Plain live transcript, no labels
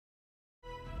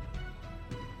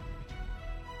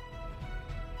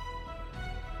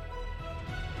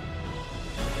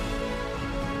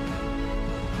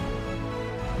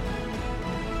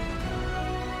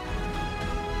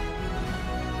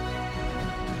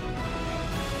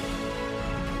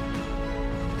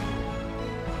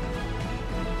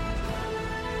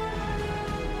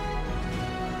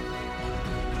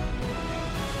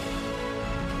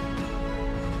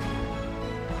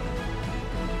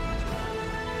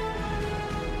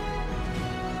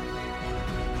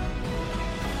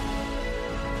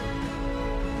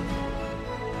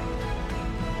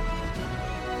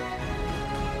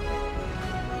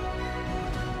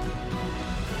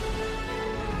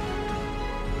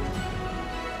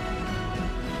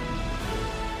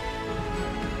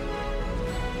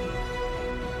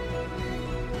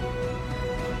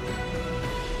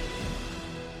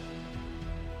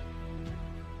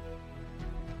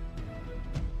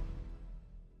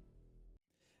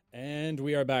And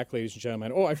we are back, ladies and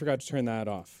gentlemen. Oh, I forgot to turn that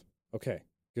off. Okay,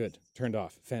 good. Turned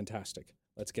off. Fantastic.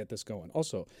 Let's get this going.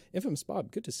 Also, Infamous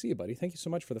Bob, good to see you, buddy. Thank you so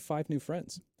much for the 5 new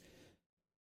friends.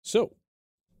 So,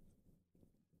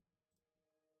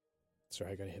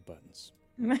 sorry, I gotta hit buttons.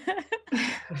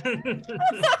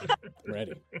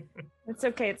 Ready. It's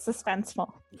okay. It's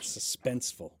suspenseful. It's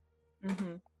suspenseful.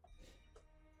 Mm-hmm.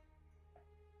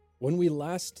 When we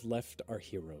last left our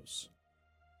heroes,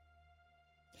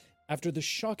 after the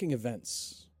shocking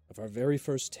events of our very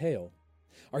first tale,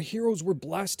 our heroes were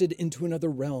blasted into another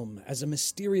realm as a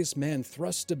mysterious man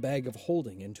thrust a bag of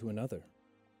holding into another.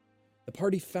 The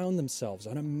party found themselves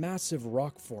on a massive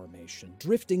rock formation,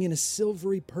 drifting in a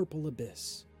silvery purple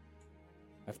abyss.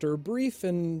 After a brief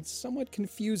and somewhat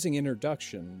confusing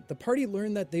introduction, the party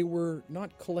learned that they were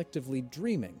not collectively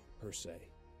dreaming, per se.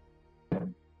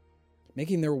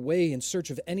 Making their way in search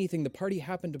of anything, the party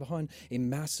happened upon a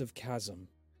massive chasm.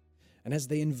 And as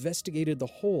they investigated the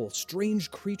hole,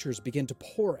 strange creatures began to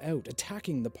pour out,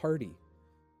 attacking the party.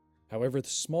 However, the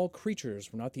small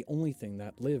creatures were not the only thing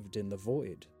that lived in the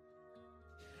void.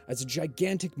 As a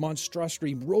gigantic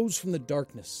monstrosity rose from the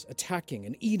darkness, attacking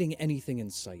and eating anything in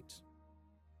sight.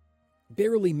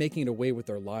 Barely making it away with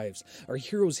their lives, our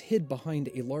heroes hid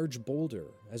behind a large boulder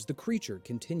as the creature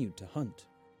continued to hunt.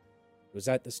 It was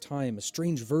at this time a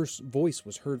strange voice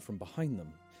was heard from behind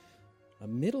them. A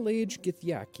middle-aged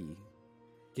Githyanki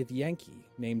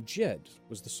named Jed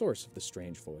was the source of the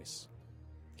strange voice.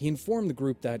 He informed the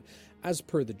group that, as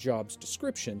per the job's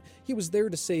description, he was there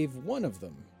to save one of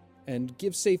them and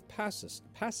give safe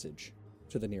passage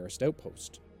to the nearest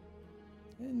outpost.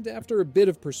 And after a bit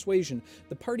of persuasion,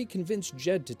 the party convinced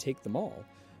Jed to take them all,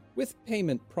 with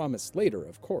payment promised later,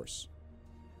 of course.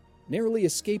 Narrowly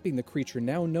escaping the creature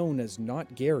now known as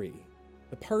Not Gary,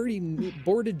 the party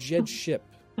boarded Jed's ship,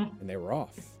 and they were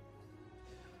off.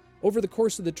 Over the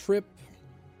course of the trip,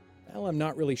 well, I'm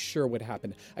not really sure what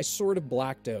happened. I sort of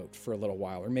blacked out for a little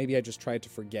while, or maybe I just tried to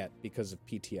forget because of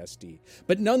PTSD.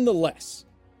 But nonetheless,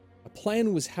 a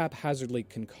plan was haphazardly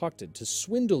concocted to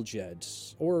swindle Jed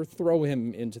or throw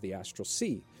him into the astral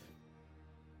sea.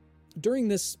 During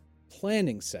this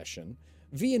planning session,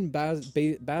 V and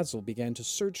Basil began to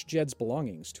search Jed's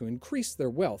belongings to increase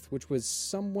their wealth, which was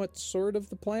somewhat sort of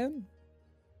the plan.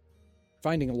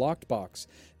 Finding a locked box,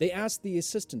 they asked the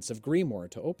assistance of Grimoire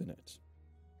to open it.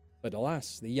 But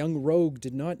alas, the young rogue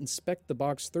did not inspect the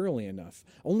box thoroughly enough,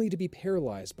 only to be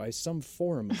paralyzed by some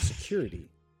form of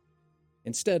security.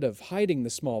 Instead of hiding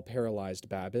the small paralyzed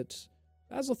Babbitt,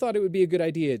 Basil thought it would be a good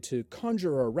idea to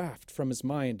conjure a raft from his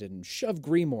mind and shove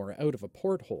Grimoire out of a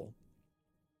porthole.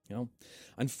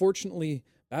 Unfortunately,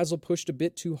 Basil pushed a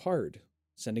bit too hard,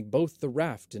 sending both the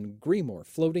raft and Grimoire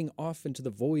floating off into the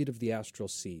void of the astral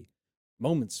sea,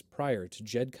 moments prior to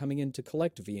Jed coming in to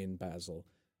collect V and Basil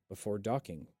before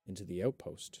docking into the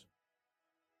outpost.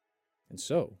 And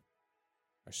so,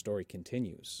 our story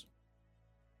continues.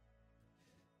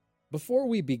 Before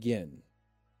we begin,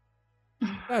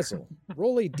 Basil,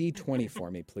 roll a d20 for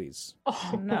me, please.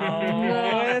 Oh,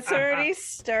 no. It's already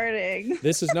starting.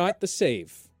 This is not the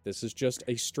save. This is just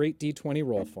a straight d20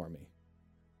 roll for me.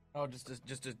 Oh, just a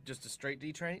straight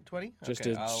D20? Just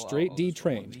okay, a straight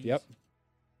D-trained, yep.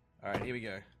 All right, here we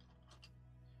go.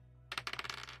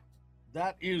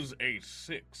 That is a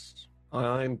 6.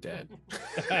 I'm dead.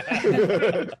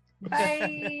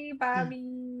 Bye,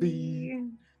 Bobby.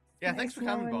 Yeah, thanks for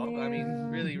coming, Bob. I mean,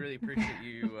 really, really appreciate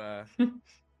you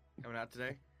coming out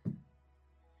today.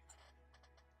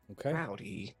 Okay.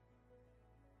 Rowdy.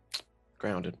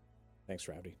 Grounded. Thanks,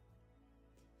 Rowdy.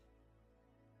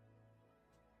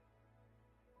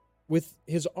 With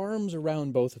his arms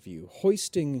around both of you,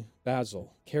 hoisting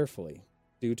Basil carefully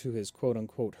due to his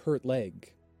quote-unquote hurt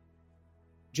leg,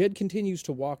 Jed continues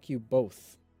to walk you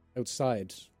both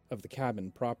outside of the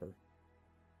cabin proper.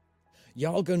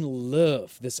 Y'all gonna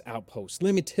love this outpost.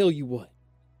 Let me tell you what.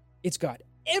 It's got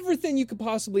everything you could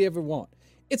possibly ever want.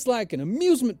 It's like an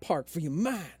amusement park for your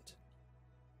mind.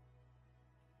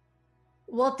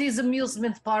 What is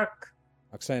amusement park?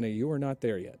 Oksana, you are not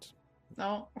there yet.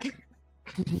 No.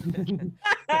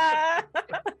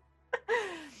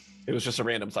 It was just a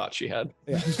random thought she had.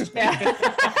 Yeah.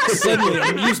 Suddenly,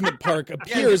 an amusement park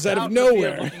appears out of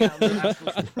nowhere.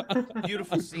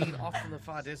 Beautiful scene off in the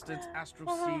far distance,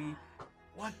 astral sea.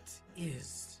 What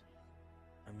is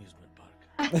amusement park?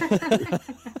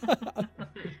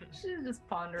 She's just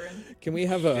pondering. Can we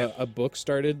have a book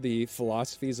started, The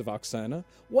Philosophies of Oksana?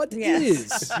 What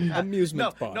is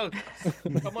amusement park? No,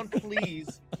 someone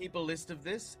please keep a list of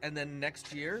this, and then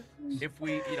next year, if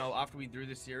we, after we do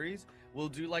the series, we'll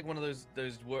do like one of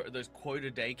those quote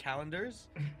a day calendars,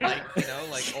 like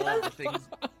like all the things.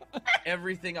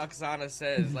 everything Oksana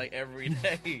says like every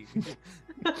day.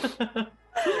 I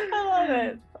love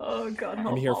it. Oh God, I'm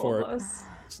help here all for of it. us.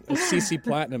 CC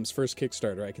Platinum's first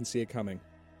Kickstarter. I can see it coming.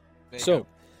 There you So,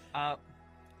 go.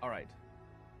 All right.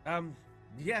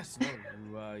 Yes,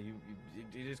 no,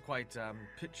 it is quite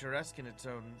picturesque in its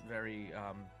own very.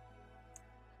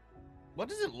 What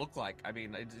does it look like? I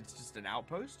mean, it's just an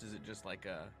outpost. Is it just like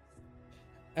a?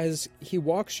 as he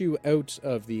walks you out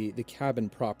of the cabin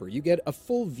proper, you get a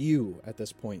full view at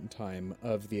this point in time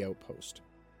of the outpost.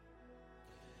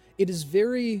 It is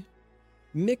very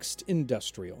mixed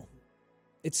industrial.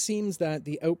 It seems that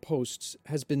the outpost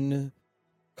has been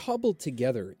cobbled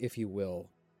together, if you will,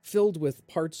 filled with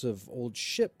parts of old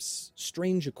ships,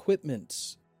 strange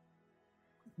equipment,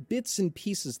 bits and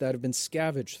pieces that have been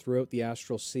scavenged throughout the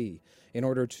astral sea in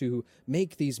order to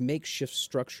make these makeshift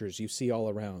structures you see all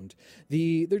around.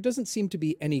 There doesn't seem to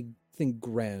be anything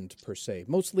grand per se.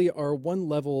 Mostly are one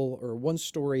level or one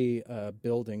story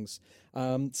buildings,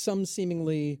 some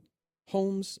seemingly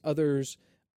homes, others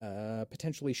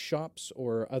potentially shops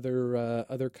or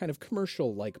other kind of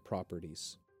commercial like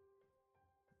properties.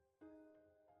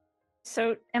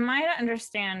 So, am I to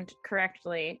understand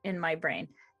correctly in my brain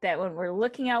that when we're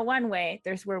looking out one way,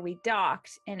 there's where we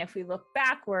docked, and if we look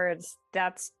backwards,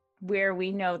 that's where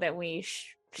we know that we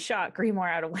shot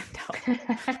Grimoire out a window?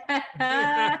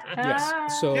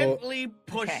 Yes, so Gently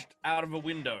pushed Okay. out of a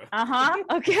window.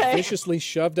 Okay. viciously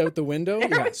shoved out the window. Yeah,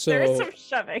 There's so some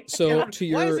shoving. so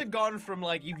to Why has your it gone from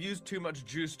like you've used too much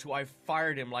juice to I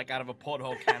fired him like out of a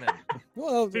porthole cannon?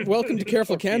 well, welcome to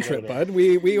Careful Cantrip, bud.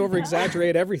 We over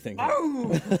exaggerate everything. Here.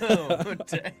 Oh,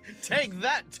 take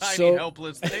that, tiny So-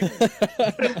 helpless thing.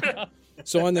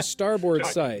 So on the starboard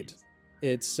side,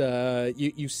 it's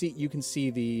you can see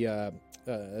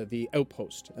the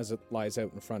outpost as it lies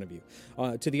out in front of you.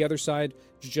 To the other side,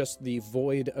 just the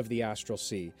void of the astral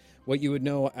sea. What you would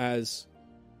know as,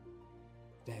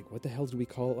 what the hell did we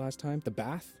call it last time? The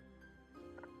bath?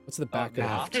 What's the back of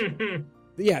aft? it?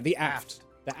 Yeah, the aft.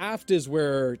 The aft is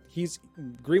where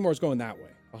Grimoire's going that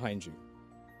way, behind you.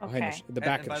 Behind Okay. the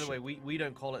back And of by the the way, ship. we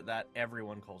don't call it that.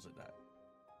 Everyone calls it that.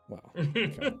 Wow.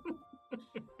 Okay.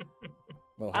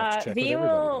 We'll have to check with V everybody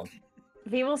will then.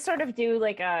 V will sort of do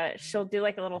she'll do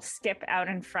like a little skip out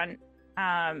in front,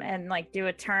 and like do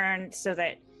a turn so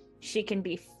that she can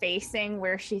be facing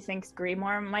where she thinks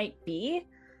Grimoire might be,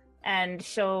 and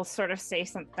she'll sort of say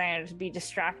something to be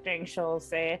distracting. She'll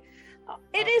say,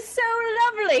 "It is so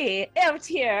lovely out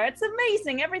here. It's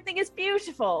amazing. Everything is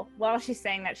beautiful." While she's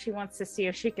saying that, she wants to see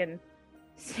if she can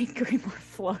see Grimoire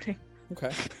floating.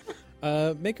 Okay.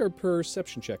 Make a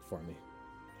perception check for me.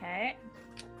 Okay.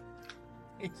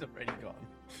 He's already gone.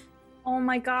 Oh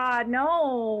my God,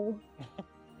 no!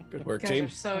 Good work, You guys team. are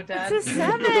so dead. That's a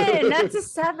 7. That's a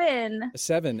 7. A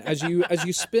 7. As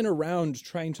you spin around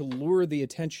trying to lure the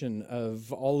attention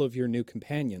of all of your new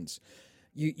companions,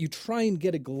 you try and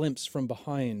get a glimpse from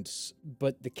behind,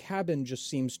 but the cabin just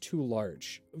seems too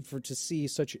large to see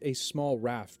such a small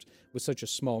raft with such a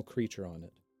small creature on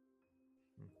it.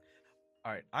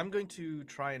 All right, I'm going to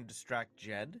try and distract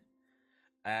Jed,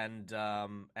 and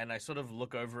I sort of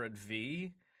look over at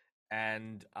V,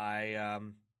 and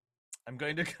I'm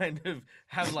going to kind of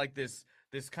have like this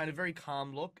kind of very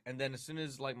calm look, and then as soon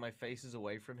as like my face is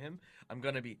away from him, I'm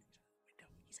gonna be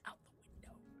he's out the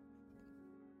window,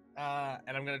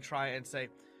 and I'm gonna try and say,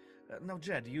 now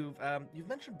Jed, you've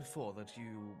mentioned before that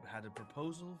you had a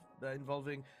proposal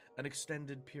involving an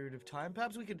extended period of time.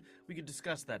 Perhaps we could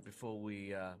discuss that before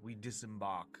we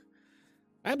disembark.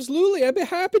 Absolutely, I'd be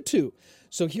happy to.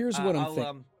 So here's what I'm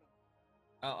thinking.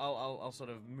 I'll sort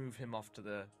of move him off to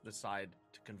the side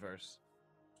to converse.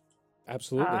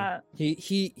 Absolutely.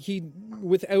 He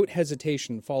without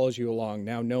hesitation follows you along,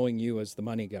 now knowing you as the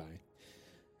money guy.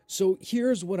 So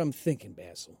here's what I'm thinking,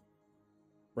 Basil.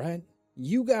 Right?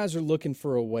 You guys are looking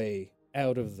for a way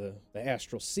out of the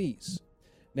astral seas.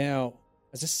 Now,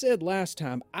 as I said last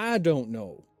time, I don't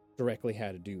know directly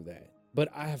how to do that. But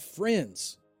I have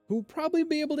friends who'll probably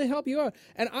be able to help you out.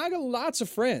 And I got lots of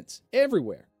friends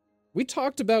everywhere. We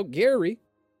talked about Gary.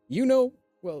 You know,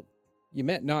 well, you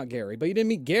meant not Gary, but you didn't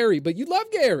meet Gary, but you love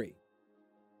Gary.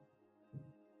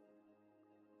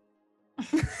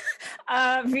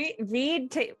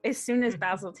 As soon as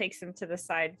Basil takes him to the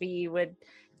side, V would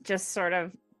just sort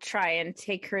of try and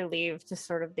take her leave to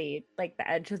sort of the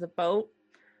edge of the boat,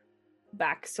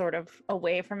 back sort of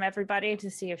away from everybody, to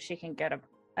see if she can get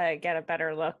a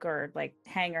better look, or like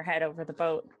hang her head over the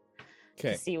boat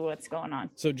to see what's going on.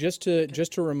 So just to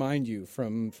remind you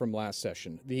from last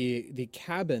session, the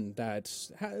cabin that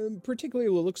particularly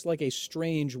looks like a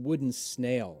strange wooden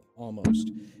snail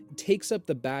almost takes up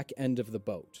the back end of the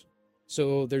boat.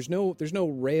 So there's no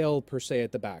rail per se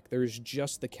at the back. There's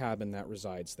just the cabin that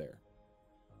resides there.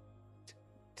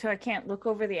 So I can't look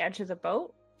over the edge of the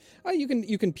boat? You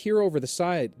can peer over the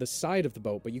side of the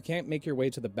boat, but you can't make your way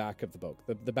to the back of the boat.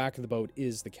 The back of the boat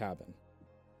is the cabin.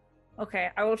 Okay,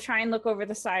 I will try and look over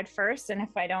the side first, and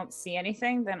if I don't see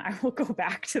anything, then I will go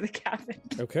back to the cabin.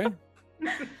 Okay.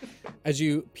 As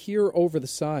you peer over the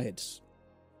sides,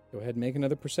 go ahead and make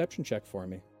another perception check for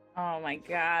me. Oh my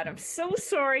god, I'm so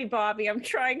sorry, Bobby. I'm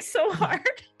trying so hard.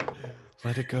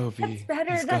 Let it go, V.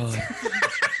 That's better.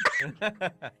 He's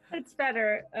gone. That's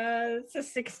better. It's a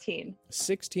 16.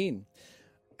 16.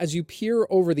 As you peer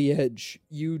over the edge,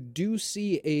 you do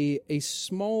see a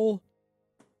small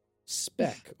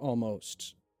speck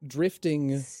almost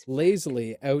drifting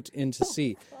lazily out into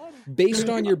sea. Based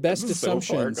on your best So far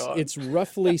assumptions, gone. it's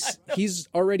roughly he's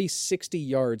already 60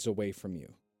 yards away from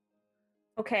you.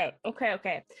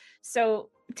 Okay. So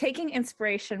taking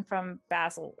inspiration from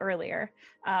Basil earlier,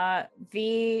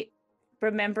 V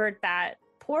remembered that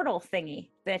portal thingy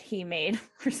that he made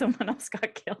where someone else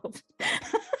got killed.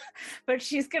 But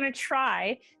she's going to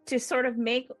try to sort of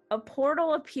make a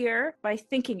portal appear by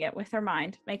thinking it with her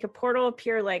mind. Make a portal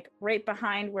appear like right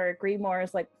behind where Grimoire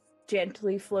is like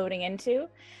gently floating into,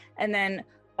 and then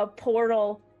a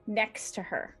portal next to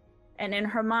her. And in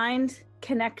her mind,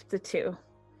 connect the two.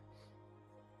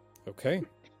 Okay.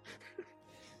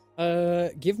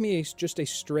 Give me just a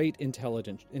straight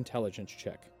intelligence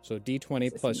check. So D20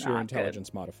 This is plus your not good.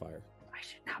 intelligence modifier. I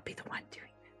should not be the one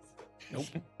doing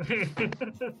this.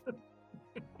 Nope.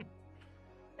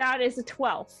 That is a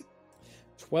 12.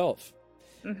 12.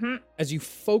 Mm-hmm. As you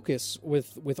focus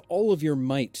with all of your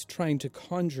might trying to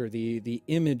conjure the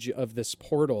image of this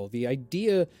portal, the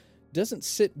idea doesn't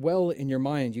sit well in your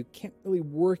mind. You can't really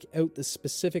work out the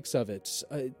specifics of it.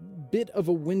 A bit of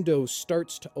a window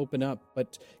starts to open up,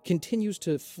 but continues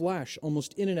to flash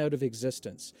almost in and out of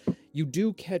existence. You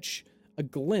do catch a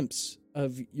glimpse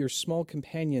of your small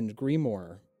companion,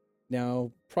 Grimoire,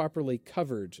 now properly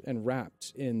covered and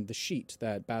wrapped in the sheet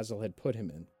that Basil had put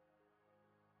him in.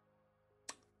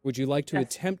 Would you like to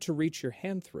Yes. attempt to reach your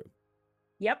hand through?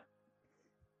 Yep.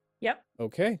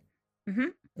 Okay. Mm-hmm.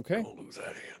 Okay. Don't lose that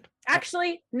hand.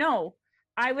 Actually, no.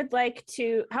 I would like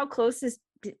to. How close is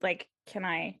like? Can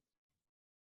I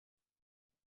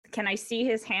see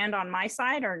his hand on my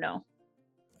side or no?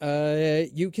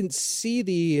 You can see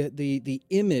the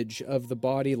image of the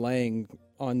body laying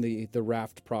on the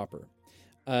raft proper.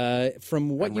 From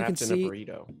what I'm you can wrapped in see, a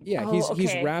burrito. yeah, Oh, he's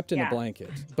okay, wrapped in a yeah.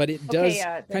 blanket, but it Okay, does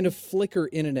yeah, kind then- of flicker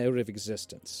in and out of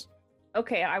existence.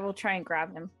 Okay, I will try and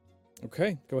grab him.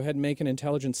 Okay, go ahead and make an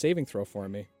intelligence saving throw for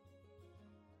me.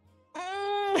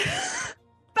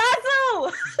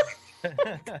 Basil!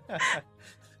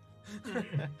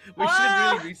 We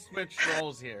should really switch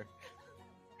roles here.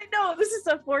 No, this is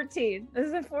a 14.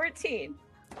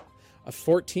 A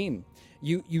 14.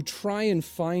 You try and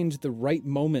find the right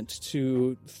moment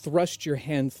to thrust your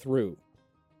hand through.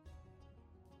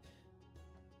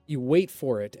 You wait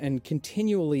for it, and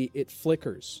continually it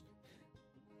flickers.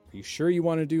 Are you sure you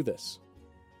want to do this?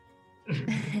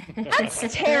 That's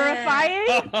terrifying.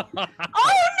 Oh no!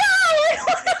 I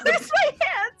want to lose my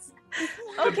hands.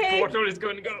 Okay. The portal is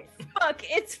going to go. Fuck,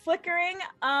 it's flickering.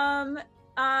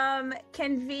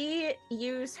 Can V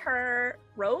use her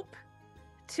rope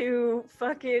to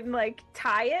fucking like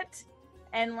tie it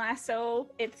and lasso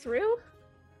it through?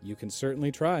 You can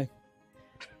certainly try.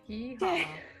 Yeehaw.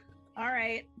 All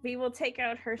right, V will take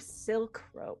out her silk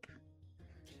rope.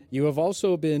 You have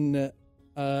also been,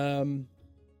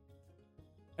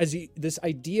 this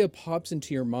idea pops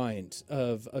into your mind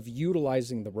of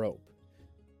utilizing the rope.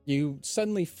 You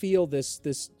suddenly feel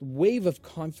this wave of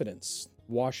confidence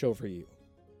wash over you.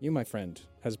 You, my friend,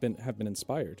 have been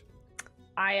inspired.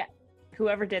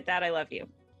 Whoever did that, I love you.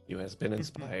 You has been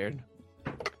inspired.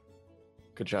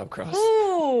 Good job, Cross.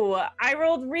 Ooh, I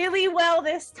rolled really well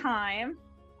this time.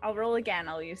 I'll roll again.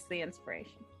 I'll use the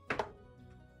inspiration.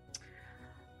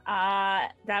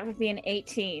 That would be an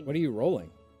 18. What are you rolling?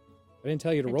 I didn't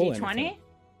tell you to A roll D20? anything.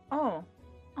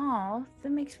 Oh,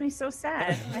 that makes me so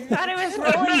sad. I thought I was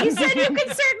rolling. You said you could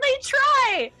certainly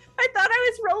try. I thought I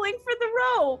was rolling for the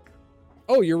rope.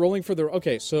 Oh, you're rolling for the...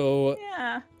 Okay, so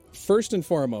Yeah. first and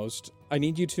foremost, I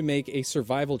need you to make a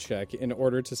survival check in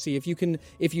order to see if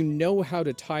you know how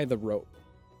to tie the rope.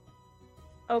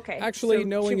 Okay. Actually, so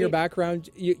knowing should your we- background,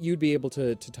 you'd be able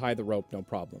to tie the rope, no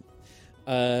problem.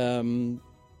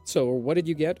 So what did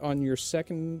you get on your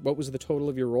second... What was the total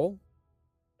of your roll?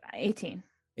 18.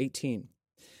 18.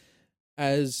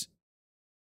 As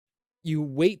you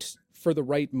wait for the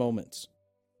right moment,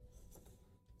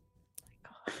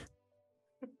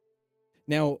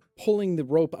 Now pulling the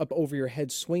rope up over your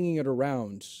head, swinging it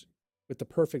around with the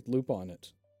perfect loop on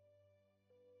it.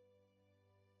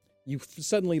 You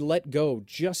suddenly let go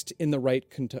just in the right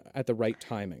at the right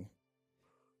timing.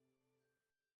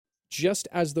 Just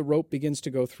as the rope begins to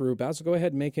go through, Basil, go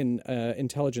ahead and make an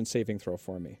intelligence saving throw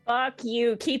for me. Fuck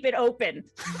you. Keep it open.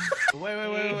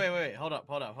 Wait. Hold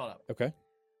up. Okay.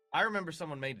 I remember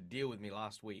someone made a deal with me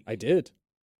last week. I did.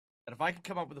 That if I could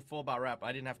come up with a 4-bar rep,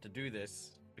 I didn't have to do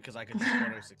this because I could just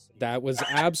auto succeed. That was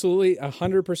absolutely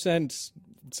 100%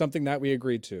 something that we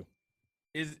agreed to.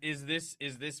 Is this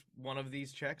one of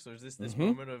these checks, or is this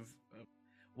moment of?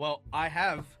 Well, I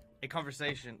have a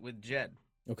conversation with Jed.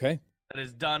 Okay. That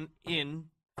is done in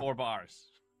 4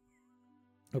 bars.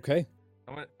 Okay.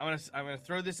 I'm gonna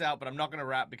throw this out, but I'm not gonna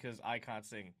rap because I can't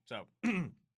sing. So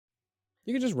you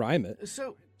can just rhyme it.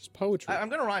 So just poetry. I'm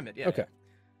gonna rhyme it. Yeah. Okay.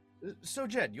 So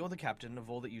Jed, you're the captain of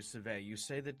all that you survey. You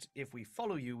say that if we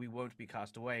follow you, we won't be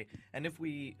cast away, and if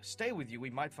we stay with you, we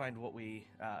might find what we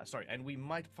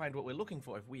might find what we're looking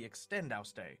for if we extend our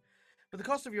stay. But the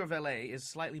cost of your valet is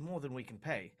slightly more than we can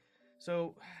pay.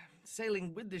 So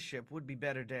sailing with this ship would be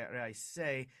better, dare I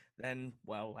say, than,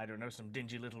 well, I don't know, some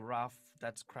dingy little raft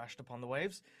that's crashed upon the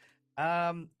waves.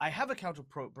 I have a counter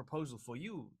proposal for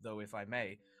you, though, if I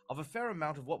may, of a fair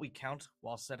amount of what we count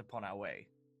while set upon our way.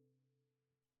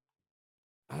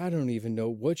 I don't even know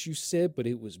what you said, but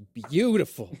it was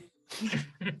beautiful.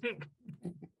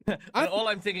 And all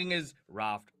I'm thinking is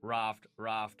raft.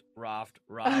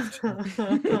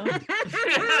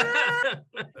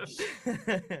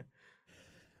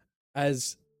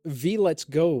 As V lets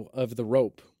go of the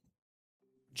rope.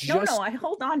 No, I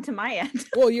hold on to my end.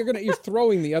 Well, you're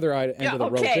throwing the other end of the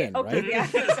rope in, right? Yeah.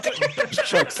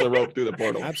 Chucks the rope through the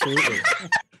portal. Absolutely.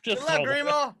 Good luck,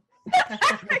 Grima.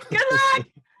 Good luck.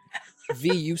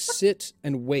 V, you sit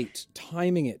and wait,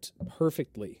 timing it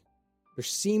perfectly. There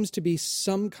seems to be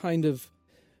some kind of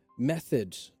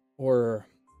method or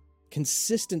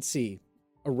consistency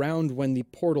around when the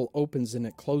portal opens and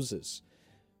it closes.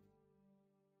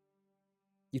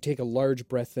 You take a large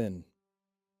breath in,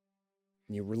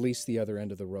 and you release the other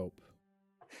end of the rope.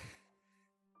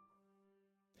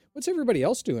 What's everybody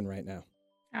else doing right now?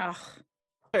 Oh.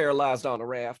 Paralyzed on a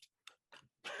raft.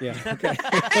 Yeah, okay.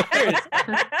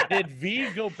 Did V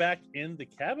go back in the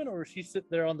cabin, or is she sit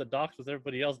there on the docks with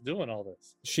everybody else doing all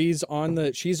this? She's on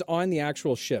the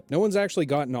actual ship. No one's actually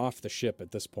gotten off the ship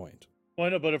at this point.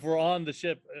 Well, no, but if we're on the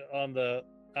ship,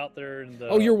 out there in the...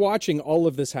 Oh, you're watching all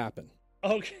of this happen.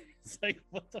 Okay. It's like,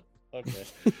 what the... Okay.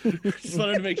 Just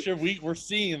wanted to make sure we're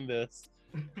seeing this.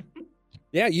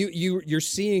 Yeah, you're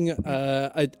seeing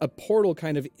a portal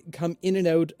kind of come in and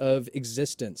out of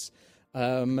existence.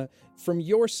 From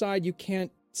your side, you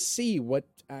can't see what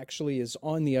actually is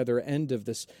on the other end of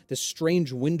this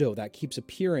strange window that keeps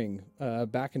appearing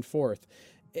back and forth.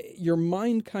 Your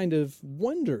mind kind of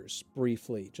wonders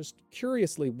briefly, just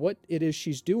curiously, what it is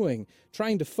she's doing,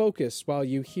 trying to focus while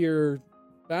you hear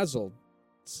Basil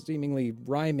seemingly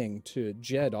rhyming to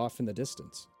Jed off in the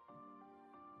distance.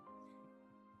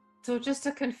 So just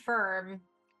to confirm,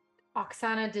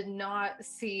 Oksana did not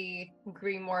see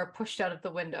Grimoire pushed out of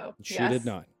the window. She did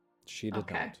not. She did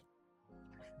not.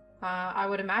 I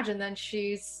would imagine then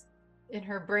she's in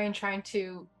her brain trying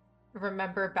to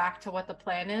remember back to what the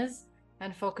plan is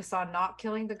and focus on not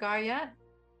killing the guy yet.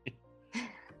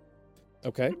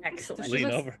 Okay. Excellent.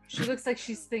 So she looks like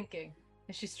she's thinking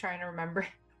and she's trying to remember.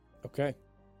 Okay.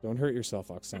 Don't hurt yourself,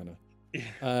 Oksana.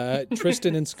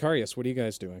 Tristan and Sicarius, what are you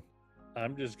guys doing?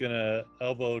 I'm just gonna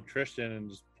elbow Tristan and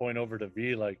just point over to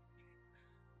V like,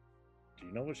 do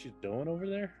you know what she's doing over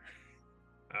there?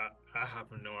 I have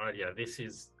no idea. This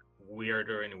is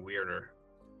weirder and weirder.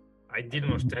 I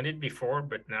didn't understand it before,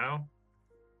 but now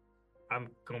I'm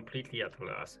completely at a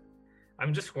loss.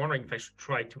 I'm just wondering if I should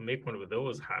try to make one of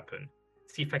those happen.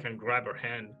 See if I can grab her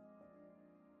hand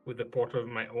with the portal of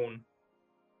my own.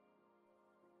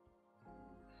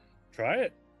 Try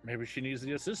it. Maybe she needs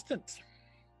the assistance.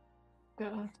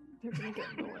 God, they're gonna get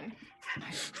in the way.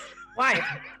 Why?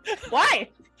 Why?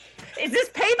 Is this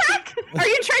payback? Are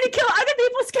you trying to kill other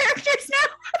people's characters now?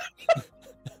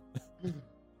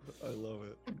 I love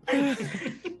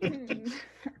it.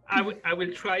 I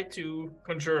will try to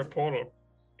conjure a portal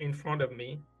in front of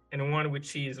me, and one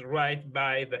which is right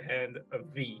by the hand of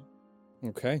V.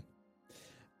 Okay.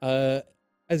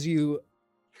 As you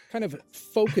kind of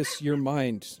focus your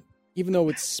mind, even though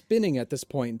it's spinning at this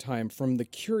point in time from the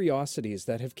curiosities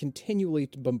that have continually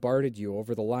bombarded you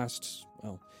over the last,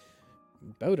 well,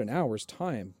 about an hour's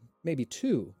time, maybe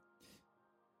 2.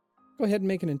 Go ahead and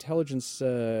make an intelligence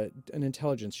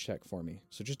check for me.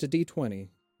 So just a D20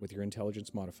 with your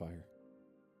intelligence modifier.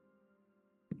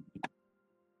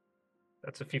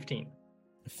 That's a 15.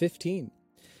 15.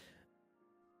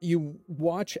 You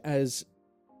watch as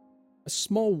a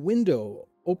small window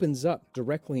opens up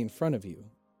directly in front of you.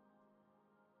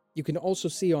 You can also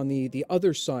see on the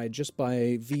other side, just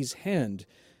by V's hand,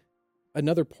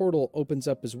 another portal opens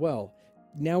up as well,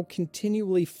 now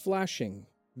continually flashing,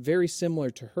 very similar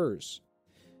to hers.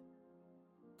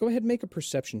 Go ahead and make a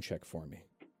perception check for me.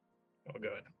 Oh,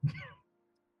 God.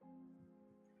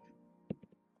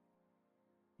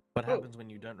 What happens when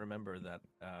you don't remember that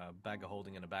bag of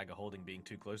holding and a bag of holding being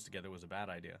too close together was a bad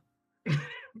idea?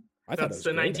 I thought it was That's a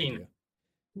a great 19. idea.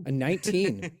 A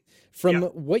 19. From Yeah.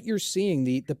 what you're seeing,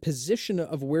 the position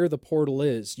of where the portal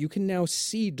is, you can now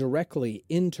see directly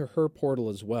into her portal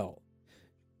as well.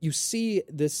 You see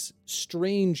this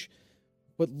strange,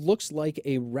 what looks like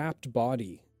a wrapped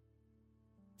body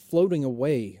floating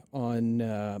away on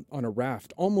a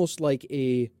raft, almost like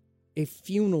a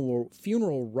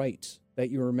funeral rite that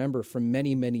you remember from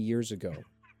many, many years ago.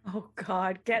 Oh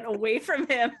God, get away from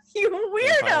him, you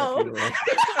weirdo!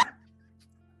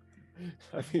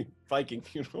 I mean, Viking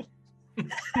funeral.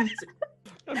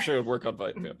 I'm sure it'll work on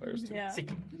vampires too. Yeah.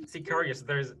 Sicarius,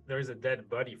 there is a dead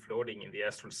body floating in the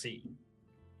astral sea.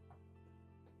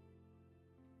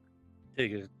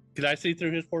 Take it. Can I see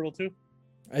through his portal too?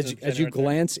 As Right you there.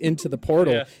 glance into the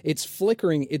portal, Yeah. it's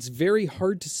flickering. It's very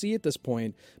hard to see at this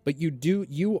point, but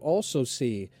you also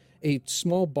see a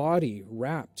small body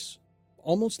wrapped,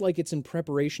 almost like it's in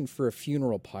preparation for a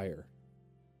funeral pyre.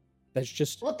 That's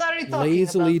just What are you talking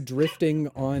lazily about? drifting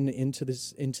on into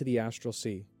the astral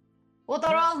sea. What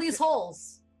are all these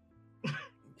holes?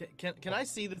 Can I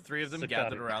see the three of them Psychotic.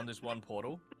 gathered around this one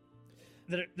portal?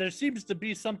 There seems to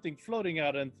be something floating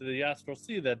out into the astral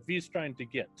sea that V's trying to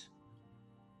get.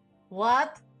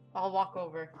 What? I'll walk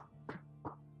over.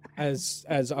 As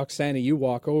Oksana, you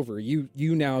walk over. You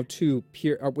now too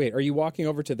peer. Wait, are you walking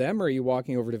over to them or are you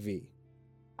walking over to V?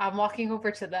 I'm walking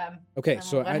over to them. Okay, And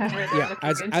so whatever they're yeah, looking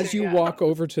as into, you yeah. walk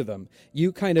over to them,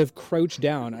 you kind of crouch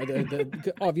down,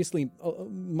 obviously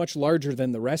much larger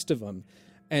than the rest of them,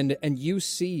 and you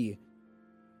see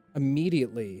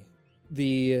immediately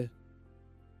the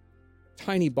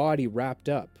tiny body wrapped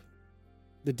up.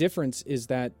 The difference is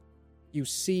that you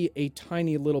see a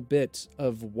tiny little bit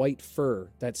of white fur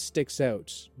that sticks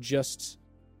out just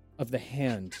of the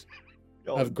hand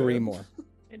of Grimoire.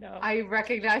 You know. I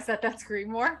recognize that that's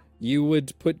Grimoire. You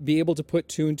would be able to put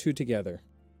two and two together.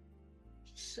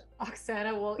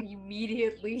 Oksana will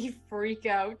immediately freak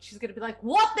out. She's gonna be like,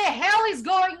 "What the hell is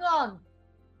going on?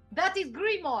 That is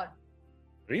Grimoire.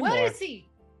 Where Grimoire, is he?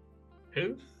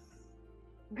 Who?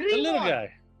 Grimoire, the little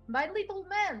guy. my little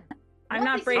man." I'm What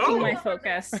not is breaking going my on?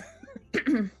 focus.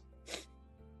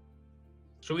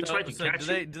 Should we try to So catch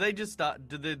him? do they just start?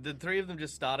 Do the three of them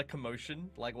just start a commotion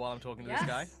like while I'm talking to this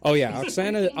guy? Yes. Oh yeah,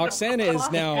 Oksana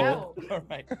is now All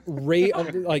right.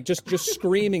 like just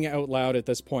screaming out loud at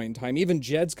this point in time. Even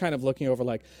Jed's kind of looking over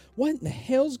like, what in the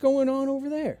hell's going on over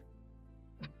there?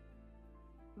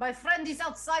 My friend is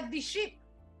outside the ship.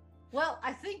 Well,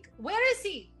 I think. Where is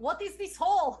he? What is this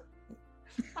hole?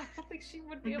 I don't think she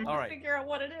would be able All to right. figure out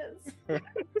what it is.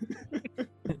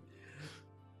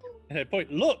 And I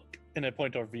point, look, and I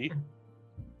point over V.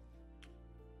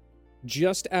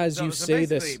 Just as So you say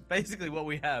this, basically what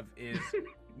we have is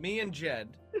me and Jed,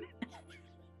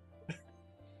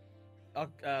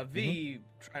 V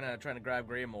trying to grab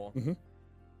Grimoire, Mhm.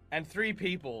 and three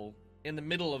people in the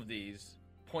middle of these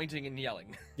pointing and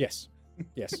yelling. yes.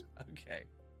 Okay.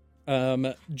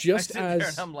 Just I sit there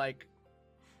as and I'm like,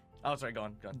 oh, sorry, go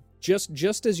on.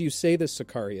 just as you say this,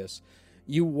 Sicarius,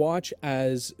 you watch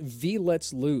as V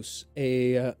lets loose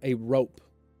a rope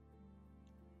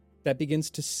that begins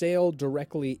to sail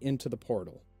directly into the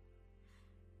portal.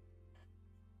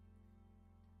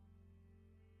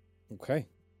 Okay.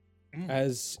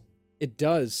 As it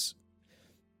does,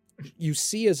 you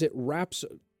see as it wraps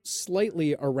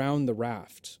slightly around the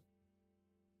raft.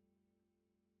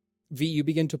 V, you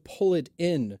begin to pull it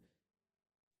in,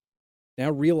 now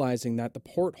realizing that the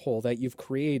porthole that you've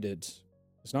created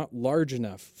is not large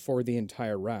enough for the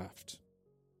entire raft.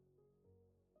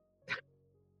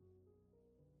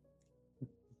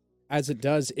 As it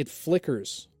does, it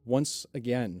flickers once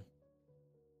again,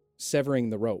 severing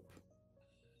the rope.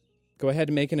 Go ahead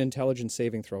and make an intelligence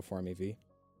saving throw for me, V.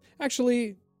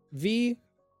 Actually, V,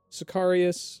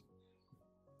 Sicarius,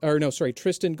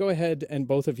 Tristan, go ahead and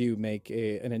both of you make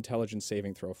an intelligence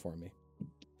saving throw for me.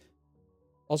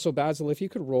 Also, Basil, if you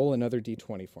could roll another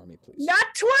d20 for me, please. Not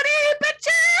 20,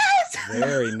 bitches!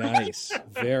 Very nice.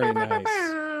 Very nice.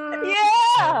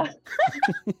 Yeah!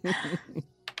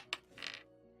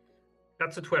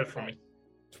 That's a 12 for me.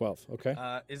 12.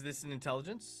 Okay. Is this an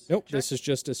intelligence? Nope. check? This is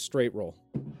just a straight roll.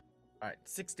 All right,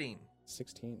 16.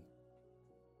 16.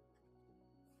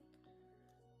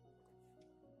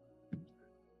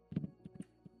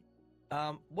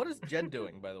 What is Jed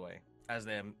doing, by the way, as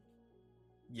they're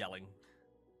yelling?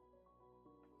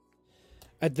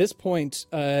 At this point,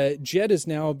 Jed has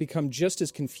now become just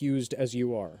as confused as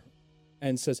you are,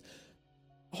 and says,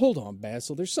 "Hold on,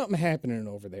 Basil. There's something happening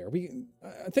over there.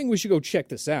 I think we should go check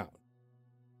this out."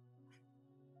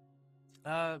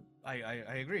 I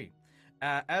agree.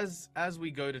 As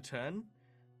we go to turn,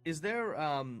 is there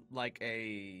like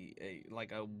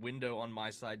a window on my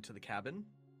side to the cabin?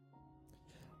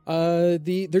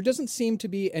 There doesn't seem to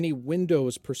be any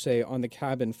windows per se on the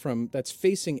cabin that's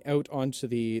facing out onto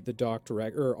the dock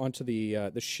direct or onto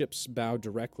the ship's bow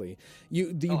directly.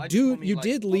 You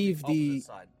did leave the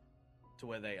side to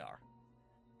where they are.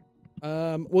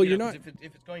 Well, you're not. If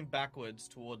it's going backwards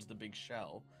towards the big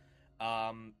shell,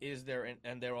 is there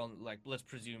and they're on, like, let's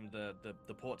presume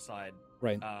the port side,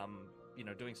 Right.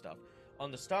 Doing stuff.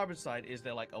 On the starboard side, is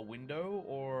there like a window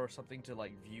or something to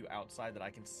like view outside that I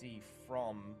can see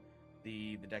from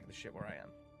the deck of the ship where I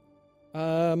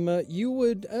am? You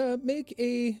would make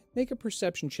a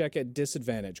perception check at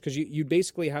disadvantage because you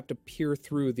basically have to peer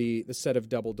through the set of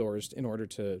double doors in order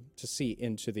to see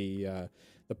into the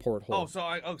porthole. So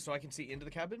I can see into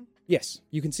the cabin? Yes,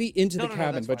 you can see into the No,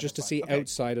 cabin, that's but fine, just to that's see fine. Okay.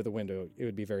 outside of the window, it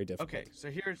would be very difficult. Okay,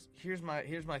 so here's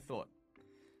my thought.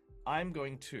 I'm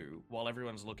going to, while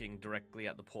everyone's looking directly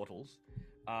at the portals,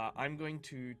 I'm going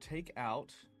to take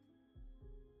out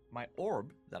my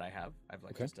orb that I have. I have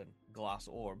Okay. just a glass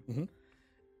orb, Mhm.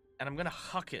 and I'm going to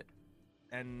huck it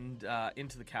and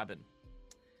into the cabin.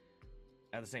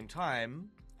 At the same time,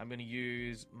 I'm going to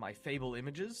use my Fable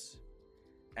images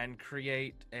and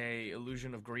create a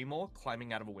illusion of Grimoire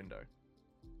climbing out of a window.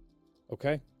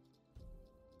 Okay.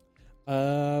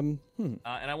 And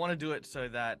I want to do it so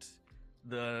that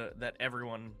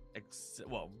everyone,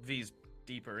 V's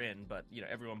deeper in, but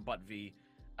everyone but V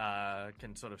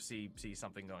can sort of see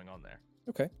something going on there.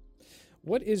 Okay.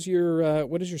 What is your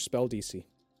spell DC?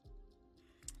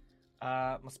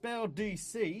 My spell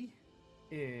DC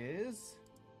is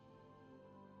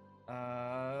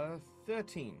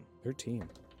 13. 13.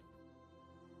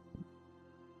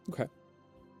 Okay.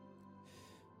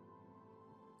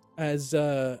 As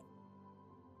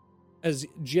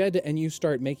Jed and you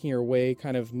start making your way,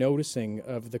 kind of noticing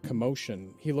of the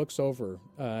commotion, he looks over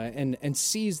and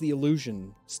sees the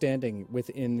illusion standing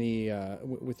within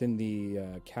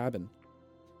the cabin,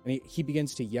 and he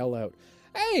begins to yell out,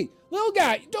 "Hey, little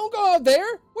guy, don't go out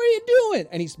there! What are you doing?"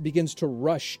 And he begins to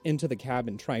rush into the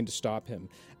cabin, trying to stop him.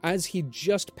 As he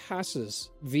just passes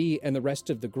V and the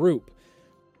rest of the group,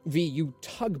 V, you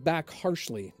tug back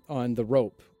harshly on the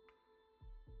rope,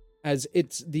 as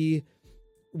the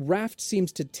raft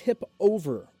seems to tip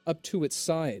over up to its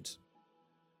side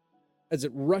as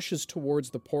it rushes towards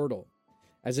the portal.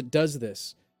 As it does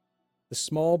this, the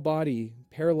small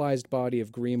paralyzed body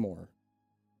of Grimoire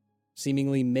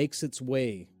seemingly makes its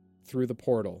way through the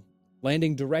portal,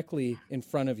 landing directly in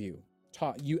front of you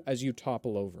as you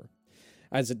topple over.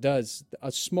 As it does,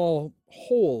 a small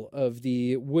hole of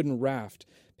the wooden raft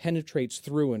penetrates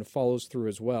through and follows through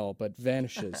as well, but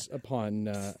vanishes upon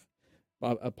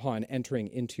entering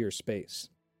into your space.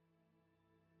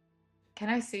 Can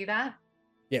I see that?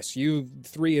 Yes, you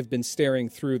three have been staring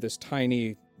through this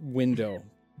tiny window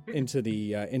into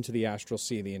the astral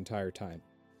sea the entire time.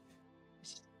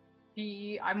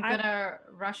 I'm gonna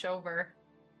rush over.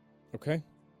 Okay,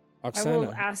 I Oksana.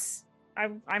 will ask.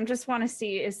 I just want to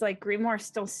see, is like Grimoire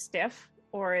still stiff,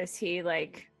 or is he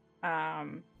like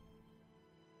can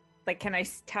I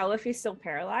tell if he's still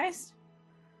paralyzed?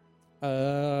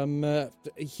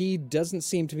 He doesn't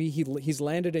seem to be. He's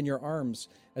landed in your arms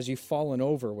as you've fallen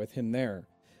over with him there.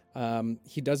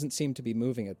 He doesn't seem to be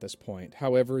moving at this point.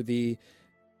 However, the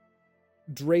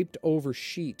draped over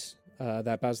sheet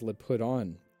that Basil had put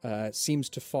on seems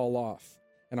to fall off.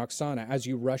 And Oksana, as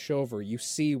you rush over, you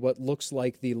see what looks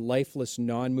like the lifeless,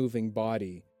 non-moving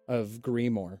body of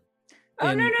Grimoire. Oh,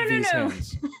 in no. V's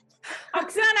hands.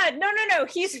 Oksana, no.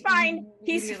 He's fine.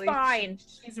 He's Immediately, fine.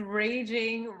 She's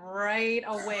raging right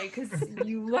away because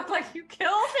you look like you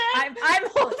killed him. I'm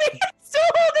holding it. Still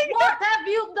holding What have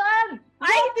you done?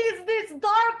 What is this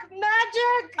dark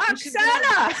magic? And she's gonna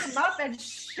Oksana! pick him up and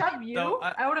shove you No,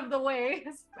 out of the way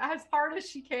as hard as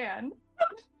she can,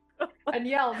 and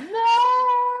yell, "No,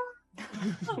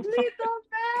 little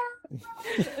man!"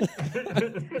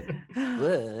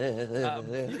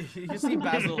 You see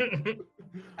Basil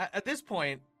at this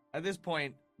point,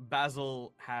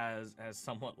 Basil has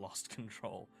somewhat lost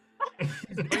control.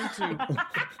 He's going to.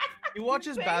 You watch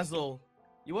as Basil.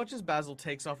 You watch as Basil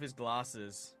takes off his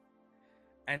glasses,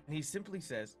 and he simply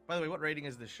says, "By the way, what rating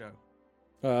is this show?"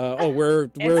 We're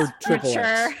It's triple mature.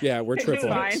 X. Yeah, we're It's triple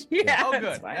fine. X. Yeah. Oh, it's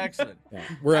good, fine. excellent. Yeah.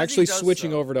 We're As he actually does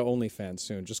switching so- over to OnlyFans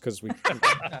soon, just because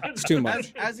it's too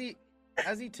much. As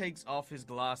he takes off his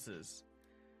glasses,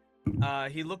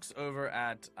 he looks over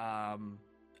at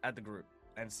the group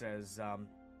and says,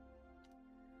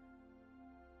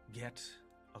 "Get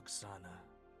Oksana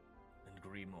and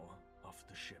Grimoire off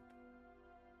the ship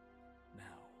now.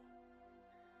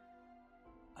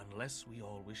 Unless we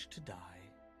all wish to die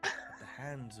at the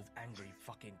hands of angry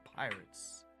fucking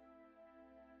pirates."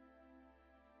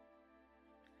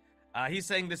 He's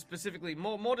saying this specifically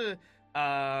more to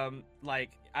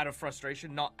like out of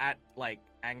frustration, not at like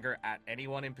anger at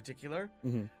anyone in particular.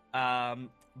 Mhm.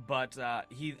 But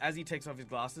as he takes off his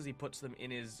glasses, he puts them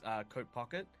in his coat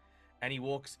pocket, and he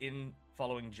walks in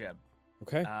following Jeb.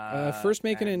 Okay. First,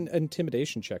 make an and-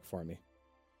 intimidation check for me.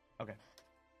 Okay.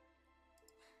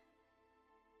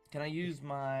 Can I use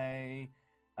my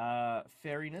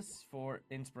fairiness for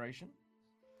inspiration?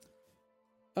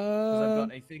 Because I've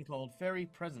got a thing called Fairy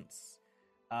Presence,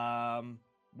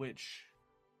 which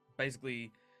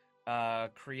basically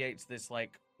creates this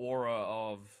like aura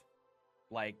of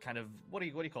like kind of what do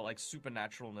you call it? Like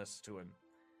supernaturalness to him.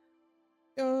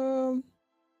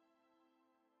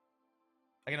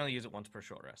 I can only use it once per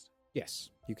short rest. Yes,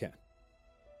 you can.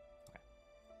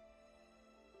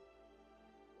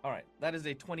 All right, that is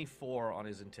a 24 on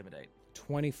his intimidate.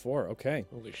 24. Okay.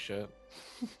 Holy shit.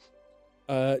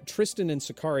 Tristan and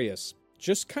Sicarius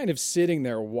just kind of sitting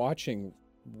there watching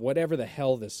whatever the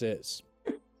hell this is.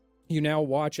 You now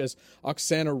watch as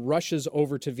Oksana rushes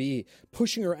over to V,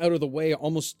 pushing her out of the way,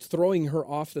 almost throwing her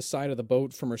off the side of the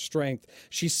boat from her strength.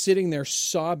 She's sitting there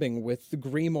sobbing with the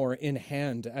Grimoire in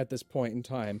hand at this point in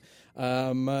time.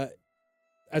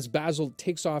 As Basil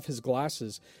takes off his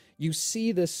glasses, you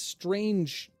see this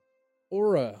strange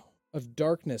aura of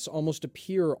darkness almost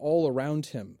appear all around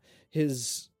him.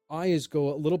 His eyes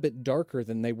go a little bit darker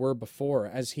than they were before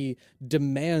as he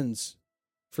demands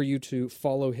for you to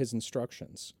follow his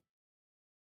instructions.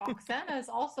 Oksana is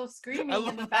also screaming I in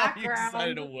love the how you background.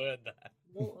 decided to word that.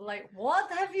 Like,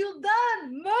 what have you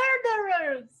done?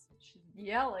 Murderers! She's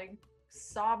yelling,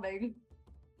 sobbing.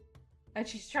 And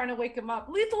she's trying to wake him up.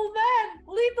 Little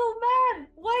man,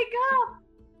 wake up!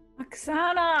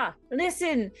 Oksana,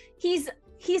 listen. He's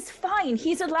fine.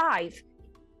 He's alive.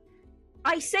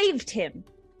 I saved him.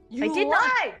 You I did not-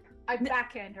 lied! I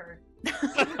backhand her.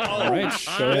 All right,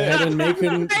 go ahead and make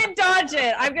an... Try and dodge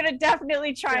it. I'm gonna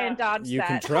definitely try and dodge You that.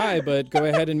 can try, but go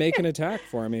ahead and make an attack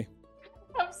for me.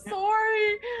 I'm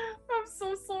sorry. I'm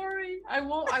so sorry. I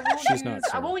won't She's use not I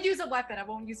sorry. won't use a weapon. I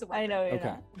won't use a weapon. I know you're Okay.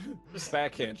 not. Just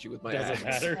backhand you with my Doesn't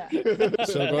axe. matter. So go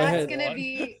That's ahead. gonna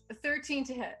be 13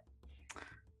 to hit.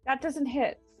 That doesn't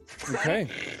hit. Okay.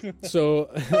 So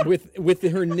with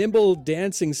her nimble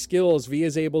dancing skills, V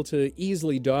is able to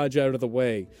easily dodge out of the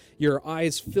way. Your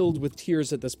eyes filled with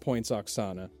tears at this point,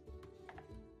 Oksana.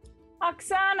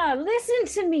 Oksana,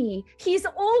 listen to me. He's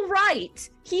all right.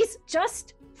 He's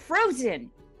just frozen.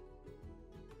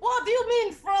 What do you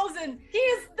mean frozen? He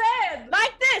is dead!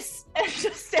 Like this. And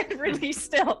just stand really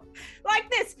still. Like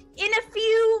this. In a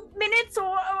few minutes or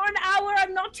an hour,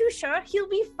 I'm not too sure. He'll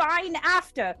be fine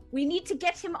after. We need to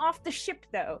get him off the ship,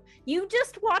 though. You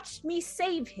just watched me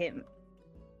save him.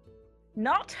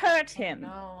 Not hurt him.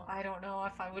 No, I don't know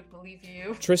if I would believe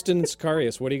you. Tristan and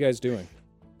Sicarius, what are you guys doing?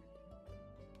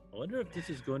 I wonder if this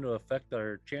is going to affect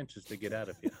our chances to get out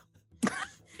of here.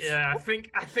 Yeah, I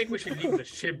think we should leave the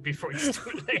ship before it's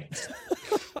too late.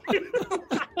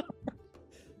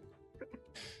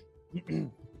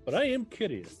 But I am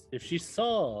curious. If she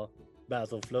saw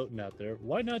Basil floating out there,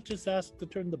 why not just ask to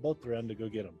turn the boat around to go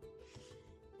get him?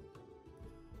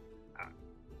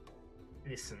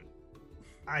 Listen,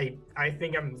 I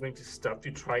think I'm going to stop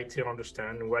to try to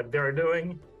understand what they're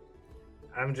doing.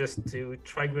 I'm just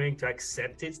going to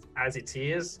accept it as it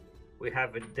is. We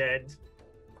have a dead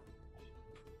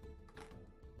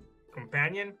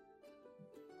companion,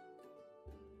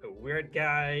 a weird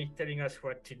guy telling us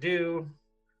what to do,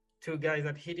 two guys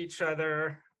that hit each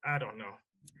other. I don't know.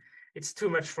 It's too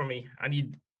much for me. I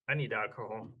need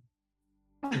alcohol.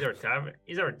 Is there a tavern?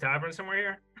 Is there a tavern somewhere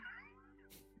here?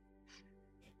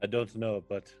 I don't know,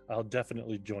 but I'll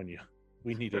definitely join you.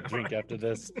 We need a drink after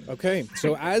this. Okay,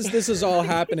 so as this is all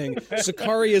happening,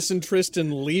 Sicarius and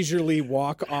Tristan leisurely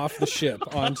walk off the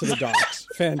ship onto the docks.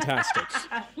 Fantastic.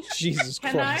 Jesus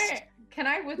Christ. Can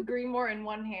I with Grimoire in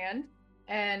one hand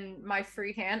and my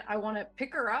free hand, I want to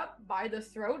pick her up by the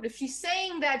throat. If she's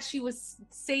saying that she was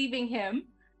saving him,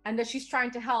 and that she's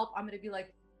trying to help, I'm gonna be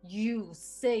like, you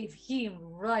save him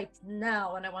right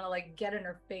now, and I want to like get in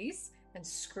her face and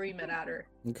scream it at her.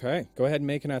 Okay, go ahead and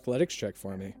make an athletics check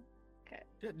for me.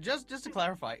 Just to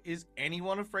clarify, is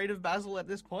anyone afraid of Basil at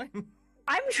this point?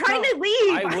 I'm trying to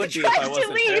leave. I would be if I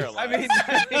wasn't paralyzed. I mean,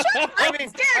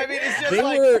 it's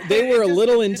just They were a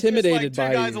little it's just intimidated like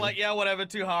by two guys you. are like, yeah, whatever,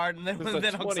 too hard, and then It's a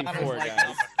then 24, Oksana's like,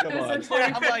 guys. Come on. It's a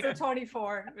I'm like-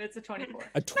 24. It's a 24.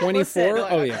 A 24? Listen,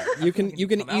 Oh yeah, you can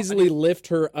come out. easily lift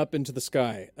her up into the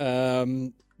sky.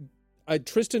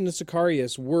 Tristan and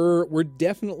Sicarius were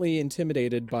definitely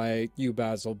intimidated by you,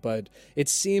 Basil, but it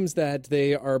seems that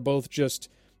they are both just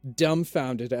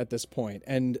dumbfounded at this point,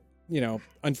 and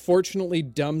unfortunately,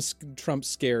 trumps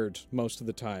scared most of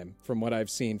the time, from what I've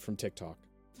seen from TikTok.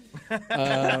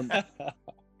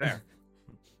 Fair.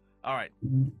 All right.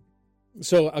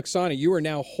 So, Oksana, you are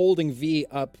now holding V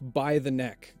up by the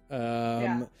neck.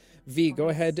 Yeah. V, go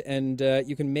ahead and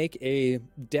you can make a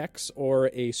dex or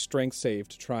a strength save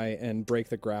to try and break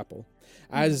the grapple.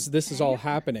 As this is all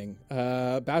happening,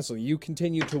 Basil, you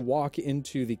continue to walk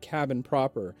into the cabin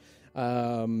proper.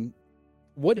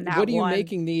 What are you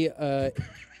making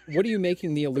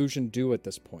the illusion do at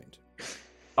this point?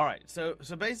 All right, so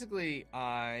basically,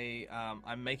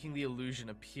 I'm making the illusion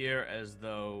appear as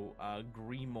though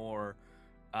Grimoire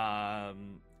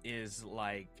is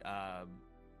like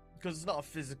because it's not a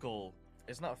physical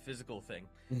thing.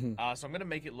 Mm-hmm. So I'm gonna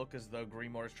make it look as though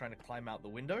Grimoire is trying to climb out the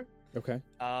window. Okay.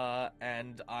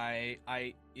 And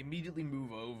I immediately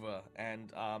move over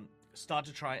and start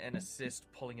to try and assist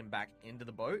pulling him back into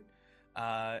the boat.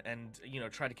 And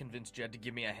try to convince Jed to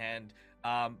give me a hand.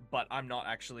 But I'm not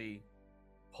actually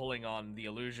pulling on the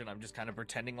illusion. I'm just kind of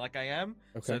pretending like I am,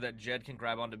 so that Jed can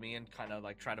grab onto me and kind of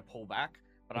like try to pull back.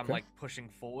 But I'm like pushing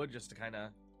forward just to kind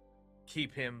of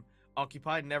keep him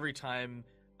occupied. And every time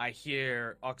I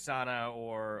hear Oksana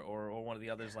or one of the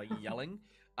others like yelling,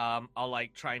 I'll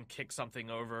like try and kick something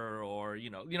over, or you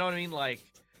know what I mean, like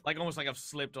almost like I've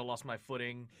slipped or lost my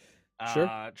footing.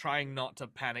 Sure. Trying not to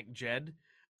panic Jed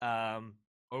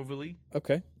overly.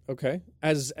 Okay.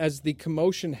 As the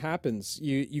commotion happens,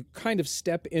 you kind of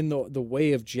step in the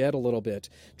way of Jed a little bit,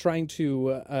 trying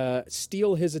to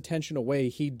steal his attention away.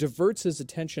 He diverts his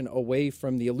attention away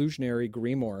from the illusionary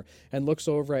Grimoire and looks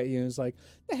over at you and is like,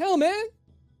 "The hell, man!"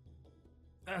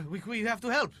 We have to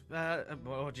help.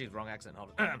 Oh, geez, wrong accent.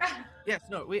 Hold on. Yes,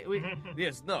 no,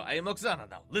 yes, no, I am Oksana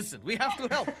now. Listen, we have to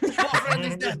help. Your friend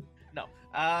is dead. No.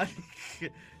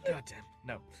 Goddamn,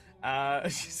 no.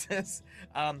 She says,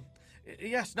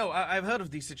 yes, no, I've heard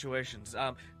of these situations.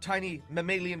 Tiny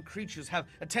mammalian creatures have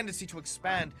a tendency to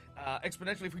expand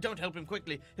exponentially. If we don't help him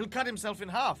quickly, he'll cut himself in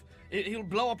half. He'll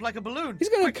blow up like a balloon. He's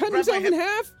gonna cut grab my himself in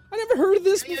half? I never heard of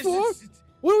this Yes, before.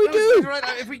 What No, do we it's do? right.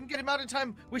 If we can get him out in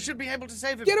time, we should be able to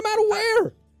save him. Get him out of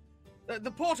where?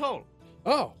 The porthole.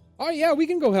 Oh, yeah, we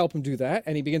can go help him do that.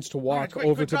 And he begins to walk quick,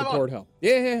 over quick, to the grab on. porthole.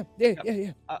 Yeah.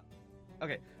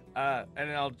 Okay. And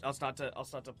then I'll start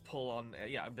to pull on.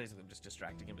 I'm basically just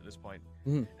distracting him at this point.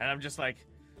 Mhm. And I'm just like,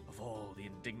 of all the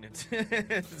indignant,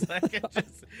 it's like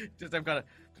I've got a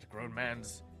grown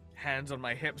man's hands on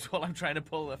my hips while I'm trying to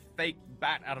pull a fake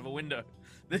bat out of a window.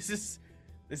 This is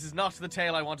not the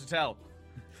tale I want to tell.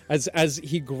 As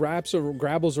he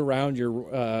grabbles around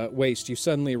your waist, you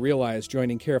suddenly realize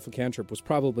joining Careful Cantrip was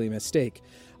probably a mistake.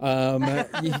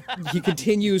 He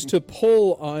continues to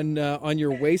pull on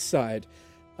your waist side,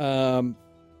 and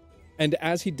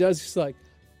as he does, he's like,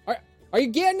 "Are you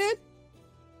getting it?"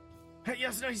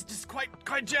 Yes, no, he's just quite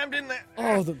jammed in there.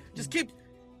 Oh, just keep.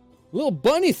 little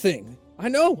bunny thing. I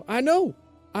know.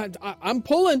 I'm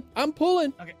pulling.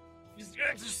 Okay,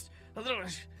 just a little.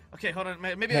 Okay, hold on.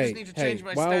 Maybe I just need to change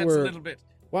my stance a little bit.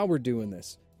 While we're doing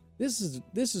this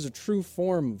is a true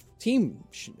form of team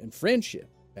and friendship,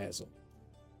 Basil.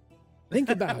 Think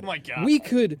about it. Oh my God. We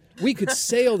could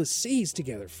sail the seas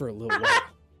together for a little while.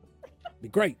 Be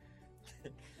great.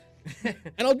 And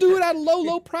I'll do it at a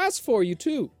low price for you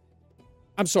too.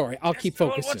 I'm sorry. I'll keep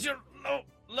focusing. What's your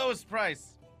lowest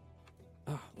price?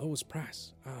 Lowest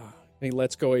price. And he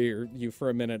lets go of you for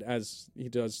a minute as he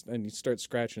does, and he starts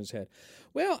scratching his head.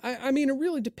 Well, I mean, it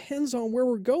really depends on where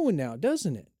we're going now,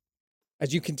 doesn't it?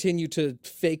 As you continue to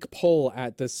fake pull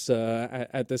at this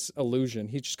illusion,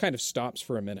 he just kind of stops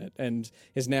for a minute and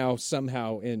is now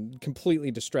somehow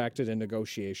completely distracted in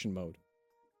negotiation mode.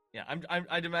 Yeah,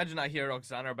 I'd imagine I hear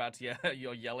Oksana about to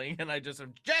you're yelling, and I just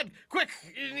Jed, quick!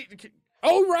 You need to.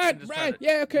 Oh, right.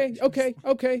 Yeah,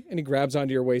 okay. And he grabs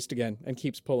onto your waist again and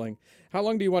keeps pulling. How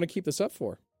long do you want to keep this up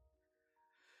for?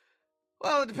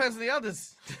 Well, it depends on the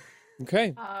others.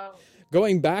 Okay.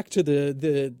 Going back to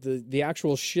the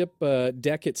actual ship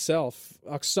deck itself,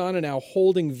 Oksana now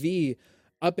holding V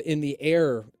up in the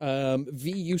air.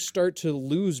 V, you start to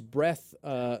lose breath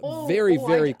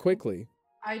very quickly.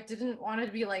 I didn't want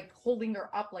to be like holding her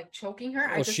up, like choking her.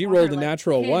 Well, she rolled a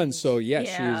natural one, so yes,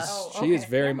 Yeah. she is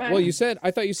very. Never Well, mind.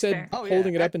 I thought you said Fair. Oh, yeah,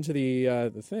 holding it that- up into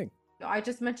the thing. No, I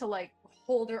just meant to like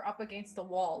hold her up against the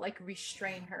wall, like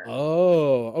restrain her.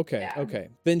 Oh, okay, Yeah. okay.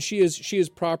 Then she is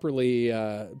properly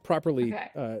Okay.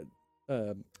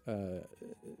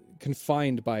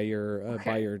 confined by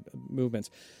your movements.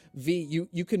 V,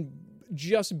 you can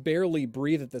just barely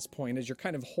breathe at this point as you're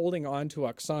kind of holding on to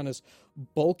Oksana's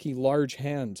bulky, large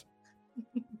hand.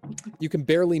 You can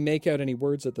barely make out any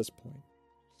words at this point.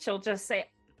 She'll just say,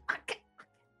 I can't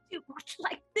do much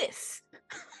like this.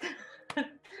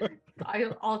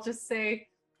 I'll just say,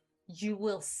 you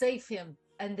will save him,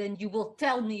 and then you will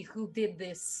tell me who did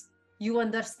this. You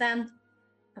understand?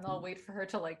 And I'll wait for her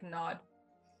to like nod.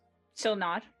 She'll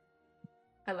nod.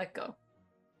 I let go.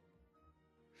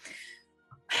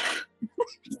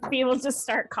 She will just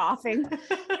start coughing.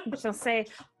 She'll say,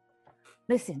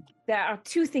 listen, there are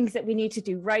two things that we need to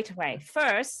do right away.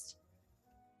 First,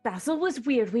 Basil was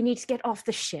weird. We need to get off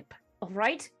the ship. All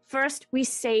right? First, we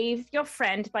save your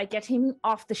friend by getting him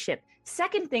off the ship.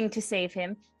 Second thing to save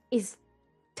him is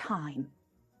time.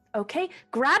 Okay?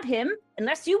 Grab him,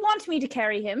 unless you want me to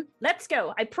carry him. Let's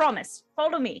go. I promise.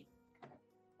 Follow me.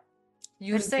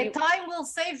 You And say you- time will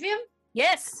save him?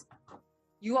 Yes,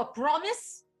 You a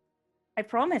promise? I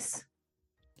promise.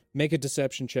 Make a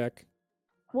deception check.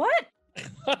 What?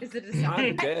 Is it a I'm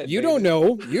sign? dead. You baby. don't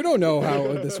know. You don't know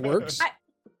how this works.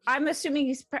 I'm assuming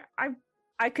he's.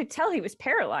 I could tell he was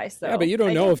paralyzed, though. Yeah, but you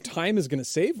don't I know if time is going to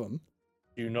save him.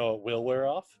 You know it will wear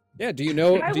off. Yeah. Do you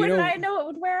know? Why Do you wouldn't know? I know it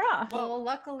would wear off? Well,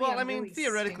 luckily. Well, I'm I mean, really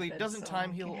theoretically, stupid, doesn't so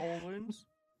time I heal can't. all wounds?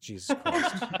 Jesus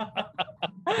Christ. Don't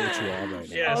you all right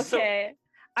now. Yeah, so- Okay,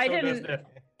 I So does didn't.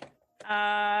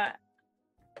 that.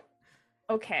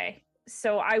 Okay,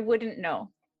 so I wouldn't know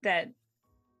that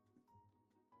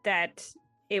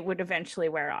it would eventually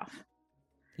wear off.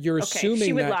 You're Okay, assuming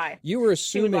she would that lie. you were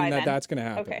assuming lie that then. that's going to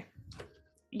happen. Okay.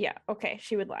 Yeah. Okay,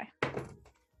 she would lie.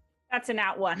 That's an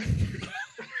at one.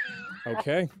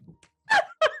 Okay.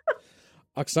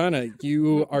 Oksana,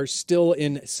 you are still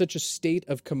in such a state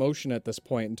of commotion at this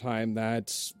point in time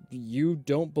that you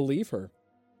don't believe her.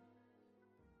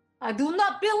 I do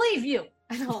not believe you.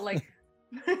 And I'll like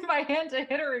my hand to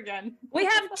hit her again. We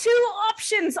have two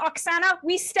options, Oksana.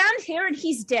 We stand here and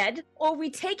he's dead, or we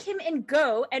take him and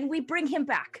go and we bring him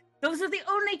back. Those are the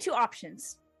only two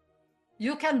options.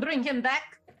 You can bring him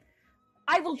back.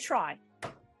 I will try.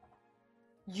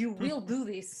 You will do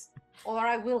this, or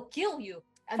I will kill you.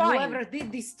 And Fine. whoever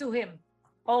did this to him.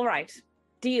 All right.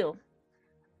 Deal.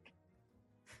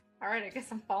 All right, I guess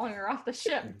I'm following her off the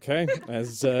ship. Okay.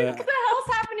 As What the hell's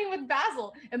happening with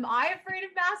Basil? Am I afraid of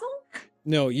Basil?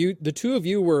 no, the two of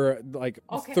you were like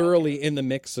Okay, thoroughly in the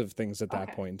mix of things at that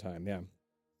Okay. point in time. Yeah.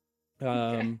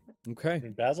 Okay. Okay. I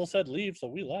mean, Basil said leave, so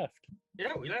we left.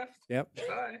 Yeah, we left. Yep.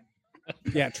 Bye.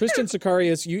 Yeah, Tristan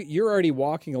Sicarius, you're already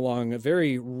walking along a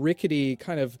very rickety,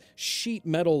 kind of sheet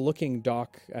metal looking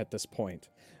dock at this point.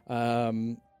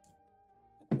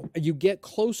 You get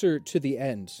closer to the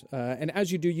end, and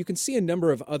as you do, you can see a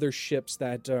number of other ships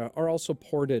that are also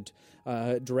ported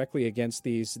directly against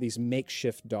these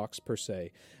makeshift docks per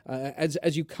se.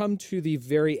 As you come to the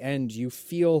very end, you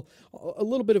feel a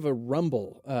little bit of a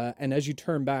rumble, and as you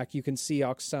turn back, you can see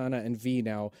Oksana and V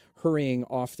now hurrying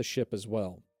off the ship as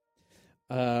well.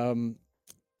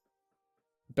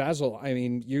 Basil, I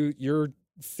mean, you're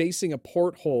facing a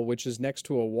porthole which is next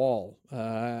to a wall.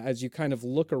 As you kind of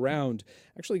look around,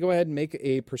 actually go ahead and make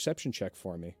a perception check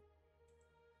for me.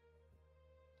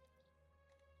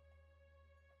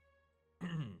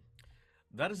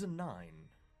 That is a 9.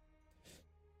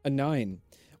 A 9.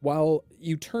 While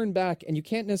you turn back and you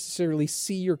can't necessarily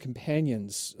see your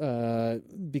companions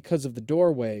because of the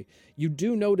doorway, you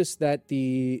do notice that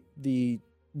the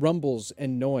rumbles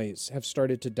and noise have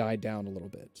started to die down a little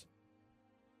bit.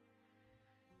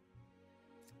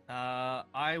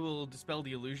 I will dispel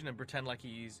the illusion and pretend like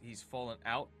he's fallen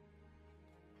out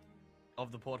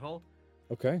of the porthole.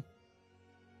 Okay.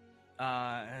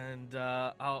 And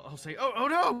I'll say, oh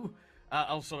no!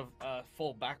 I'll sort of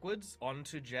fall backwards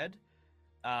onto Jed,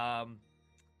 and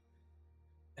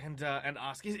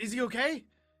ask, is he okay?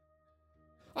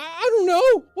 I don't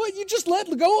know. What, you just let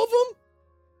go of him?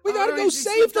 We gotta no, go he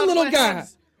save slipped the out of little my guy.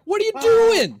 hands. What are you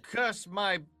Oh, doing? Curse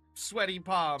my sweaty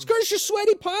palms. Curse your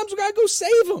sweaty palms. We gotta go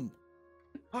save him.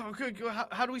 Oh, good.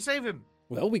 How do we save him?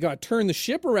 Well, we gotta turn the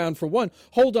ship around for one.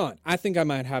 Hold on. I think I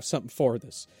might have something for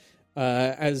this.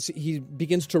 As he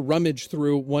begins to rummage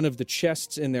through one of the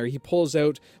chests in there, he pulls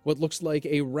out what looks like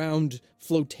a round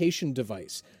flotation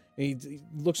device. And he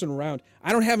looks around.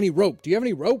 I don't have any rope. Do you have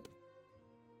any rope?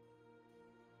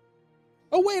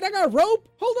 Oh, wait, I got rope.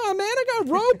 Hold on, man, I got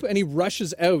rope. And he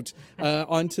rushes out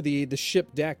onto the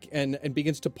ship deck and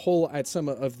begins to pull at some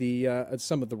of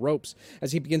the ropes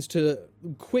as he begins to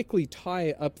quickly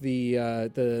tie up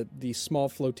the small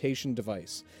flotation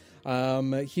device.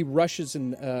 He rushes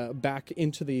back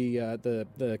into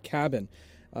the cabin.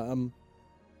 I don't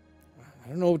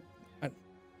know.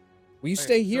 Will you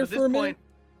stay here for a minute?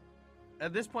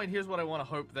 At this point, here's what I want to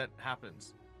hope that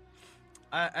happens.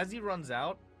 As he runs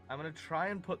out, I'm going to try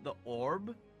and put the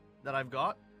orb that I've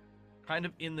got kind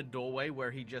of in the doorway where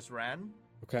he just ran.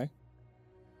 Okay.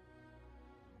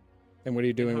 And what are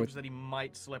you doing in hopes that he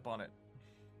might slip on it?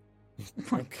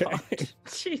 Okay.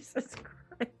 Jesus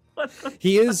Christ.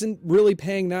 He isn't really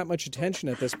paying that much attention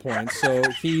at this point, so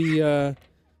he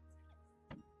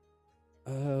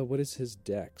what is his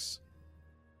dex?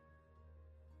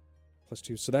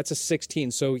 +2, so that's a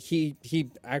 16. So he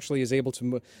actually is able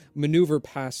to maneuver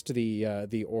past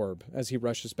the orb as he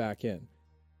rushes back in,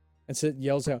 and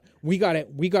yells out, "We got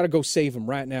to go save him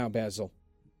right now, Basil."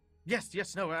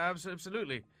 Yes, no,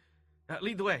 absolutely.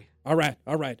 Lead the way. All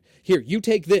right. Here, you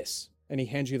take this, and he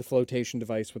hands you the flotation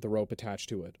device with the rope attached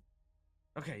to it.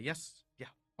 Okay. Yes. Yeah.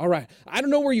 All right. I don't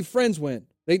know where your friends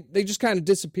went. They just kind of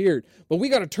disappeared, but we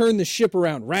got to turn this ship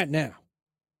around right now.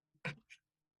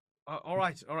 All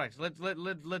right.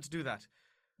 Let's do that.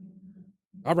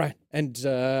 All right. And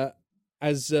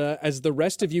as the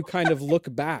rest of you kind of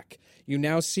look back, you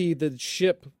now see the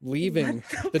ship leaving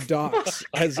the docks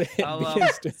as it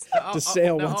begins to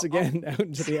sail once again out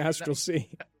into the astral sea.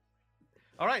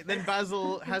 All right, then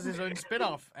Basil has his own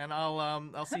spin-off, and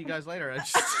I'll see you guys later.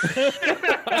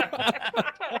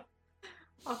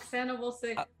 Oksana will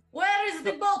say, "Where is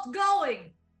the boat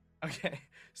going?" Okay.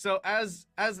 So as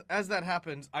that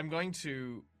happens, I'm going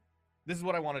to. This is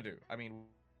what I want to do. I mean,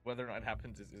 whether or not it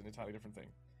happens is an entirely different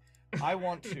thing. I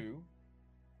want to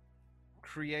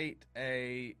create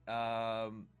a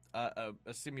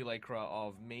simulacra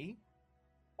of me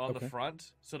on the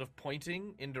front, sort of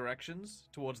pointing in directions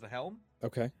towards the helm.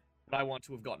 Okay. But I want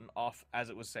to have gotten off as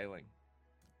it was sailing.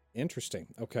 Interesting.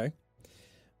 Okay.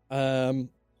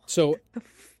 So.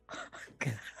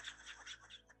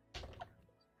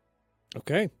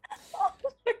 Okay. Oh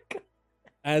my God.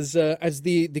 As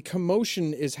the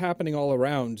commotion is happening all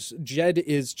around, Jed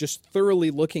is just thoroughly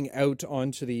looking out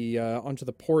onto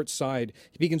the port side.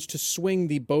 He begins to swing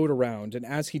the boat around, and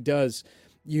as he does,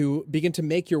 you begin to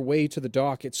make your way to the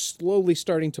dock. It's slowly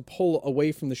starting to pull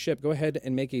away from the ship. Go ahead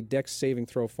and make a dex saving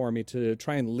throw for me to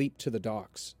try and leap to the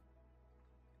docks.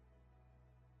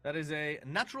 That is a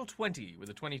natural 20 with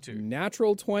a 22.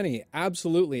 Natural 20,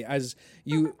 absolutely. As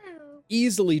you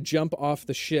easily jump off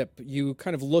the ship, you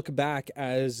kind of look back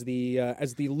as the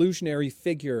illusionary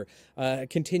figure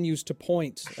continues to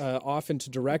point off into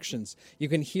directions. You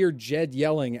can hear Jed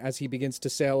yelling as he begins to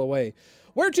sail away.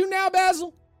 "Where to now,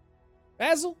 Basil?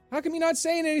 Basil? How come you're not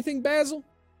saying anything, Basil?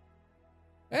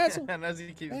 Basil?" And as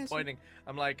he keeps pointing,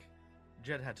 I'm like,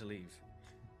 Jed had to leave.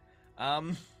 Are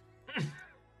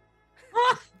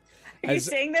you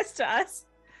saying this to us?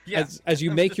 Yeah. As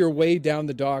you make your way down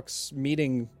the docks,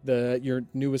 meeting your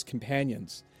newest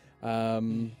companions,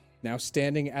 now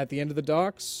standing at the end of the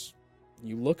docks,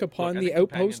 you look upon the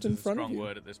outpost in front of you. Strong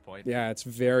word at this point. Yeah, it's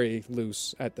very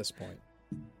loose at this point.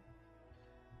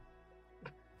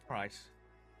 Right.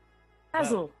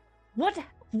 Basil,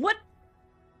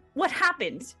 what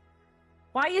happened?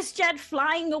 Why is Jed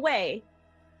flying away?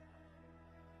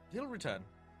 He'll return.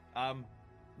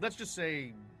 Let's just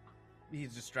say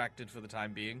he's distracted for the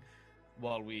time being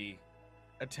while we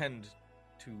attend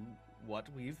to what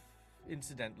we've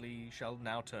incidentally shall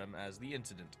now term as the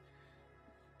incident.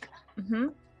 Mm-hmm.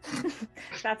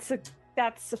 That's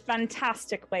a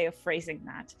fantastic way of phrasing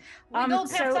that. We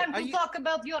don't have time to talk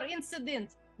about your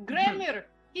incident. Gramir,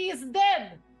 he is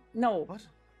dead. No. What?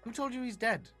 Who told you he's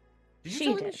dead? Did you She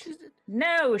tell did. me she's dead?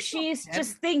 No, she's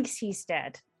just thinks he's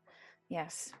dead.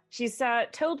 Yes. She's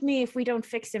told me if we don't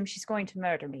fix him, she's going to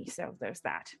murder me, so there's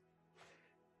that.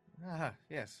 Ah,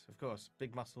 yes, of course.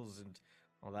 Big muscles and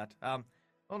all that.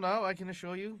 Oh no, I can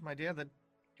assure you, my dear, that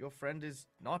your friend is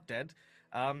not dead.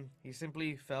 He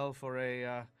simply fell for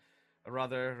a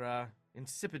rather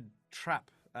insipid trap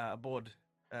aboard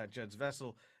Jed's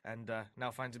vessel and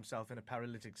now finds himself in a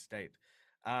paralytic state.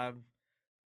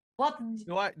 What?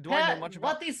 Do I know much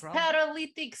about what is trauma?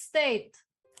 paralytic state?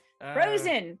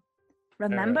 Frozen.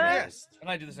 Remember? Yes,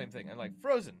 and I do the same thing. I'm like,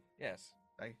 frozen. Yes.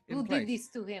 Who did this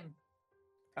to him?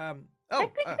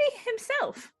 That could be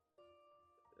himself.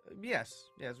 Yes,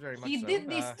 very much He so. did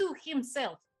this to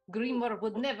himself. Grimoire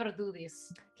would never do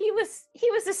this. He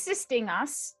was assisting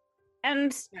us,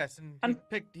 and Yes, and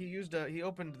he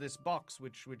opened this box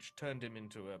which turned him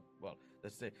into a, well,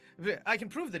 let's say, I can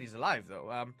prove that he's alive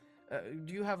though.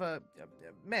 Do you have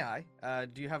may I?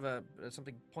 Do you have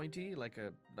something pointy, like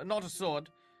not a sword,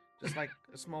 just like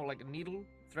a small, like a needle,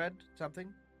 thread,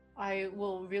 something? I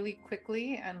will really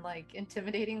quickly and like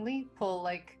intimidatingly pull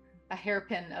like a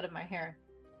hairpin out of my hair.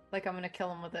 Like I'm gonna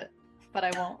kill him with it. But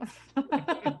I won't.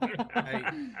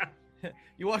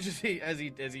 You watch as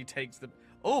he takes the.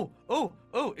 Oh!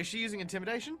 Is she using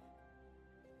intimidation?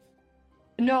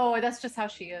 No, that's just how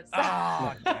she is.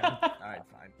 Oh, damn. All right,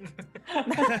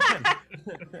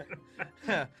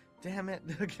 fine. Damn it.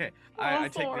 Okay, I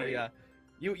take the.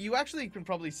 You actually can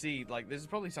probably see, like, this is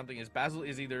probably something is Basil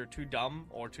is either too dumb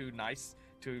or too nice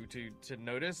to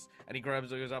notice, and he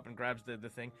goes up and grabs the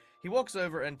thing. He walks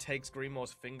over and takes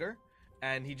Grimoire's finger,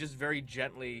 and he just very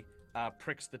gently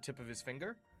pricks the tip of his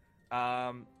finger,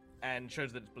 and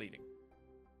shows that it's bleeding.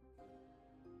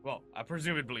 Well, I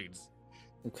presume it bleeds.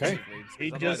 Okay. He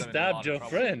just stabbed your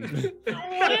friend.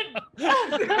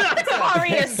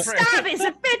 Sicarius' stab is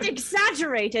a bit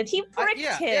exaggerated. He pricked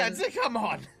him. Yeah, come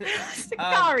on.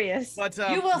 Sicarius.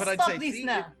 You will but I'd stop say, this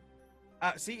now.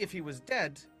 See, if he was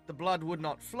dead, the blood would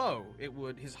not flow.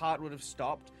 His heart would have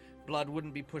stopped. Blood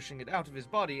wouldn't be pushing it out of his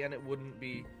body, and it wouldn't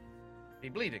be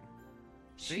bleeding.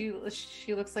 She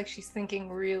looks like she's thinking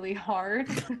really hard.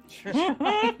 Sure.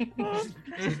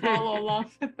 Follow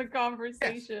along with the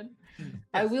conversation. Yes.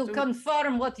 I will So-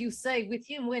 confirm what you say with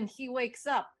him when he wakes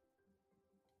up.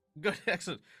 Good,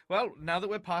 excellent. Well, now that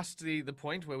we're past the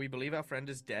point where we believe our friend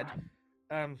is dead,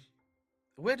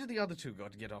 where did the other two go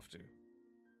to get off to?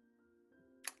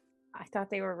 I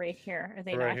thought they were right here. Are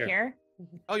they Right not here. here?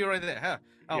 Oh, you're right there. Huh?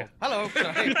 Oh, Yeah. hello.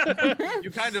 Hey, you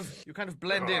kind of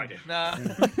blend in. Nah.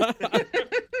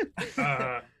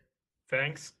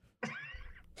 Thanks.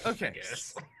 Okay.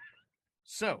 Yes.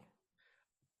 So,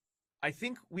 I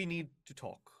think we need to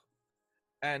talk,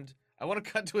 and I want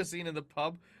to cut to a scene in the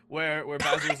pub where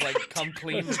Basil's like come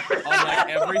clean on like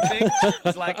everything.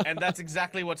 It's like, and that's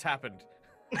exactly what's happened.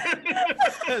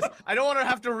 'Cause I don't want to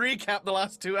have to recap the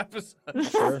last 2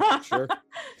 episodes. Sure.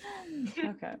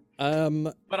 Okay.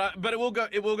 But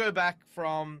it will go back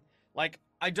from, like,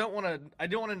 I don't want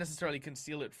to necessarily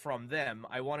conceal it from them.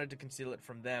 I wanted to conceal it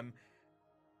from them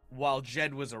while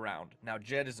Jed was around. Now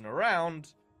Jed isn't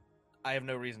around. I have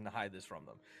no reason to hide this from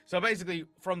them. So basically,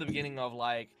 from the beginning of,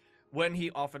 like, when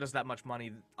he offered us that much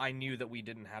money, I knew that we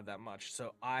didn't have that much.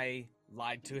 So I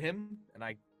lied to him, and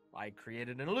I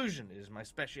created an illusion. It is my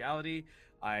speciality.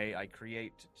 I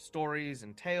create stories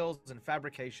and tales and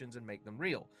fabrications and make them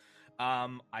real.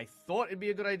 I thought it'd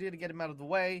be a good idea to get him out of the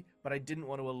way, but I didn't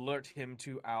want to alert him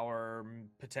to our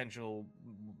potential.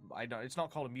 It's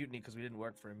not called a mutiny because we didn't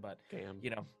work for him, but Damn.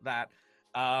 you know that.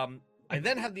 I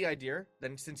then had the idea,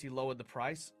 then since he lowered the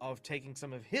price, of taking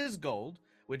some of his gold,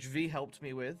 which V helped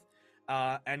me with,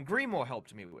 and Grimoire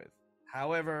helped me with.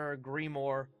 However,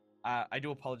 Grimoire, I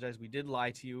do apologize. We did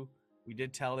lie to you. We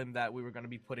did tell him that we were going to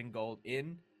be putting gold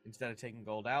in instead of taking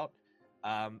gold out.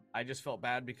 I just felt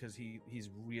bad because he's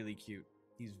really cute.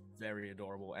 He's very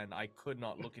adorable, and I could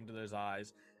not look into those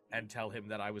eyes and tell him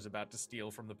that I was about to steal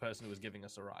from the person who was giving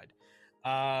us a ride.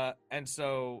 And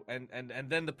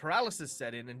then the paralysis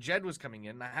set in, and Jed was coming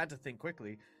in, and I had to think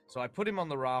quickly. So I put him on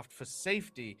the raft for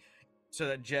safety so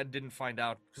that Jed didn't find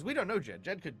out, because we don't know Jed.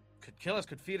 Jed could kill us,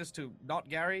 could feed us to not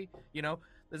Gary, you know.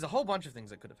 There's a whole bunch of things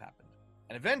that could have happened.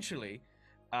 And eventually,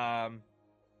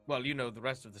 well, you know the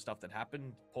rest of the stuff that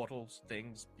happened. Portals,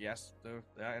 things, yes.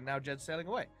 And now Jed's sailing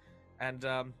away. And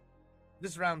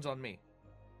this round's on me.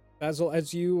 Basil,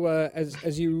 as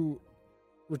you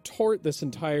retort this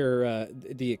entire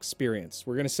the experience,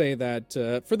 we're going to say that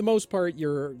for the most part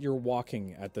you're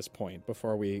walking at this point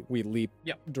before we leap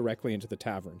directly into the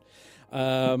tavern.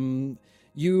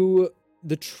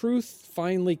 The truth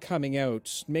finally coming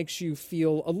out makes you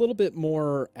feel a little bit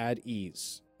more at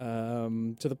ease,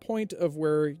 to the point of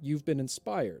where you've been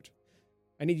inspired.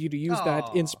 I need you to use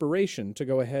that inspiration to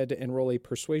go ahead and roll a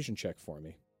persuasion check for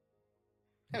me.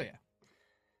 Hell yeah.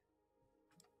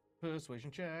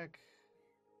 Persuasion check.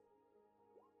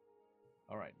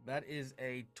 All right, that is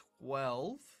a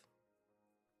 12.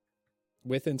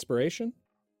 With inspiration?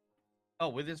 Oh,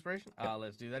 with inspiration?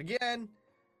 Let's do that again.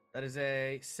 That is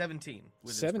a 17.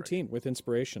 With 17 with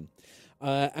inspiration.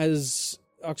 As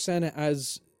Oksana,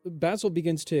 as Basil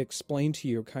begins to explain to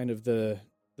you kind of the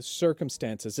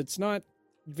circumstances, it's not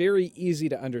very easy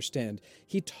to understand.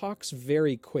 He talks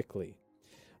very quickly.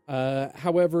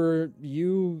 However,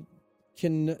 you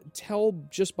can tell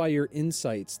just by your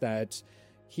insights that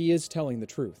he is telling the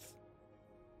truth.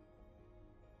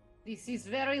 This is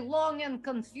very long and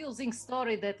confusing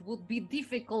story that would be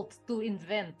difficult to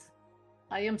invent.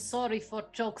 I am sorry for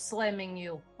choke slamming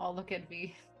you. I'll look at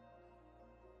V.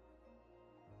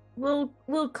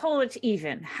 We'll call it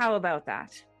even. How about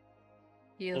that?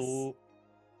 Yes. So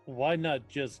why not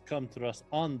just come to us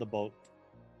on the boat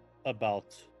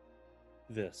about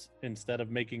this instead of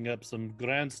making up some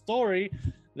grand story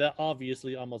that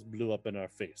obviously almost blew up in our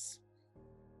face?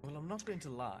 Well, I'm not going to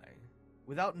lie.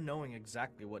 Without knowing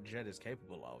exactly what Jed is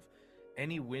capable of,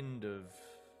 any wind of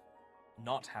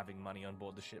not having money on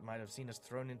board the ship might have seen us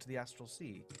thrown into the astral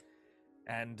sea.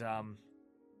 And,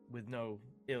 with no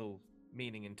ill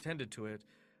meaning intended to it,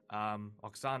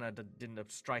 Oksana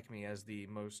didn't strike me as the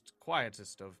most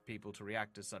quietest of people to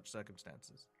react to such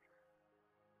circumstances.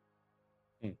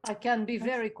 I can be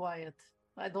very quiet.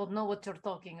 I don't know what you're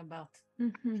talking about.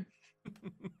 Mm-hmm.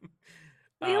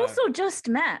 We also just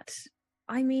met.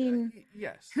 I mean,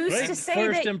 yes. who's Great to say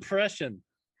first that? impression.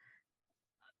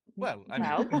 Well, I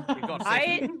mean, we got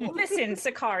Listen,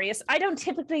 Sicarius, I don't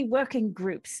typically work in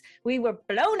groups. We were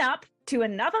blown up to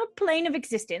another plane of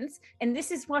existence, and this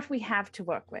is what we have to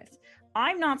work with.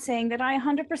 I'm not saying that I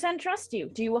 100% trust you.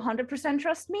 Do you 100%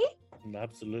 trust me?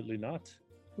 Absolutely not.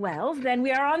 Well, then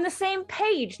we are on the same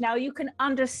page. Now you can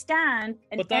understand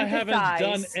and But empathize. I haven't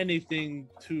done anything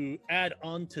to add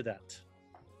on to that.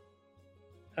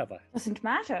 Have I? Doesn't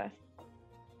matter.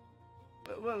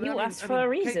 Well, You asked for a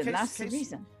reason. That's the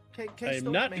reason. I'm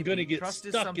not going to get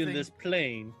stuck in this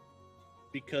plane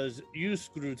because you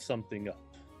screwed something up.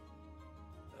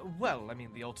 Well, I mean,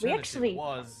 the alternative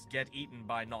was get eaten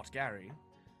by not Gary.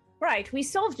 Right, we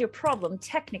solved your problem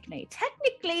technically.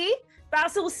 Technically,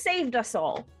 Basil saved us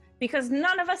all because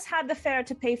none of us had the fare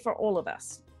to pay for all of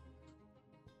us.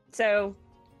 So...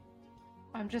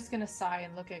 I'm just gonna sigh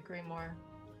and look at Grimoire.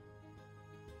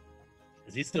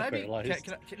 Is he still paralyzed?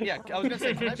 I was gonna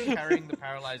say, can I be carrying the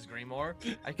paralyzed Grimoire?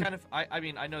 I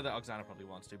mean, I know that Oksana probably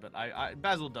wants to, but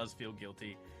Basil does feel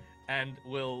guilty, and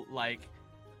will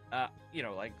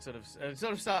sort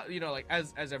of start,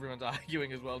 as everyone's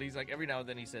arguing as well. He's like, every now and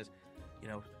then he says,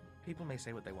 people may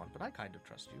say what they want, but I kind of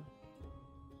trust you.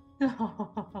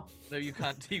 Though you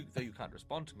can't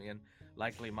respond to me, and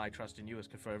likely my trust in you has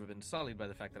forever been sullied by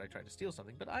the fact that I tried to steal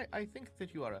something. But I think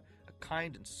that you are a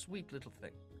kind and sweet little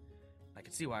thing. I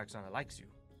can see why Oksana likes you.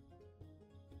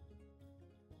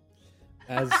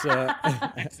 As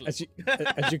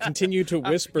you continue to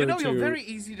whisper you're very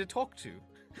easy to talk to.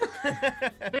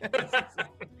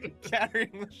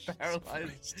 Carrying the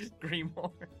paralyzed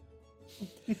Grimoire.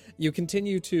 You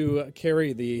continue to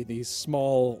carry the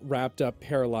small, wrapped up,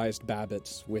 paralyzed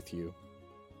Babbitts with you.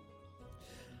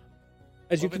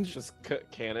 As you can just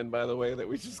canon, by the way, that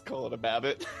we just call it a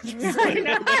Babbit. We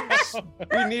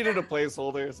needed a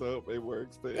placeholder, so it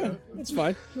works. But yeah, that's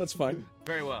fine. That's fine.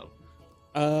 Very well.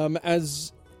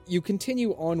 As you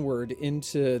continue onward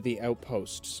into the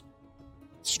outposts,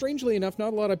 strangely enough,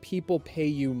 not a lot of people pay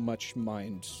you much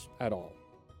mind at all.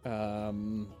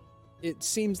 It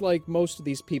seems like most of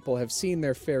these people have seen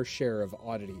their fair share of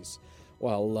oddities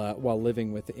while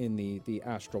living within the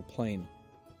astral plane.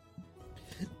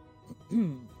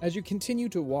 As you continue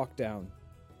to walk down,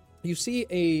 you see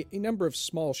a number of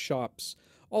small shops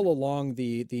all along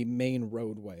the main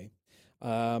roadway.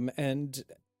 And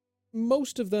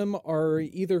most of them are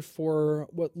either for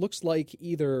what looks like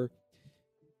either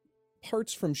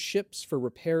parts from ships for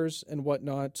repairs and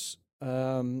whatnot,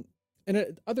 and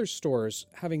other stores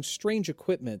having strange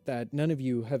equipment that none of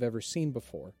you have ever seen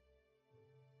before.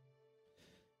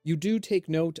 You do take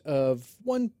note of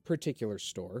one particular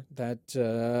store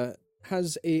that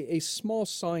has a small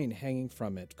sign hanging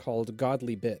from it called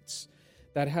Godly Bits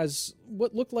that has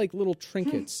what look like little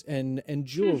trinkets and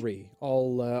jewelry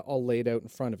all laid out in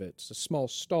front of it. It's a small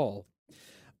stall.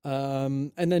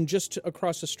 And then just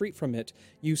across the street from it,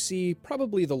 you see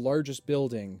probably the largest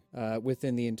building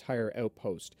within the entire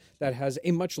outpost that has a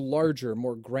much larger,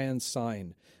 more grand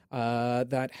sign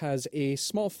that has a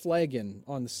small flagon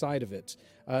on the side of it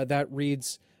that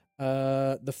reads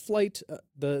the flight,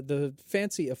 the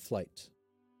fancy of flight,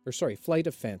 or sorry, flight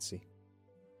of fancy.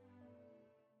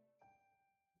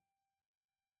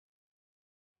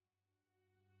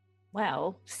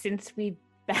 Well, since we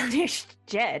banished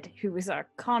Jed, who was our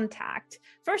contact,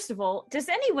 first of all, does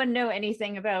anyone know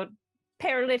anything about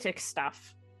paralytic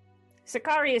stuff?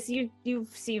 Sicarius, you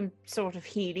seem sort of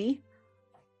healy.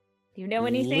 Do you know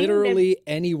anything? Literally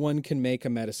anyone can make a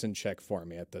medicine check for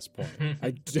me at this point.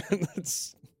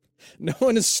 No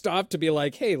one has stopped to be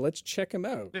like, hey, let's check him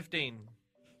out. 15.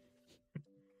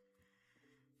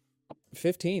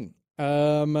 15.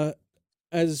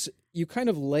 As you kind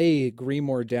of lay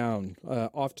Grimoire down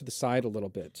off to the side a little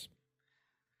bit,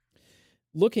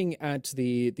 looking at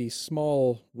the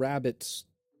small rabbit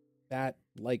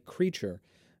bat-like creature,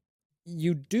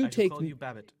 you do I shall take call you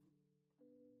Babbitt.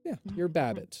 Yeah, you're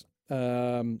Babbitt.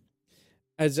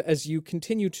 As you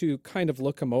continue to kind of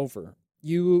look him over,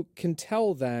 you can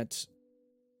tell that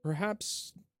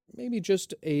perhaps maybe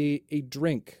just a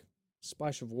drink,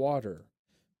 splash of water,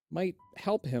 might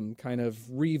help him kind of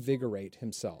revigorate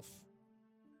himself.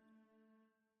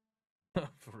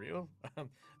 For real? I'm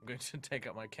going to take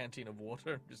out my canteen of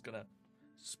water. I'm just going to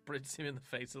spritz him in the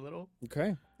face a little.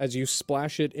 Okay. As you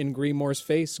splash it in Grimoire's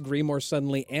face, Grimoire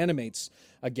suddenly animates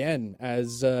again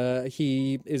as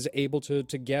he is able to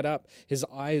get up, his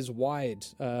eyes wide,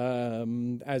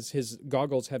 as his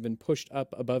goggles have been pushed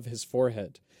up above his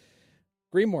forehead.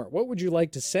 Grimoire, what would you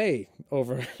like to say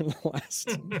over the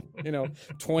last,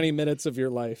 20 minutes of your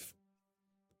life?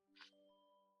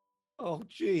 Oh,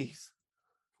 jeez.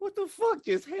 What the fuck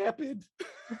just happened?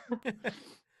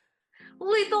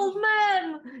 Little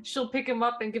man! She'll pick him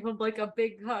up and give him like a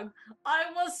big hug. I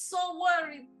was so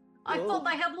worried. I thought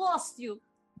I had lost you.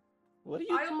 What are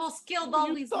you? I almost killed what are all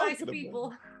you these talking nice about?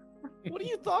 people. What are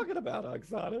you talking about,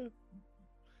 Oksana?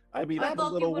 I mean, I I'm a thought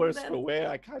you little were worse dead. for wear.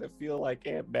 I kind of feel like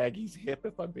Aunt Maggie's hip,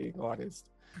 if I'm being honest.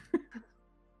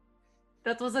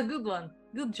 That was a good one.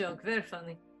 Good joke. Very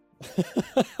funny.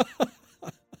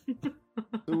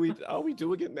 Are we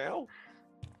doing it now?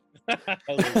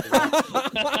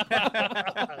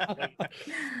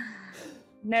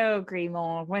 No,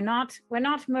 Grimoire, we're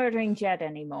not murdering Jed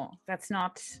anymore. That's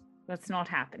not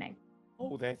happening.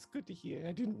 Oh, that's good to hear.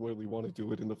 I didn't really want to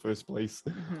do it in the first place.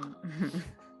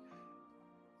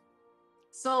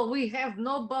 So we have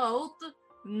no boat,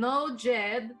 no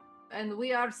Jed, and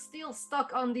we are still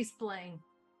stuck on this plane.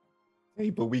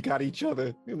 Hey, but we got each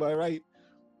other. Am I right?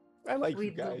 I like We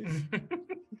you do. guys.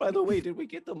 By the way, did we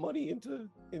get the money into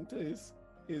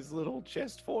his little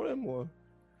chest for him, or?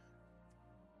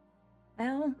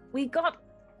 Well, we got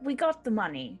the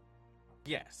money.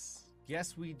 Yes,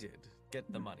 we did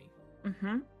get the money.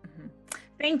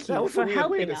 Thank you That was for a weird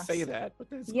way helping to us. say that, but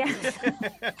that's Yes.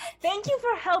 Thank you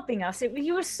for helping us.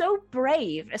 You were so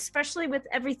brave, especially with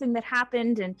everything that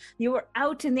happened, and you were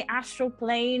out in the astral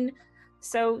plane.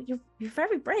 So you're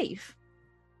very brave.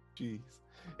 Jeez.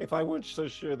 If I weren't so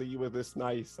sure that you were this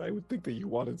nice, I would think that you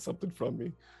wanted something from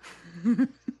me.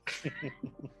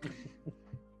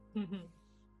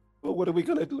 Well, what are we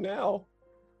gonna do now?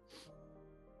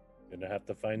 Gonna have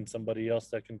to find somebody else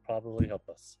that can probably help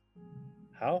us.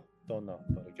 How? Don't know,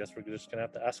 but I guess we're just gonna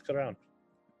have to ask around.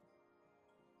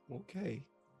 Okay.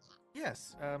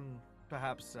 Yes,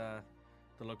 perhaps the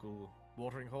local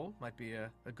watering hole might be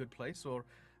a good place, or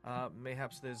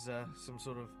mayhaps there's some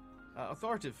sort of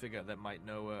authoritative figure that might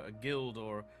know a guild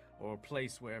or a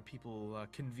place where people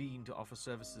convene to offer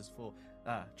services for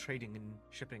trading and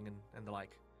shipping and the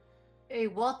like. A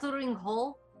watering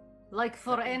hole? Like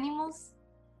for animals?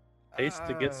 Place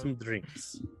to get some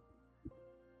drinks.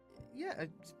 Yeah,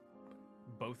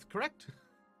 both correct,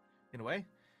 in a way,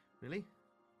 really.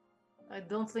 I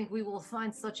don't think we will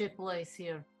find such a place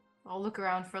here. I'll look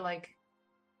around for like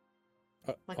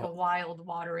a wild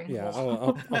watering Yeah,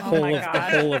 hole. a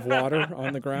hole of water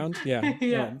on the ground. Yeah.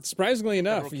 Yeah. Surprisingly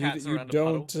enough, Several cats you around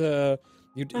a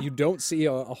don't you don't see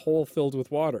a hole filled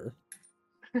with water.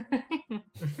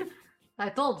 I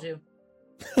told you.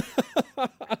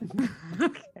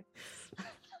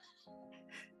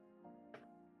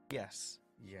 Yes.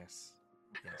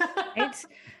 Right?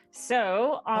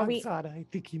 So are we? Oksana, I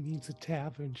think he means a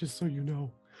tavern, just so you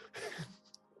know.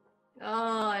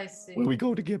 Oh, I see. Where we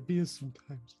go to get beer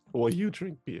sometimes. Well, you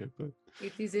drink beer, but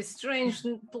It is a strange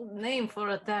name for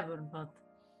a tavern, but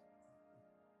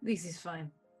this is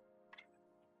fine.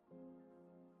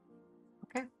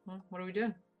 Okay, well, what are we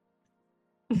doing?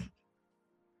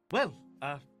 Well,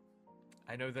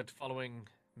 I know that following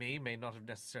me may not have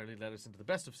necessarily led us into the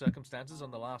best of circumstances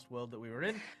on the last world that we were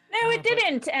in. No, it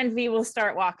didn't. And V will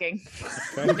start walking.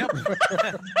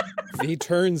 V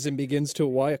turns and begins to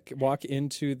walk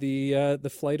into the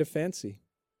flight of fancy.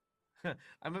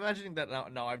 I'm imagining that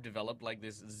now I've developed like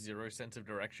this zero sense of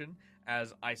direction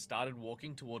as I started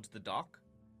walking towards the dock,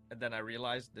 and then I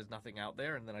realized there's nothing out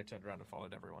there, and then I turned around and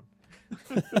followed everyone.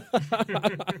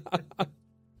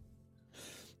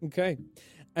 Okay.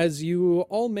 As you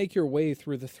all make your way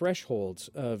through the threshold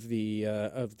of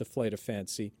the flight of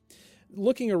fancy,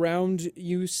 looking around,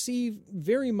 you see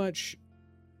very much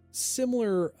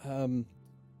similar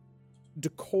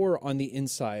decor on the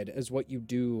inside as what you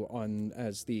do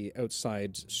as the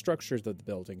outside structures of the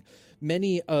building.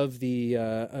 Many of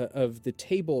the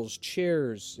tables,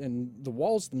 chairs, and the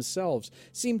walls themselves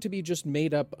seem to be just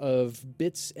made up of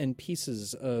bits and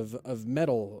pieces of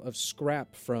metal, of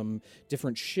scrap from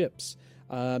different ships.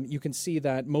 You can see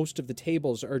that most of the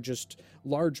tables are just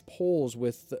large poles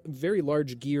with very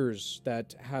large gears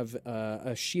that have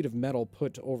a sheet of metal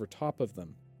put over top of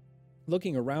them.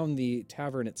 Looking around the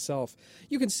tavern itself,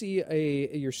 you can see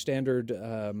your standard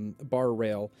bar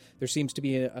rail. There seems to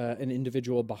be an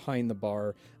individual behind the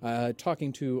bar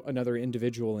talking to another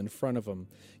individual in front of him.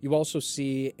 You also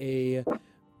see a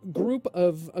group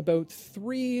of about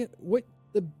 3, what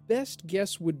the best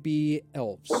guess would be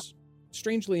elves.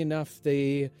 Strangely enough,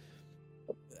 they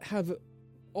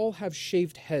all have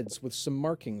shaved heads with some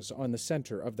markings on the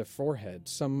center of their forehead,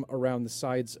 some around the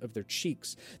sides of their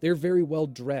cheeks. They're very well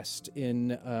dressed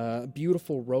in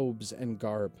beautiful robes and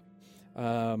garb.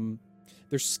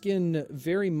 Their skin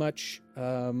very much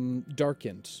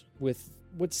darkened with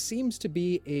what seems to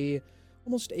be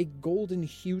almost a golden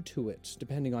hue to it,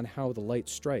 depending on how the light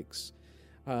strikes.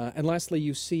 And lastly,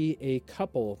 you see a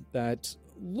couple that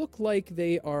look like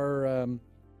they are...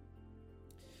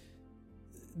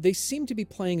 they seem to be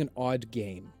playing an odd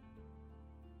game.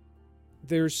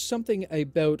 There's something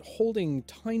about holding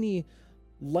tiny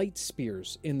light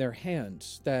spears in their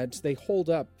hands that they hold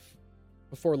up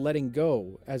before letting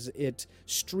go as it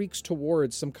streaks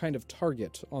towards some kind of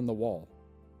target on the wall.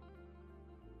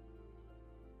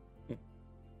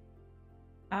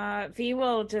 V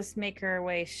will just make her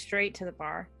way straight to the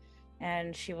bar,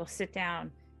 and she will sit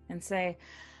down and say,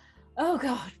 "Oh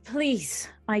God, please,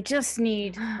 I just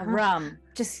need a rum.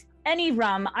 Just any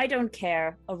rum, I don't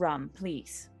care. A rum,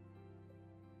 please."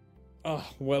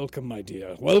 Welcome, my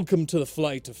dear. Welcome to the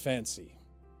Flight of Fancy.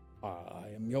 I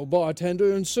am your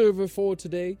bartender and server for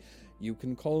today. You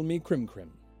can call me Crim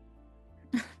Crim.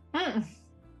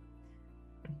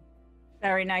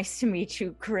 Very nice to meet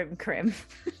you, Crim Crim.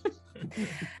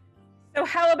 So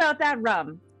how about that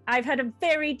rum? I've had a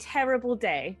very terrible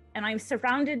day, and I'm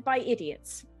surrounded by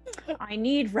idiots. I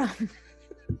need rum.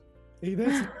 Hey,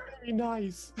 that's very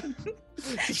nice.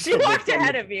 She walked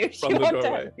ahead of you. She walked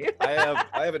ahead of you.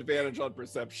 I have advantage on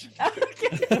perception.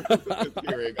 Okay. With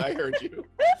hearing, I heard you.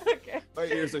 Okay. My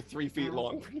ears are 3 feet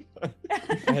long.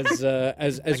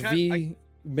 As V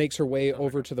makes her way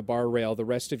over to the bar rail, the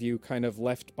rest of you kind of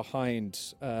left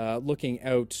behind, looking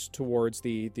out towards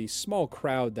the small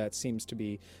crowd that seems to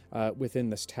be within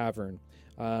this tavern.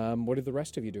 What are the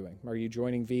rest of you doing? Are you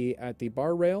joining V at the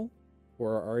bar rail,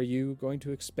 or are you going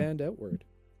to expand outward?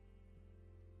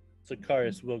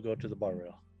 Sicarius will go to the bar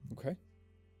rail. Okay.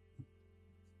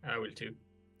 I will too.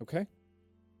 Okay.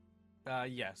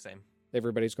 Yeah, same.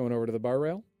 Everybody's going over to the bar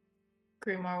rail?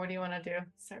 Grimoire, what do you want to do?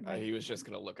 Sorry. He was just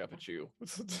going to look up at you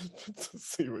to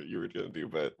see what you were going to do,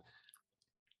 but...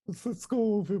 Let's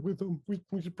go over with them. We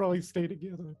should probably stay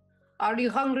together. Are you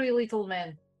hungry, little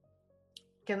man?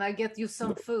 Can I get you some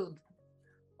No. food?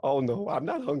 Oh no, I'm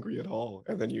not hungry at all.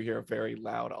 And then you hear a very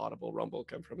loud, audible rumble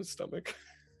come from his stomach.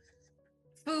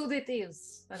 Food it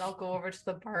is. And I'll go over to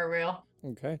the bar rail.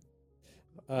 Okay.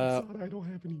 I'm sorry, I don't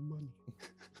have any money.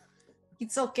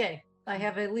 It's okay. I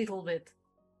have a little bit.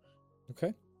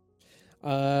 Okay.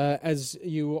 As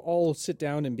you all sit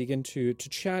down and begin to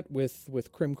chat with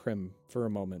Crim Crim for a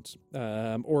moment,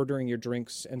 ordering your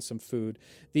drinks and some food,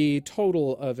 the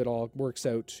total of it all works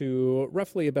out to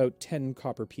roughly about 10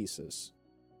 copper pieces.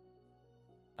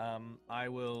 I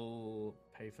will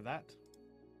pay for that.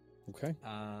 Okay.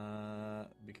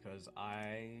 Because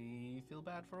I feel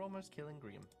bad for almost killing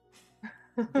Griam.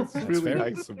 That's That's really fair.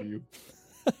 nice of you.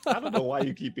 I don't know why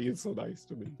you keep being so nice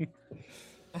to me.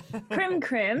 Crim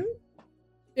Crim,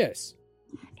 Yes.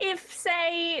 if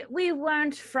say we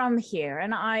weren't from here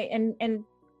and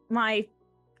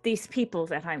these people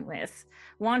that I'm with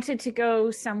wanted to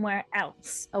go somewhere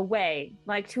else, away,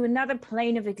 like to another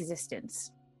plane of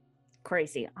existence.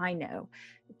 Crazy, I know.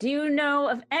 Do you know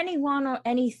of anyone or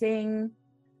anything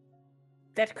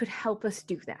that could help us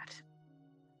do that?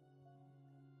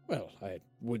 Well, I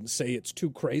wouldn't say it's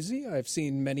too crazy. I've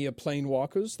seen many a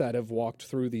planewalkers that have walked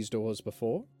through these doors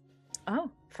before. Oh,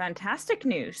 fantastic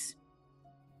news.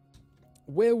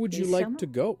 Where would you Please like tell me. to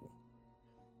go?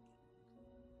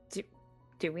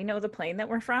 Do we know the plane that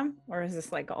we're from? Or is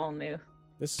this like all new?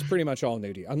 This is pretty much all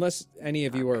new to you, unless any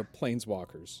of you are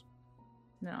planeswalkers.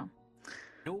 No.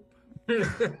 Nope.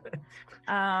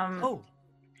 Oh,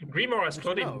 Grimoire has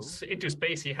floated No. into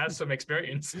space. He has some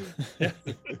experience.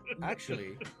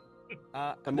 Actually,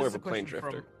 I'm more of a plane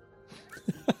drifter.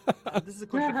 This is a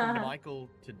question from Michael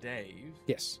to Dave.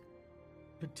 Yes.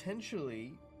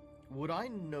 potentially, would I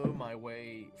know my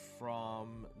way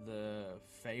from the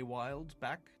Feywild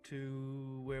back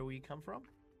to where we come from?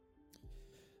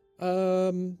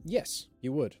 Yes,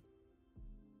 you would.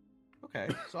 Okay,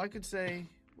 so I could say,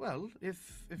 well,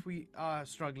 if we are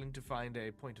struggling to find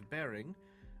a point of bearing,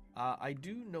 I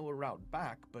do know a route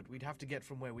back, but we'd have to get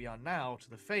from where we are now to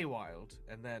the Feywild,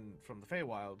 and then from the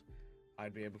Feywild,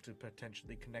 I'd be able to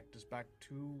potentially connect us back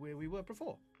to where we were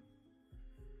before.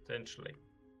 Potentially.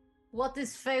 What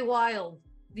is Feywild?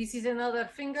 This is another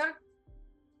finger?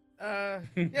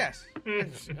 Yes.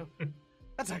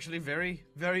 That's actually very,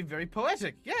 very, very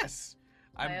poetic. Yes.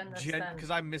 I understand. Because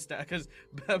I missed out, because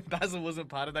Basil wasn't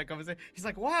part of that conversation. He's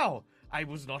like, wow, I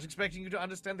was not expecting you to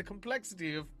understand the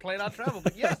complexity of planar travel.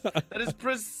 But yes, that is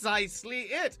precisely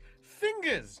it.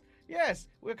 Fingers. Yes,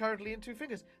 we're currently in 2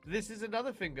 fingers. This is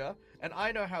another finger, and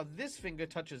I know how this finger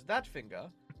touches that finger.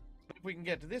 But if we can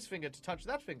get this finger to touch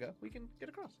that finger, we can get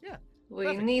across. Yeah. We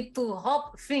Perfect. need to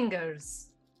hop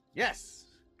fingers. Yes.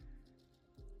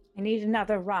 I need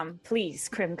another rum, please,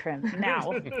 Crim,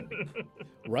 now.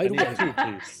 Right I need away. 2,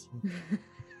 please.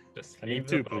 Just I leave need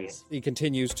the 2, bottle. please. He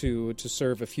continues to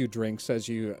serve a few drinks as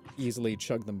you easily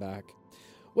chug them back.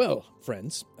 Well,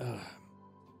 friends,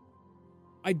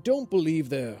 I don't believe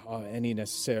there are any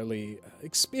necessarily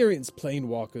experienced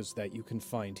planewalkers that you can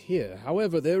find here.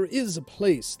 However, there is a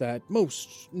place that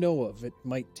most know of. It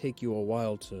might take you a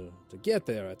while to get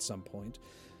there at some point.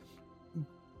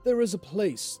 There is a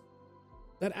place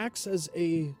that acts as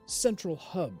a central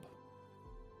hub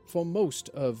for most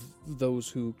of those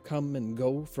who come and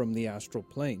go from the astral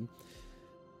plane.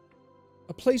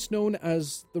 A place known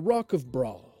as the Rock of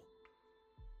Brawl.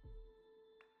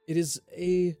 It is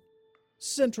a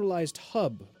centralized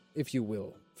hub, if you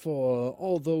will, for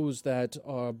all those that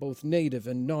are both native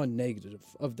and non-native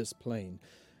of this plane.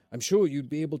 I'm sure you'd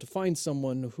be able to find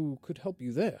someone who could help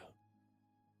you there.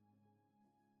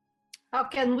 How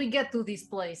can we get to this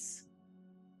place?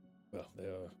 Well,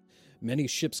 there are many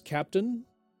ships' captain.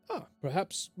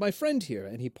 Perhaps my friend here,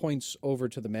 and he points over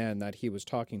to the man that he was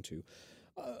talking to.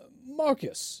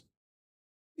 Marcus.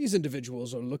 These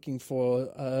individuals are looking for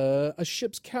a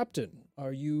ship's captain.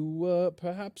 Are you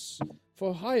perhaps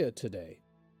for hire today?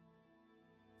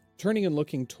 Turning and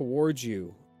looking towards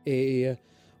you, a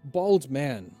bald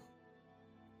man,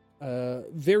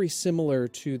 very similar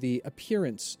to the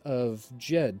appearance of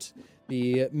Jed,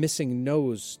 the missing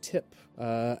nose tip,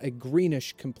 a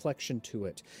greenish complexion to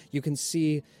it. You can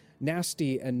see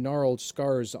nasty and gnarled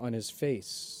scars on his face,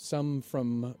 some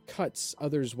from cuts,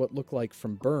 others what look like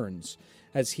from burns,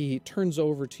 as he turns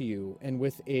over to you and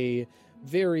with a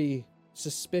very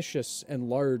suspicious and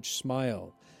large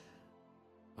smile.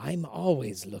 I'm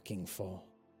always looking for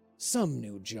some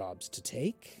new jobs to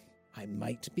take. I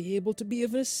might be able to be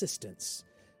of assistance.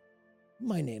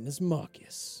 My name is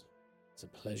Marcus. It's a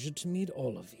pleasure to meet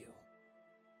all of you.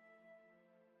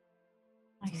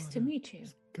 Nice to meet you.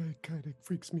 This guy kind of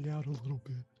freaks me out a little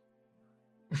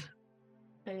bit.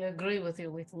 I agree with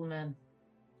you, little man.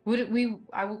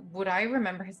 Would I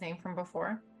remember his name from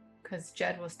before? Because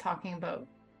Jed was talking about.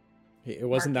 It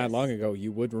wasn't that Marcus. long ago.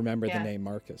 You would remember Yeah. the name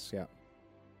Marcus, yeah.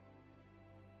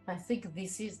 I think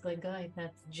this is the guy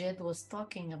that Jed was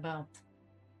talking about.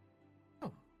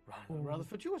 Oh, rather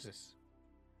fortuitous.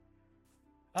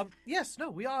 Yes,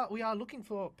 no, we are looking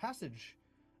for passage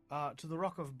to the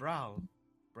Rock of Brawl.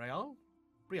 Brawl?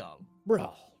 Brial.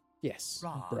 Brawl. Yes,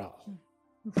 Brawl. Brawl.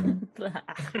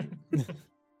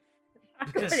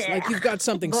 Like you've got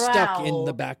something stuck in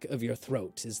the back of your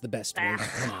throat is the best way to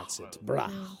pronounce it.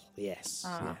 Brawl. Yes,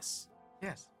 yes.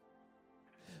 Yes.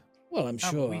 Well, I'm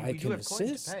sure we I do can have coins to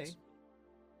assist. pay.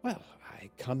 Well, I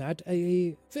come at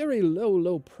a very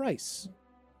low price.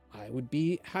 I would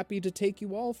be happy to take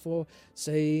you all for,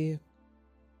 say,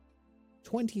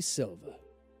 20 silver.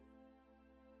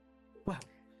 Well,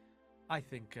 I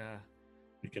think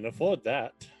We can afford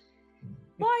that.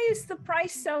 Why is the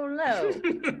price so low?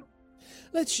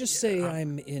 Let's just say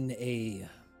I'm in a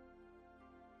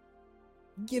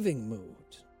giving mood.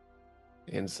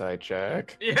 Inside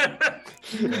check. Yeah.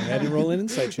 Go ahead and roll an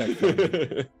insight check for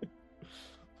me.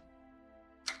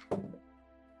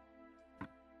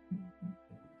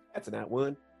 That's an at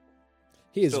one.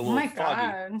 He is. Still a Oh my little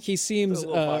foggy. god. He seems.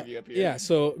 Still a little foggy up here. Yeah.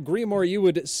 So Grimoire, you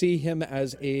would see him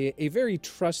as a very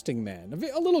trusting man,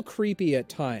 a little creepy at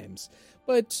times,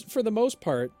 but for the most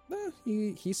part,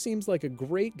 he seems like a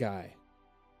great guy.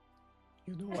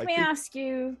 You know, Let me ask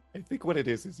you. I think what it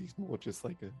is he's more just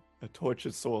like a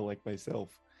tortured soul like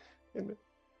myself. And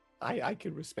I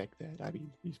can respect that. I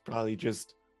mean, he's probably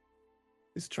just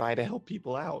trying to help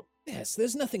people out. Yes,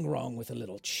 there's nothing wrong with a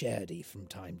little charity from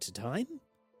time to time.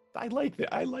 I like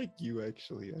that. I like you,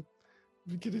 actually. I'm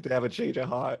beginning to have a change of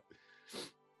heart.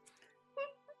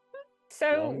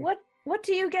 So Long- what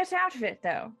do you get out of it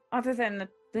though, other than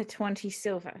the 20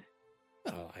 silver?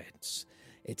 Oh,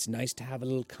 it's nice to have a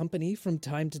little company from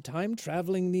time to time,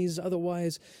 traveling these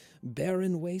otherwise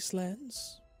barren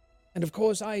wastelands. And of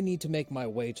course, I need to make my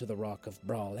way to the Rock of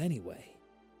Brawl anyway.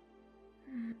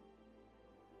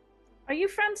 Are you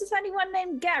friends with anyone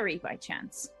named Gary by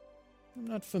chance? I'm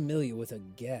not familiar with a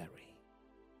Gary.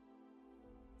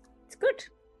 It's good.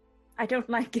 I don't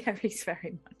like Garys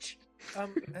very much.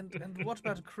 And what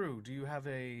about a crew? Do you have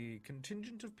a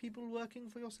contingent of people working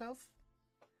for yourself?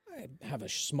 I have a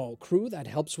small crew that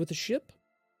helps with the ship.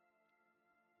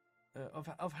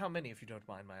 Of how many, if you don't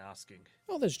mind my asking?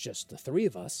 Well, there's just the three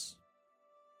of us.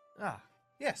 Ah,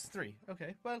 yes, 3.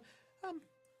 Okay. Well,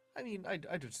 I mean, I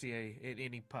don't see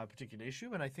any particular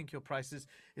issue, and I think your price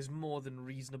is more than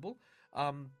reasonable.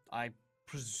 I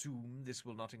presume this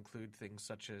will not include things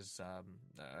such as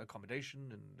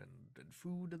accommodation and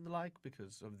food and the like,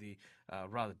 because of the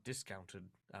rather discounted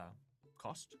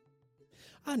cost.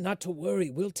 Not to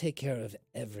worry, we'll take care of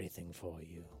everything for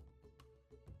you.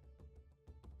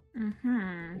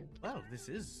 Mm-hmm. Well, this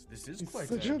is He's quite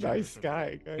such a nice generous of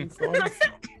guy, guys. you. This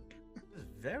is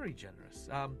very generous.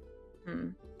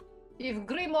 If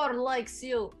Grimoire likes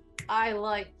you, I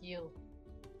like you.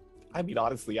 I mean,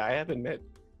 honestly, I haven't met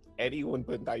anyone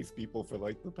but nice people for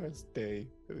like the past day.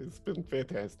 It's been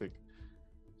fantastic.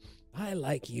 I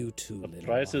like you too, The little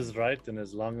price one. is right, and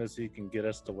as long as he can get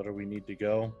us to where we need to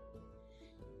go,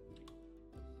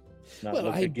 not Well,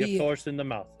 look a I'd gift be- horse in the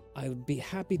mouth. I would be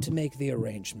happy to make the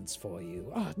arrangements for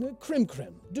you. Crim,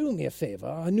 do me a favor.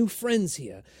 Our new friends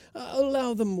here.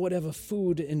 Allow them whatever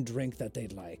food and drink that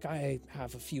they'd like. I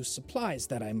have a few supplies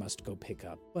that I must go pick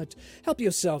up, but help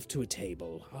yourself to a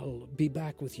table. I'll be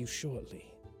back with you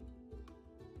shortly.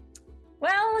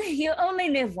 Well, you only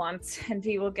live once, and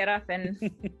we will get up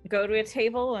and go to a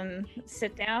table and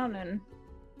sit down and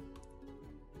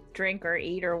drink or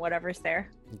eat or whatever's there.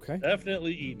 Okay.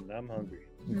 Definitely eating. I'm hungry.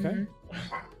 Okay.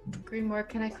 Grimoire,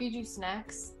 can I feed you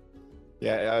snacks?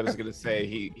 Yeah, I was gonna say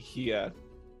he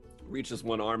reaches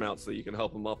one arm out so you can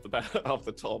help him off off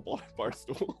the tall bar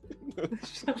stool.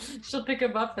 She'll pick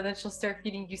him up and then she'll start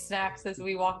feeding you snacks as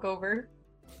we walk over.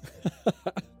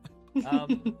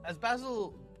 As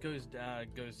Basil goes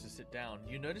to sit down,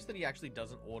 you notice that he actually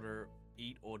doesn't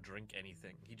eat or drink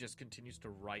anything. He just continues to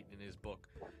write in his book.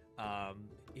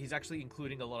 He's actually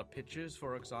including a lot of pictures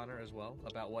for Oksana as well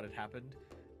about what had happened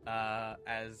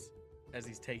as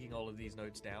he's taking all of these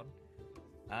notes down.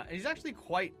 And he's actually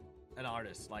quite an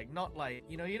artist, like not like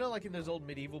you know like in those old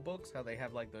medieval books how they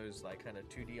have like those like kind of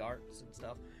 2D arts and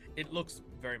stuff. It looks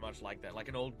very much like that, like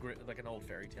an old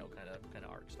fairy tale kind of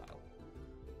art style.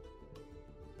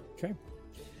 Okay.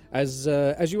 As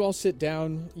you all sit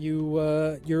down,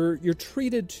 you're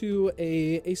treated to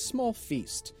a small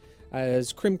feast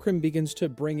as Crim begins to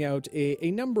bring out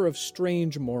a number of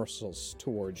strange morsels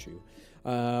towards you.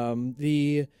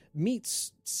 The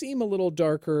meats seem a little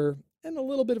darker and a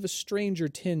little bit of a stranger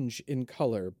tinge in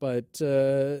color, but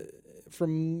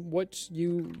from what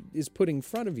is put in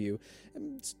front of you,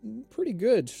 it's pretty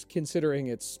good considering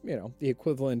it's the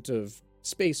equivalent of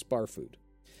space bar food.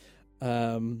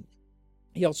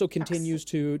 He also continues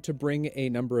to bring a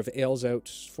number of ales out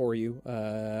for you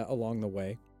along the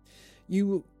way.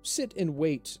 You sit and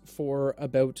wait for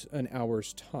about an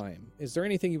hour's time. Is there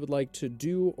anything you would like to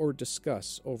do or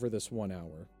discuss over this 1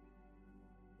 hour?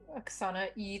 Oksana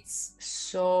eats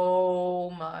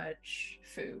so much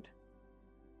food.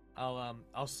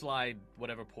 I'll slide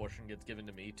whatever portion gets given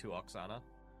to me to Oksana.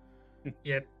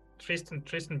 Yeah,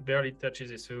 Tristan barely touches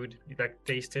his food. He like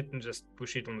tastes it and just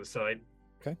push it on the side.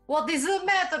 What is the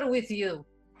matter with you?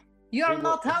 You're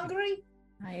not hungry?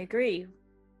 I agree.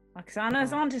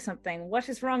 Oksana's onto something. What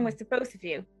is wrong with the both of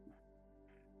you?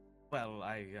 Well,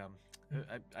 I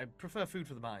prefer food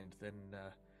for the mind than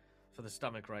for the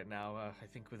stomach right now. I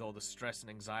think with all the stress and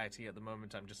anxiety at the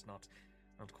moment, I'm just not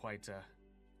quite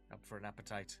up for an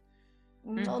appetite.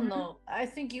 No. I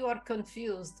think you are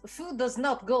confused. Food does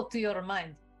not go to your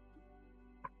mind.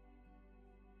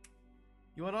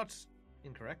 You are not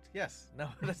incorrect. Yes. No,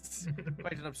 that's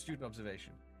quite an astute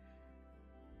observation.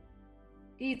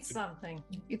 Eat something.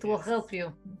 It will help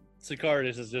you.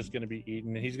 Sicardus is just going to be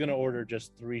eating. He's going to order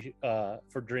just 3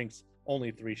 for drinks, only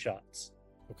 3 shots.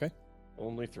 Okay.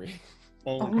 Only 3.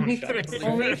 Only shots. 3.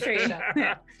 Only 3.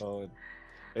 Solid.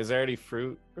 Is there any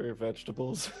fruit or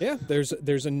vegetables? Yeah,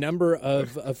 there's a number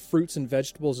of fruits and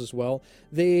vegetables as well.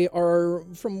 They are,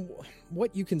 from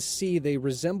what you can see, they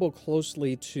resemble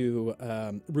closely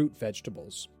to root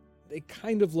vegetables. they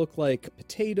kind of look like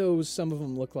potatoes. Some of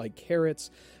them look like carrots,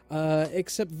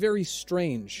 except very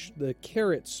strange. The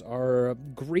carrots are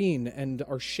green and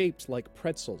are shaped like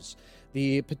pretzels.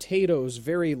 The potatoes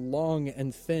very long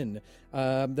and thin,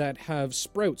 that have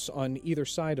sprouts on either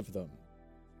side of them.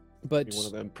 But One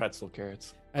of them pretzel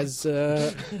carrots. as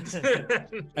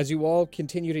you all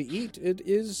continue to eat, it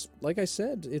is, like I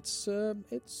said, it's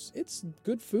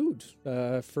good food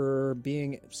for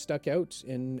being stuck out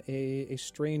in a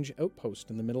strange outpost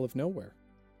in the middle of nowhere.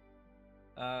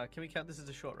 Can we count this as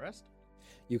a short rest?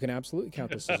 You can absolutely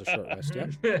count this as a short rest, yeah.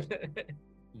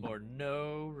 For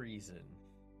no reason.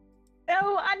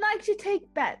 So I'd like to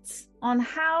take bets on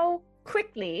how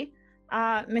quickly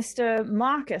Mr.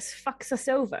 Marcus fucks us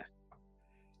over.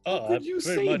 Oh, could I you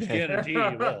pretty say much that? guarantee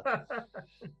you will.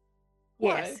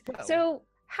 Yes. Well- So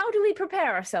how do we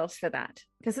prepare ourselves for that?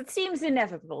 Because it seems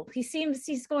inevitable. He seems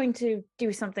he's going to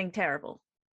do something terrible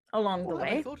along the Well, I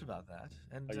way. thought about that.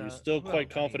 And, Are you still well, quite I mean,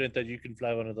 confident that you can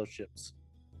fly one of those ships?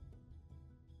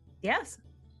 Yes.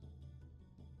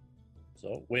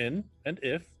 So when and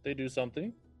if they do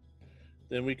something,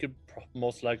 then we could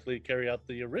most likely carry out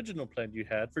the original plan you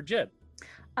had for Jed.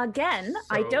 Again,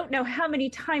 I So- don't know how many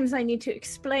times I need to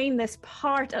explain this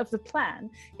part of the plan.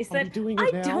 Is Are we that doing I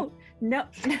it now? don't know.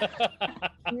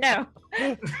 No.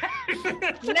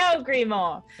 No,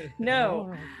 Grimoire.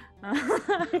 No.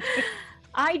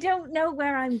 I don't know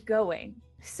where I'm going.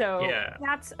 So Yeah.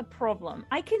 that's a problem.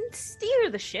 I can steer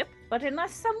the ship, but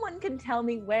unless someone can tell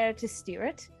me where to steer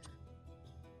it,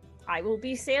 I will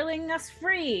be sailing us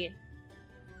free.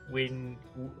 we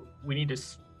need a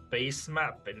space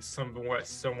map and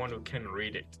someone who can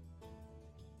read it.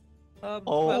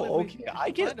 Oh, if we okay. I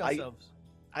get- find ourselves-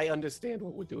 I understand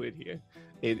what we're doing here.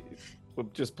 We're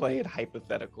just playing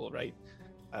hypothetical, right?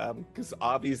 Because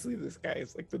obviously this guy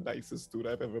is like the nicest dude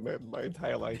I've ever met in my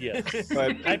entire life. Yes.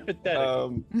 But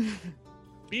Hypothetically.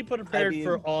 Be prepared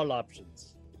for mean- all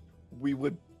options. we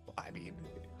would,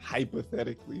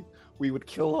 hypothetically, we would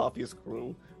kill off his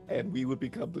crew and we would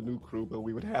become the new crew, but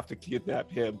we would have to kidnap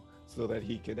him so that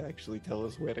he can actually tell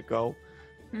us where to go.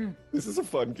 Hmm. This is a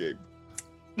fun game.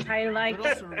 I like But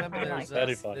also remember, I like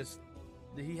Very fun.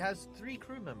 he has 3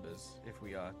 crew members, if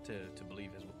we are to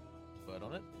believe his word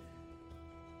on it.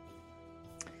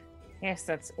 Yes,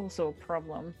 that's also a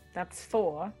problem. That's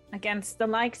 4 against the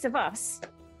likes of us.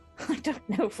 I don't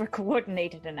know if we're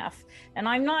coordinated enough. And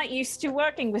I'm not used to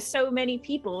working with so many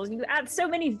people. You add so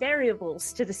many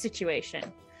variables to the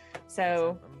situation.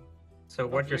 So So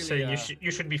Not what you're really, saying,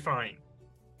 you should be fine.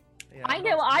 Yeah, I I'm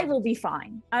know not- I will be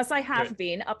fine, as I have Good.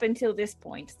 been up until this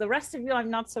point. The rest of you, I'm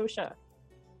not so sure.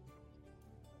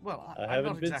 Well, I I'm haven't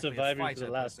not been exactly a surviving for fighter, the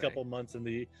per last se. couple months in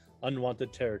the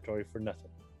unwanted territory for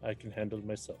nothing. I can handle it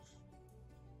myself.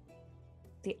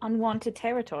 The unwanted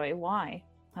territory, why?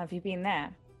 Have you been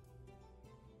there?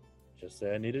 Just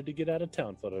say I needed to get out of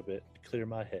town for a bit, clear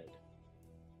my head.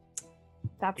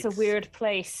 That's It's- a weird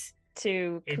place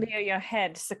to It- clear your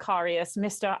head, Sicarius.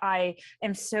 Mister, I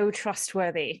am so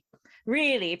trustworthy.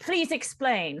 Really, please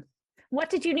explain. What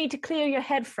did you need to clear your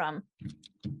head from?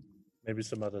 Maybe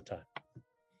some other time.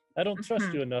 I don't trust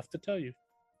Mhm. you enough to tell you.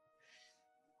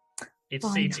 It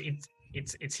Fine.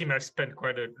 seems I've spent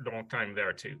quite a long time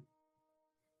there too.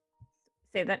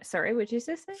 Say that. Sorry, what did you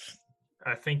just say?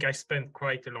 I think I spent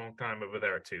quite a long time over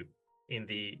there too, in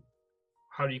the,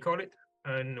 how do you call it?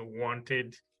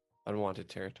 Unwanted Unwanted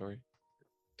territory.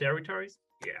 territories?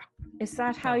 Yeah. Is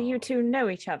that how you two know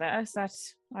each other?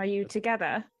 Are you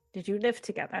together? Did you live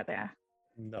together there?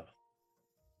 No.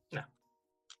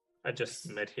 I just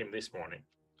met him this morning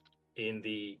in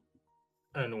the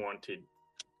unwanted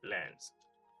lands.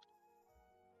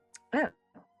 Oh.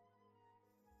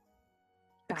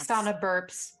 Oksana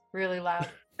burps really loud.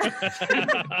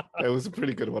 That was a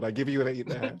pretty good one. I give you an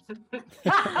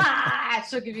 8.5.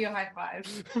 She'll give you a high five.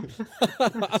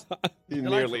 He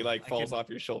Delightful. nearly like I falls can- off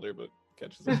your shoulder, but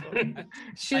catches his phone.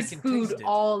 She's can food taste it.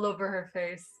 all over her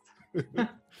face.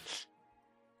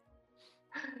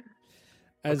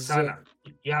 As Oksana,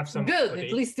 you have some. Good. At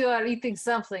potato- least you are eating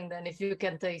something then if you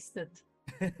can taste it.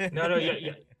 No,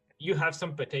 you have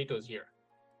some potatoes here.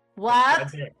 What?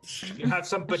 Right there. You have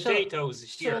some potatoes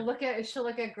She'll here. look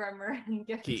at Grummer and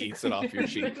get He eats it off your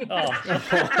cheek. Oh.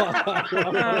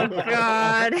 Oh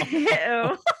God!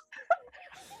 Ew.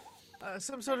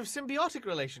 Some sort of symbiotic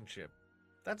relationship.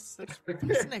 That's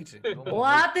fascinating. Oh my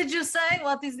What did you say?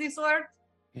 What is this word?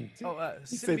 Oh, He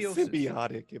said symbiosis.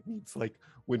 symbiotic. It means like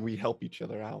when we help each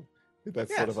other out.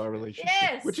 That's sort of Yes. our relationship,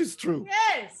 Yes. which is true.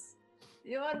 Yes.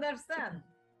 You understand.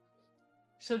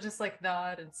 She'll just like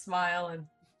nod and smile and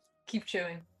keep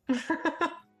chewing.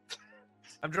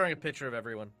 I'm drawing a picture of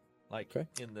everyone like Okay.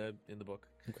 in the book.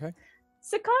 Okay.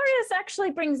 Sicarius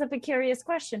actually brings up a curious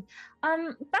question.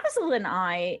 Basil and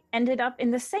I ended up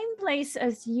in the same place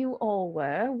as you all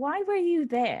were. Why were you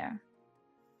there?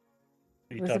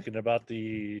 Are you Was it- talking about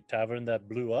the tavern that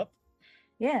blew up?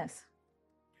 Yes.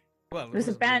 Well, It was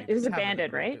wasn't aban- really it was the tavern that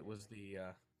abandoned, blew up, right? It was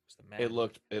the man.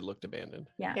 It looked abandoned.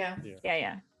 Yeah. Yeah.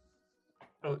 Yeah.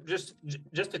 Oh,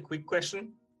 just a quick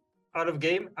question. Out of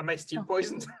game, am I still Oh.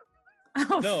 poisoned?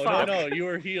 Oh, No, fuck. no. You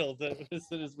were healed as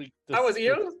soon as we. I was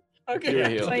healed. Okay. You're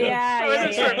healed. Oh, Yeah. yeah, I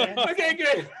wasn't yeah, sure. yeah. Okay,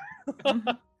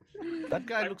 good. That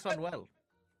guy looks unwell.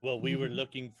 Well, we were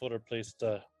looking for a place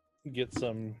to get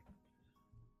some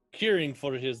curing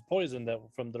for his poison that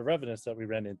from the revenants that we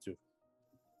ran into.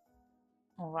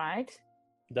 All right.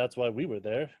 That's why we were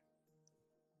there.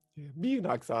 Yeah, me and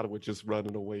Oksana were just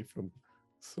running away from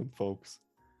some folks.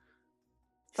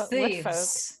 What Thieves.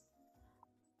 folks?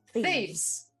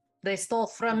 Thieves. They stole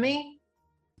from me,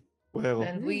 Well,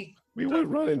 and we. we weren't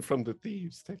running from the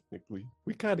thieves, technically.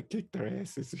 We kind of kicked their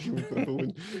asses. You remember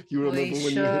when you We hit the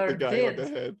sure guy on the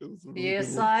did. head? It was a really Yes,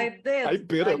 good one. I did. I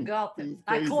bit him. got It him. was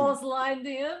I crazy. clotheslined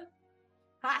him.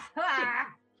 Ha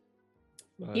ha!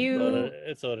 You-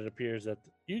 So it appears that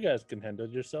you guys can handle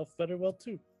yourself very well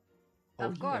too. Oh,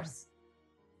 Of yeah. course.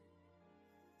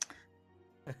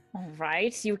 All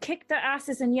right. You kicked their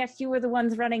asses, and yet you were the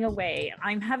ones running away.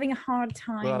 I'm having a hard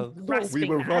time Well, no, we grasping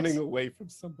were that. running away from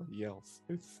somebody else.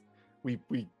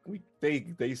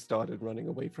 They started running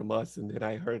away from us, and then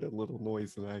I heard a little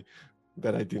noise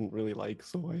that I didn't really like,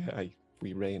 so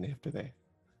we ran after that.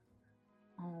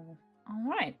 Oh, all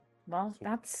right. Well,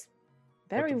 that's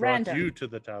What very brought random. you to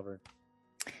the tavern?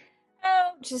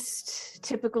 Oh, just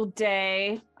typical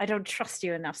day. I don't trust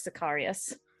you enough,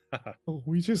 Sicarius. Oh,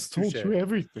 we just told Touche. you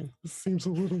everything. This seems a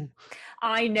little.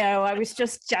 I know. I was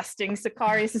just jesting.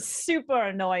 Sicarius is super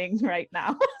annoying right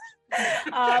now.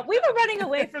 We were running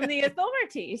away from the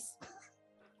authorities.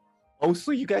 Oh,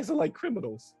 so you guys are like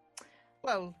criminals.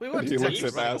 Well, we weren't He looks exactly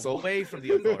at running Basil. away from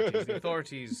the authorities. The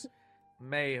authorities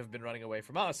may have been running away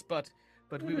from us, but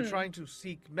we were trying to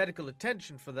seek medical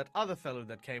attention for that other fellow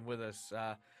that came with us.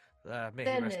 May he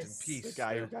rest in Dennis. peace. The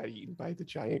guy who got eaten by the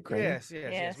giant crab. Yes.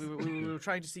 Yes. We were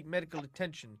trying to seek medical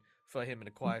attention for him in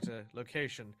a quieter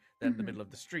location than the middle of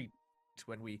the street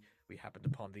when we happened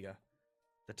upon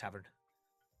the tavern.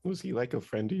 Was he like a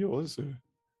friend of yours? Or...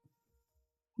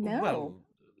 No. Well,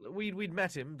 we'd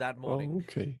met him that morning, Oh,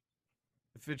 okay.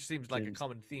 which seems like a Seems-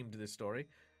 common theme to this story.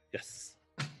 Yes.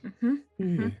 Mhm.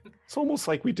 Yeah. It's almost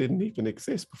like we didn't even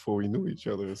exist before we knew each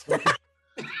other. or something.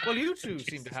 Well, you two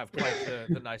seem to have quite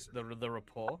the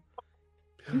rapport.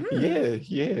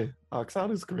 Yeah.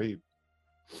 Oksana's great.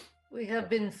 We have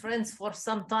been friends for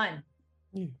some time.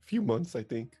 Yeah, a few months, I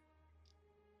think.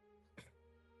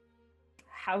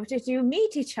 How did you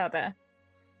meet each other?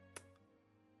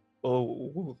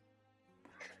 Oh,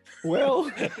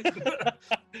 well,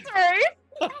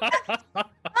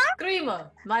 Screamer,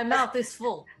 my mouth is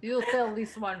full. You tell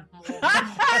this one.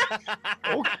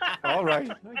 okay, all right.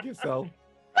 I guess I'll.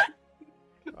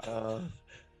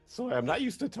 Sorry, I'm not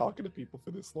used to talking to people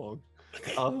for this long.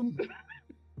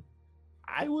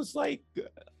 I was like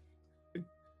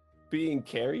being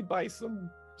carried by some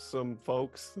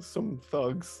folks, some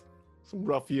thugs, some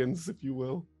ruffians, if you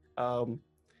will.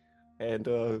 And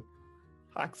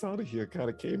Oksana here kind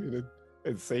of came in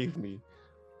and saved me.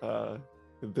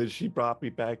 Then she brought me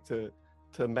back to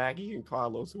Maggie and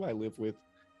Carlos, who I live with,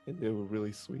 and they were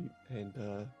really sweet.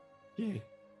 And yeah.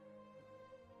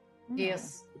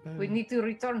 Yes, we need to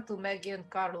return to Maggie and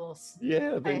Carlos.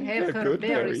 Yeah, I have they're her good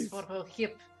berries berries. for her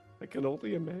hip. I can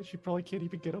only imagine she probably can't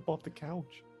even get up off the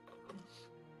couch.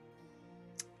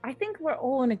 I think we're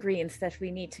all in agreement that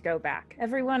we need to go back.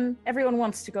 Everyone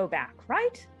wants to go back,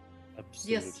 right?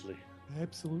 Absolutely.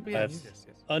 Absolutely. Yes. Yes.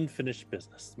 Unfinished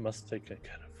business must take care of.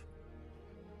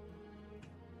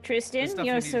 The Tristan, stuff we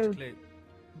you're needed to so clear-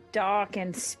 dark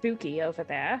and spooky over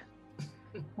there.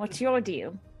 What's your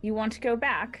deal? You want to go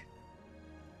back?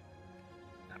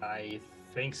 I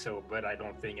think so, but I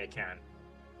don't think I can.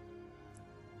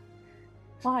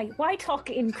 Why? Why talk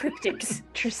in cryptics,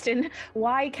 Tristan?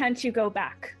 Why can't you go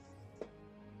back?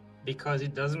 Because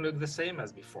it doesn't look the same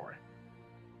as before.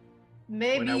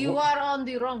 Maybe When I you wa- are on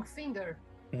the wrong finger.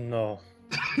 No.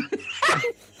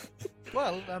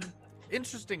 Well,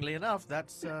 interestingly enough,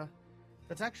 that's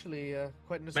actually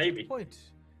quite an astute Maybe. point.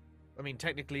 I mean,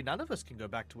 technically, none of us can go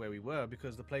back to where we were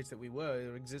because the place that we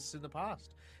were exists in the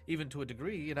past, even to a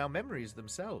degree in our memories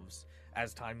themselves.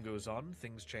 As time goes on,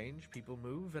 things change, people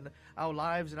move, and our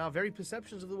lives and our very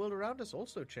perceptions of the world around us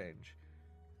also change.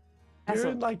 You're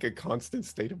in like a constant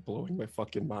state of blowing my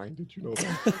fucking mind. Did you know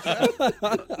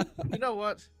that? You know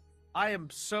what? I am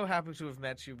so happy to have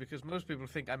met you because most people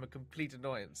think I'm a complete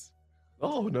annoyance.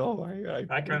 Oh no,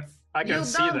 I can You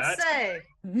see don't that. say.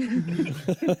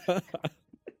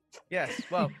 Yes,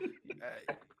 well,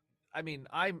 I mean,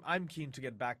 I'm keen to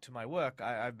get back to my work.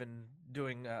 I've been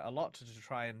doing a lot to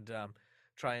try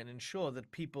and ensure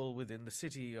that people within the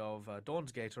city of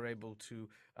Dawnsgate are able to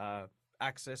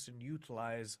access and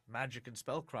utilize magic and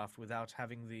spellcraft without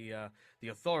having the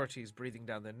authorities breathing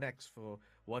down their necks for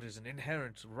what is an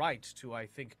inherent right to, I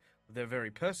think, their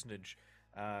very personage.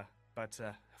 But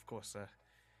of course,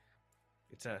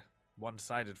 it's a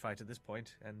one-sided fight at this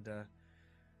point, and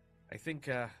I think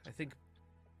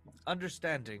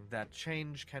understanding that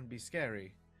change can be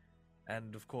scary,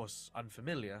 and of course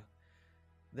unfamiliar,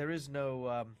 there is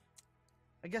no,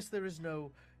 I guess there is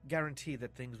no guarantee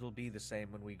that things will be the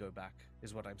same when we go back,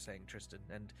 is what I'm saying, Tristan.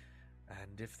 And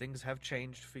if things have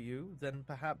changed for you, then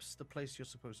perhaps the place you're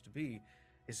supposed to be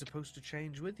is supposed to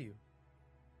change with you.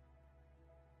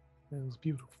 That was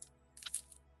beautiful.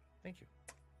 Thank you.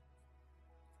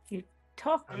 You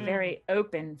talk very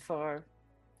open for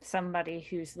somebody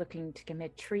who's looking to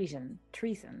commit treason.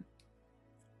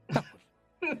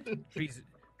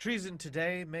 Treason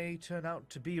today may turn out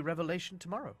to be revelation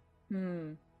tomorrow.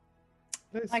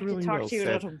 That's I'd like really to talk well to you a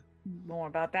said. little more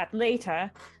about that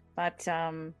later, but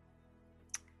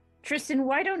Tristan,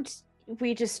 why don't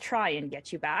we just try and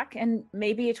get you back, and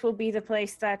maybe it will be the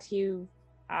place that you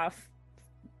are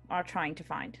trying to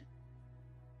find.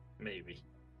 Maybe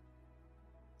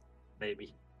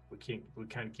we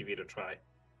can give it a try.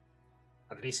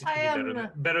 At least it will be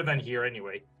better than here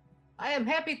anyway. I am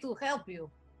happy to help you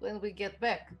when we get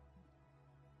back.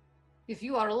 If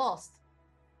you are lost.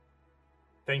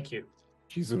 Thank you.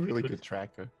 She's a really good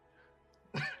tracker.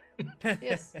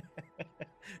 Yes.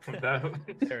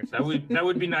 that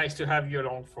would be nice to have you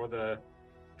along for the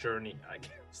journey, I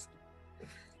guess.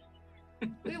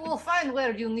 We will find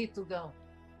where you need to go.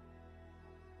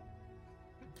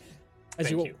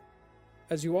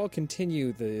 As you all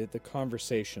continue the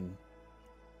conversation,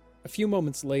 a few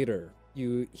moments later,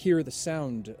 you hear the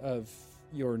sound of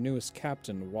your newest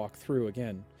captain walk through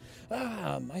again.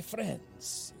 Ah, my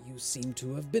friends, you seem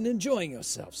to have been enjoying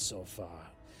yourselves so far.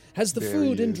 Has the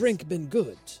food and drink been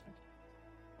good?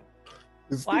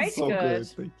 It's Quite been so good.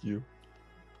 Thank you.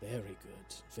 Very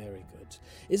good, very good.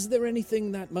 Is there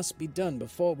anything that must be done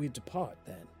before we depart,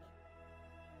 then?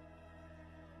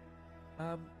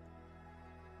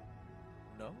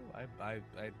 No, I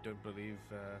don't believe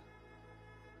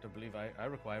I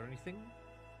require anything.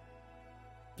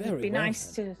 Very It'd be well, nice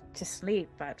then. to sleep,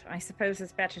 but I suppose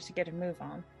it's better to get a move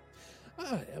on.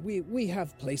 We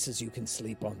have places you can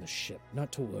sleep on the ship,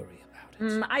 not to worry about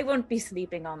it. I won't be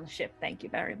sleeping on the ship, thank you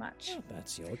very much. Well,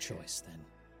 that's your choice,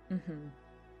 then. Mm-hmm.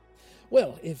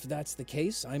 Well, if that's the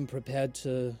case, I'm prepared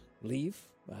to leave,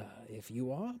 if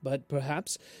you are, but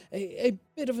perhaps a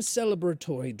bit of a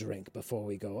celebratory drink before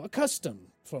we go, a custom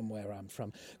from where I'm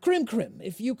from. Crim,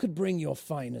 if you could bring your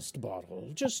finest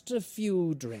bottle, just a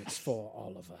few drinks for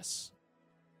all of us.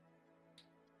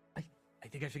 I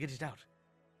think I figured it out.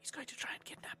 He's going to try and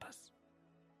kidnap us.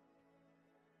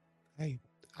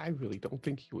 I really don't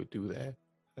think he would do that.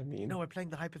 I mean, No, we're playing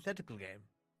the hypothetical game.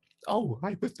 oh,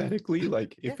 hypothetically,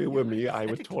 like if Yeah, it were yeah, me, I would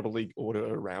hypothetically. totally order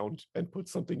a round and put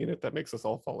something in it that makes us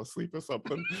all fall asleep or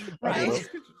something. I Right.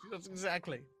 don't know. That's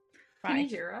exactly. Can you Right.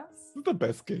 hear us? This is the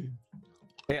best game.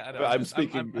 Yeah, I know, But I'm just-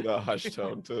 speaking in a hushed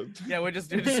tone to. Yeah, we're just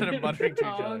sort of muttering to each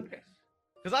Oh, other. okay.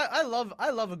 Because I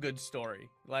love a good story.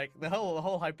 Like the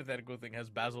whole hypothetical thing has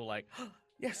Basil like,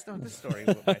 yes, no, this story is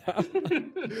what might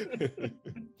happen.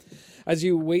 As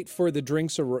you wait for the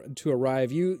drinks to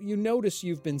arrive, you notice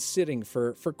you've been sitting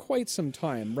for quite some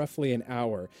time, roughly an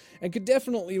hour, and could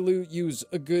definitely use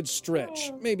a good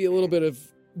stretch. Maybe a little bit of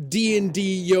D&D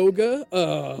yoga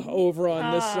over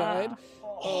on this side.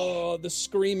 Oh, the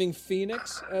Screaming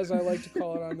Phoenix, as I like to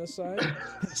call it on this side.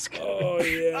 Oh,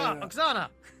 yeah. Oksana!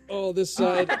 Oh, this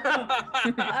side.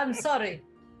 I'm sorry.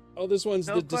 Oh, this one's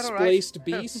No, the quite all right. Displaced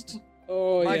Beast.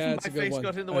 Oh, My- yeah, it's my a good face one.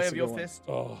 got in the way That's of a your good one. fist.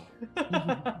 Oh.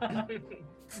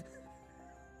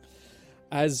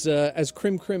 As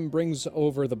Crim brings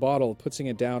over the bottle, putting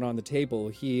it down on the table,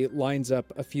 he lines up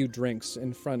a few drinks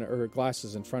in front, or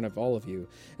glasses in front of all of you,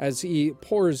 as he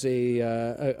pours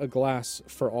a glass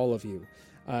for all of you,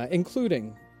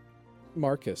 including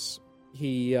Marcus.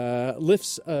 He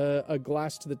lifts a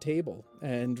glass to the table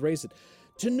and raises it.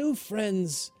 To new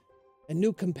friends and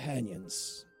new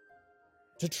companions,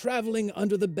 to traveling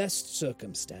under the best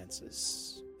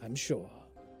circumstances, I'm sure.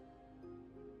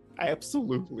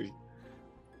 Absolutely.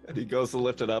 And he goes to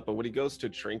lift it up, but when he goes to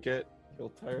drink it, he'll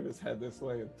turn his head this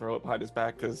way and throw it behind his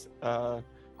back because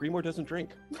Grimoire doesn't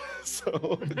drink,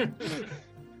 so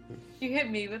You hit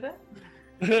me with it.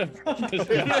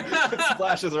 it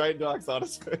splashes right into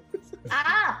Oksana's face.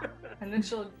 Ah! And then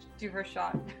she'll do her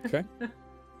shot. Okay.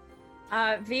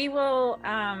 V will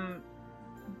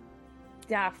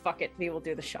fuck it. V will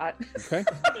do the shot. Okay.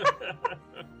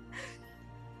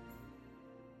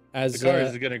 As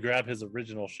Sicarius is going to grab his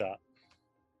original shot.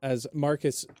 as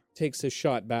Marcus takes his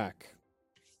shot back,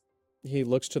 he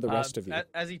looks to the rest of you.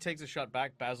 As he takes a shot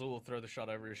back, Basil will throw the shot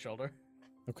over his shoulder.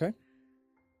 Okay.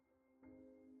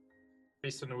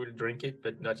 Jason will drink it,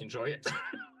 but not enjoy it.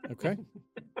 Okay.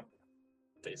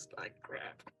 Tastes like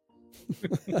crap.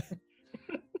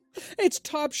 It's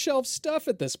top shelf stuff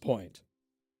at this point.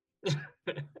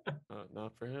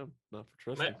 Not for him. Not for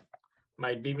Tristan.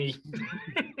 Might be me.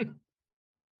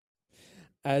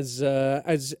 As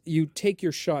you take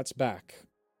your shots back,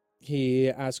 he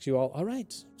asks you all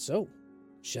right, so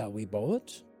shall we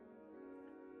board?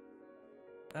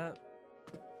 Oh,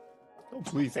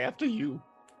 please, after you.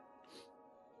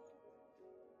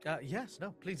 Yes,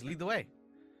 no, please lead the way.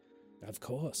 Of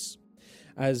course.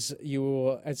 As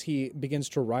he begins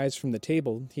to rise from the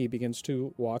table, he begins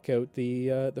to walk out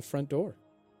the front door.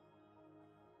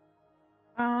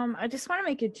 I just want to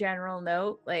make a general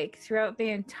note, like throughout the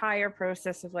entire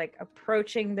process of like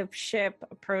approaching the ship,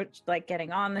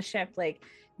 getting on the ship, like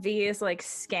V is like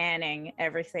scanning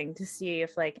everything to see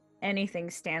if like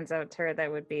anything stands out to her that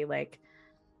would be like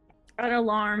an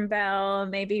alarm bell,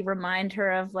 maybe remind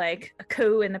her of like a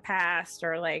coup in the past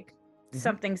or like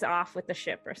something's off with the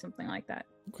ship or something like that.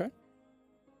 Okay.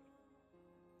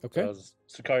 So as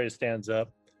Sicarius stands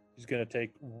up, he's going to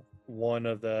take one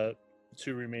of the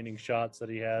 2 remaining shots that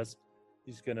he has.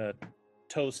 He's going to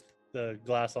toast the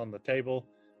glass on the table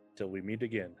till we meet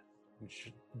again. And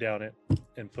down it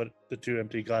and put the 2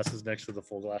 empty glasses next to the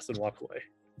full glass and walk away.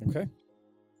 Okay.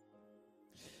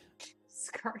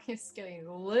 Sicarius getting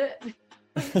lit.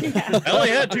 I only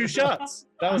had 2 shots.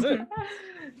 That was it.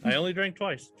 I only drank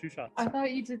twice. 2 shots. I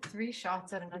thought you did 3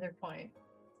 shots at another point.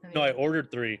 No, I ordered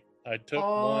 3. I took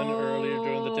one earlier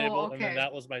during the table, and then okay.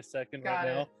 that was my second Got right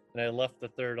it. now, and I left the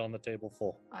third on the table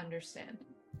full. Understand.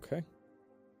 Okay.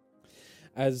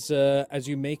 As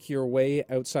you make your way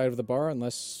outside of the bar,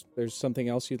 unless there's something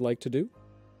else you'd like to do?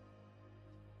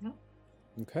 No.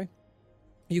 Okay.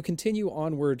 You continue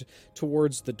onward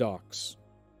towards the docks.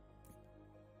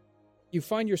 You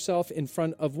find yourself in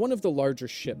front of one of the larger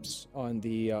ships on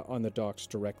the docks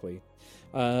directly.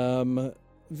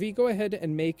 V, go ahead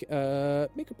and make a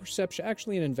perception,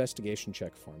 actually an investigation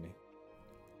check for me.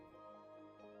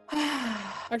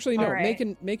 Actually, no, All right.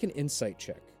 make an insight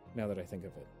check. Now that I think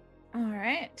of it. All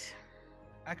right.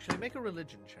 Actually, make a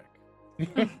religion check.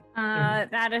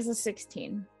 That is a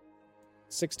 16.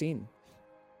 16.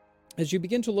 As you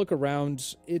begin to look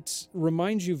around, it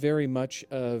reminds you very much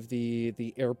of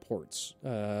the airports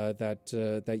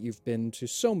that you've been to.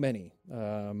 So many.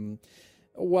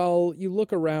 While you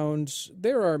look around,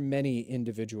 there are many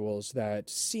individuals that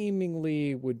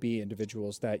seemingly would be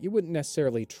individuals that you wouldn't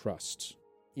necessarily trust,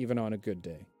 even on a good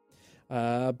day.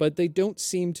 But they don't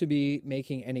seem to be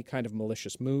making any kind of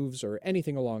malicious moves or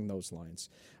anything along those lines.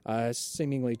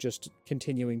 Seemingly just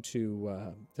continuing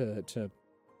to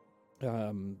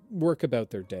work about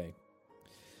their day.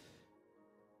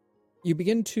 You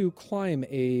begin to climb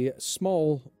a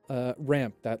small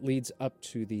ramp that leads up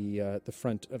to the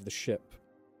front of the ship.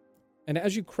 And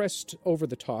as you crest over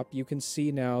the top, you can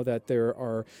see now that there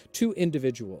are 2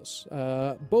 individuals,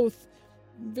 both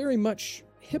very much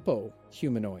hippo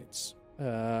humanoids,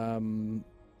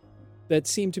 that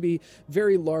seem to be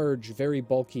very large, very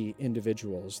bulky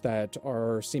individuals that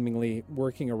are seemingly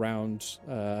working around,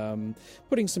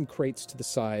 putting some crates to the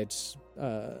sides,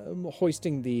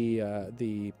 hoisting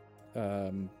the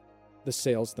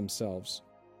sails themselves.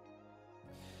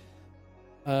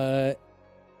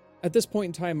 At this point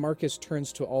in time, Marcus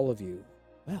turns to all of you.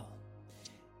 Well,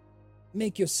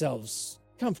 make yourselves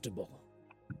comfortable.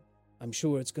 I'm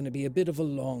sure it's going to be a bit of a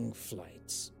long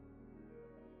flight.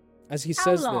 As he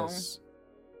says long? this...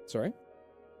 Sorry?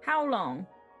 How long?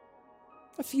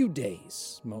 A few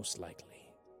days, most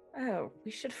likely. Oh, we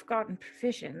should have gotten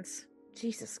provisions.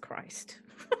 Jesus Christ.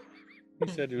 He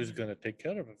said he was going to take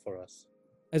care of it for us.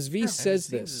 As V And it says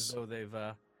seems this... as though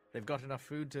they've got enough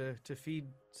food to feed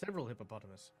several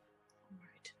hippopotamus.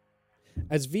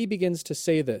 As V begins to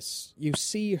say this, you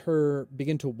see her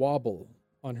begin to wobble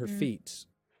on her feet.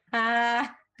 Good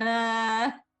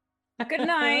night.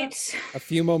 A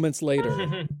few moments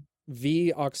later,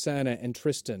 V, Oksana, and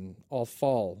Tristan all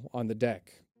fall on the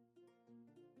deck,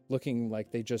 looking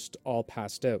like they just all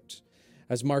passed out.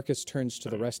 As Marcus turns to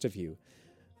the rest of you,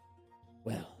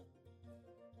 well,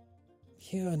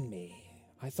 Hear me.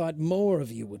 I thought more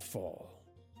of you would fall.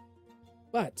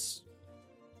 But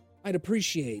I'd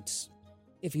appreciate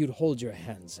if you'd hold your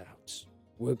hands out.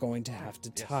 We're going to have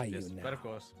to tie you now. But of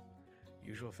course,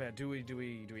 usual fare. Do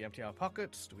we empty our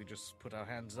pockets? Do we just put our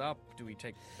hands up? Do we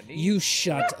take a knee? You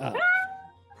shut up. Oh,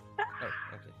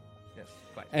 okay. Yes,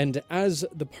 quite. And as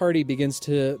the party begins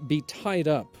to be tied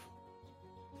up,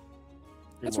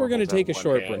 that's where we're going to take a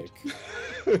short break.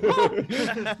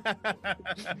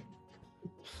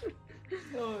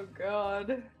 Oh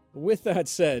God. With that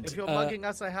said, If you're mugging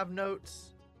us, I have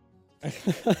notes.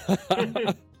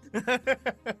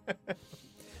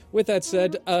 With that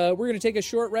said, we're going to take a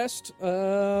short rest,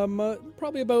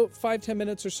 probably about 5-10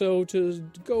 minutes or so to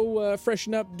go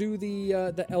freshen up, do the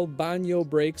El Baño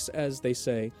breaks, as they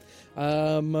say.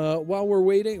 While we're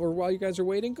waiting, or while you guys are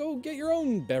waiting, go get your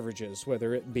own beverages,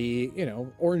 whether it be,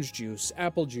 orange juice,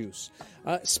 apple juice,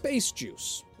 space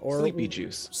juice, or Sleepy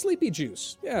juice. Sleepy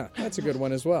juice. Yeah, that's a good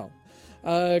one as well.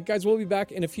 Guys, we'll be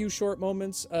back in a few short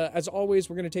moments. As always,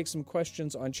 we're going to take some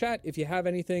questions on chat. If you have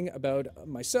anything about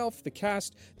myself, the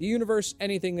cast, the universe,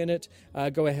 anything in it,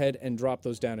 go ahead and drop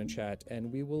those down in chat,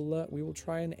 and we will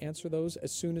try and answer those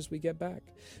as soon as we get back.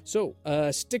 So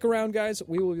stick around, guys.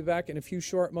 We will be back in a few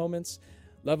short moments.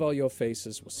 Love all your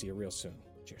faces. We'll see you real soon.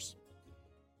 Cheers.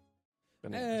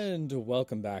 Bananas. And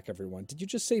welcome back, everyone. Did you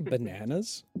just say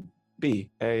bananas?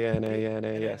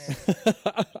 Bananas.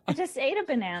 I just ate a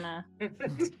banana.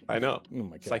 I know. Oh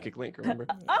my god. Psychic link, remember?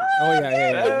 Oh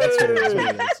yeah. That's what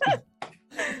it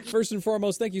is. First and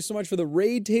foremost, thank you so much for the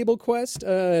raid table quest.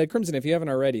 Crimson, if you haven't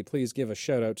already, please give a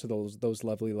shout out to those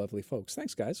lovely, lovely folks.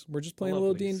 Thanks, guys. We're just playing a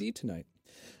little D&D tonight.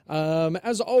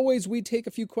 As always, we take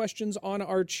a few questions on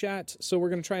our chat, so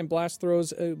we're going to try and blast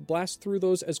through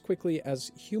those as quickly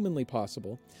as humanly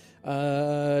possible.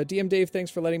 DM Dave,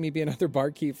 thanks for letting me be another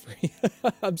barkeep for you.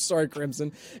 I'm sorry,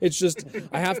 Crimson. It's just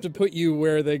I have to put you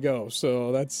where they go.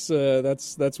 So that's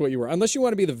what you were. Unless you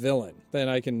want to be the villain, then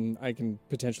I can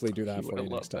potentially do that for you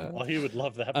next time. Well, he would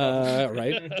love that.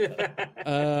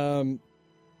 Right.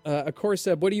 Of course,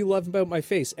 what do you love about my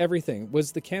face? Everything.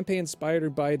 Was the campaign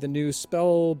inspired by the new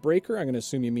Spell Breaker? I'm going to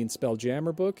assume you mean Spell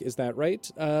Jammer book. Is that right?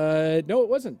 No, it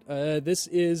wasn't. This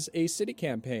is a city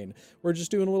campaign. We're just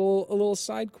doing a little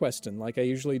side questing like I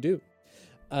usually do.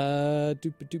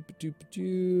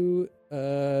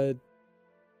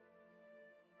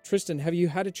 Tristan, have you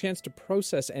had a chance to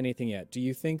process anything yet? Do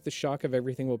you think the shock of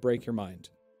everything will break your mind?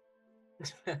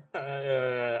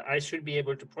 I should be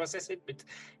able to process it, but it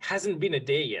hasn't been a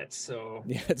day yet, so...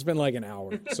 Yeah, it's been like an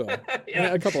hour, so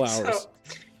yeah, a couple hours. So,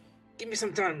 give me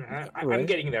some time. I'm Right.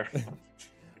 getting there.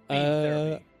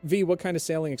 V, what kind of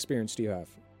sailing experience do you have?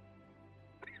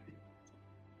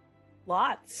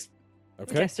 Lots.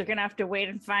 Okay. Guess you're gonna have to wait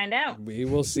and find out. We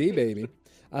will see, baby.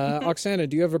 Oksana,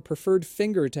 do you have a preferred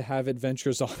finger to have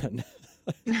adventures on?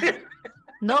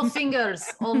 No fingers,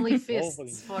 only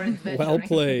fists for adventuring. Well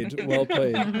played, well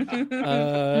played.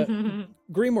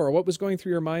 Grimoire, what was going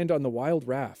through your mind on the wild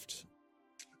raft?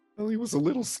 Well, he was a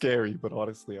little scary, but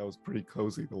honestly, I was pretty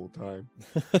cozy the whole time.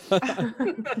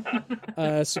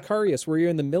 Sicarius, were you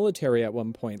in the military at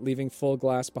one point? Leaving full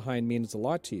glass behind means a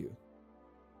lot to you.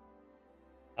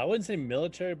 I wouldn't say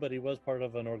military, but he was part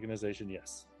of an organization,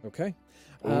 yes. Okay.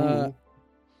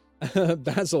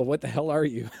 Basil, what the hell are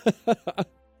you?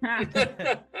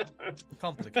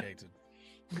 Complicated.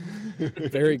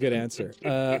 Very good answer.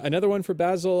 Another one for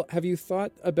Basil. Have you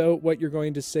thought about what you're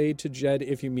going to say to Jed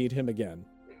if you meet him again?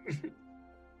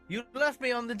 You left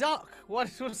me on the dock.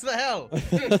 What's the hell?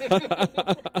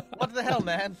 What the hell,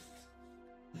 man?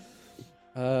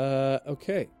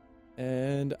 Okay.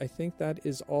 And I think that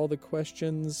is all the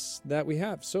questions that we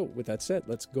have. So with that said,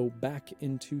 let's go back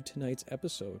into tonight's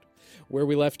episode where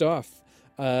we left off.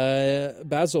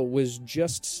 Basil was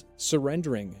just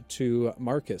surrendering to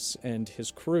Marcus and his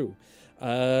crew.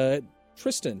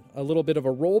 Tristan, a little bit of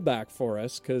a rollback for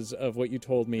us because of what you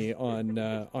told me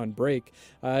on break.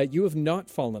 You have not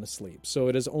fallen asleep, so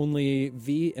it is only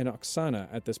V and Oksana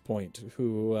at this point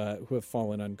who have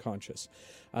fallen unconscious.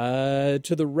 To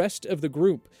the rest of the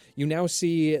group, you now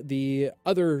see the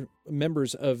other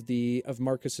members of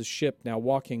Marcus's ship now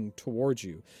walking towards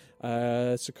you.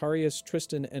 Sicarius,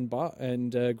 Tristan, and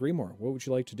Grimoire, what would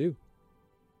you like to do?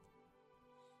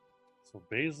 So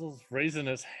Basil's raising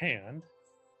his hand.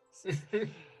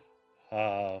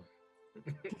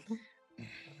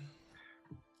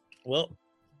 Well,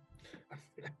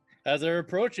 as they're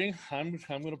approaching, I'm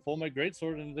going to pull my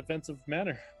greatsword in a defensive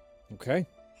manner. Okay.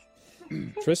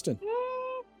 Tristan.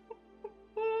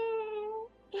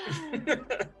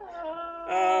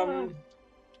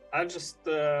 I'll just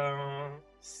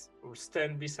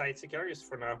stand beside Sicarius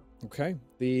for now. Okay.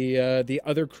 The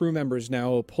other crew members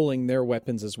now pulling their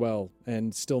weapons as well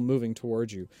and still moving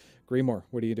towards you. Grimoire,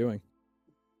 what are you doing?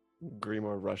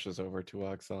 Grimoire rushes over to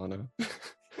Oksana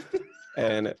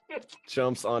and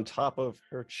jumps on top of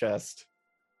her chest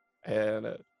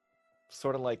and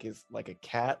sort of like a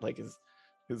cat, like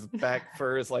his back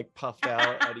fur is like puffed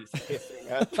out and he's hissing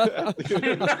at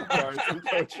the guards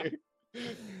approaching.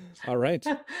 All right.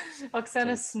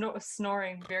 Oksana's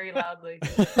snoring very loudly.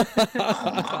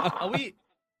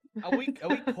 Are we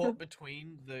caught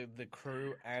between the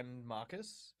crew and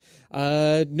Marcus?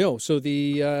 No. So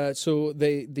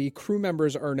the crew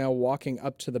members are now walking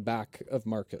up to the back of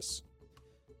Marcus.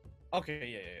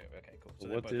 Okay, yeah. Okay, cool. So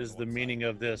What is the meaning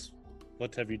of this?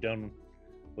 What have you done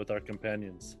with our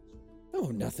companions? Oh,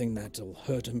 nothing that'll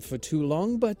hurt him for too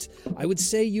long, but I would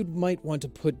say you might want to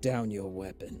put down your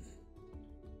weapon.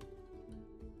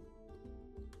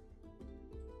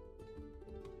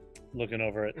 Looking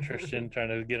over at Tristan, trying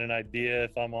to get an idea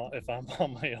if I'm on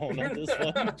my own on this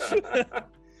one.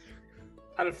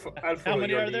 I'll How follow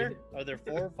many your are there? lead. Are there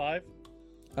 4 or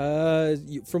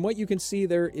 5? From what you can see,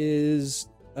 there is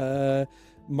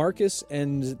Marcus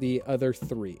and the other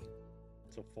 3.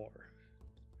 So 4.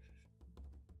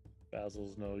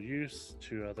 Basil's no use.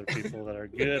 2 other people that are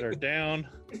good are down.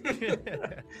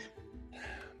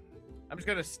 I'm just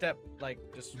gonna step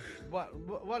just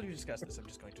while you discuss this. I'm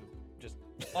just going to just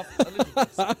off a little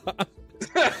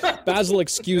bit. Basil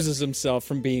excuses himself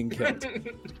from being killed.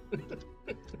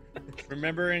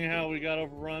 Remembering how we got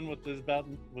overrun with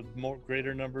more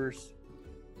greater numbers,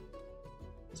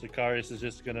 Sicarius is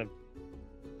just gonna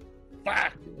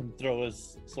and throw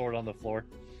his sword on the floor.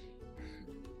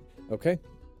 Okay.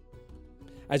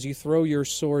 As you throw your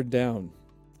sword down,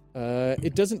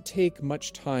 it doesn't take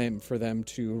much time for them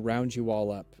to round you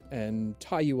all up and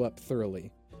tie you up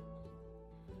thoroughly.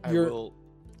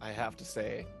 I have to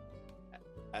say,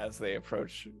 as they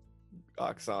approach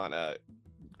Oksana,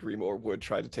 Grimoire would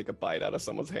try to take a bite out of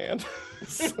someone's hand.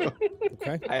 So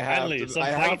Okay. I have Finally, to. I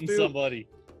have fighting to. somebody.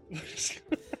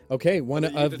 Okay, one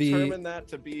Whether of you the determine that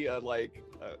to be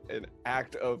an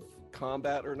act of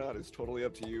combat or not is totally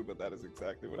up to you, but that is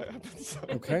exactly what happens. So.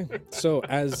 Okay. So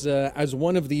as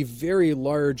one of the very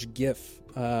large GIF,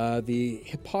 the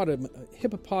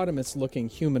hippopotamus-looking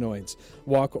humanoids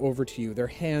walk over to you, their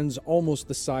hands almost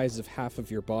the size of half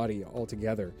of your body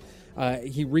altogether.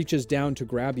 He reaches down to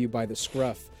grab you by the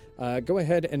scruff. Go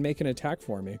ahead and make an attack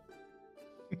for me.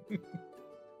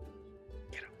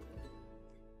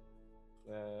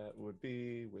 That would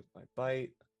be with my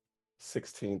bite.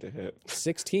 16 to hit.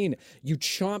 16. You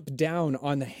chomp down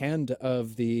on the hand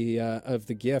of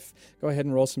the GIF. Go ahead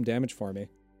and roll some damage for me.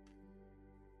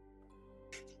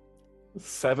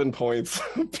 7 points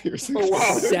of piercing. Oh,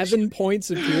 wow. 7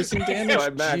 points of piercing damage. My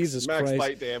max, Jesus max Christ!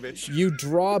 bite damage. You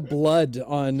draw blood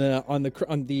on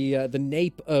the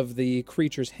nape of the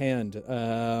creature's hand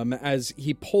as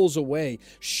he pulls away,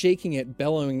 shaking it,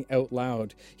 bellowing out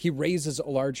loud. He raises a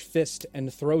large fist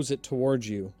and throws it towards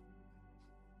you.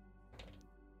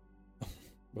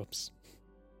 Whoops.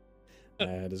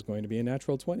 That is going to be a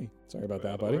natural 20. Sorry about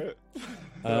that, buddy.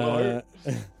 Let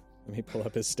me pull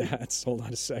up his stats. Hold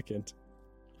on a second.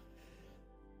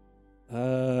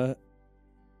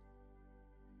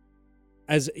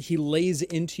 As he lays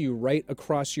into you right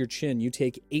across your chin, you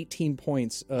take 18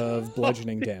 points of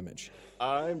bludgeoning damage.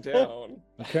 I'm down.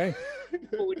 Okay.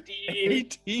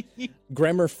 18.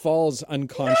 Gremmer falls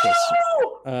unconscious.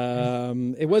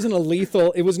 It was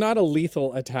not a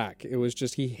lethal attack. It was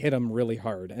just he hit him really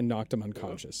hard and knocked him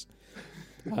unconscious.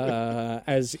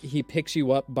 As he picks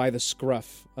you up by the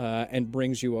scruff and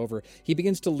brings you over. He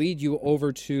begins to lead you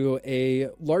over to a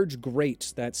large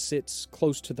grate that sits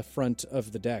close to the front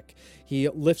of the deck. He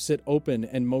lifts it open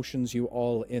and motions you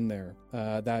all in there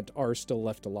that are still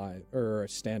left alive or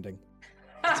standing.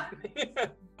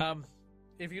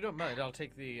 If you don't mind, I'll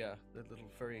take the little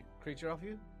furry creature off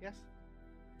you. Yes.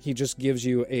 He just gives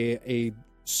you a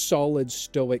solid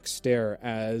stoic stare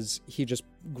as he just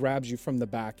grabs you from the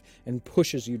back and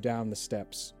pushes you down the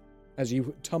steps as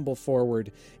you tumble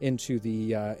forward into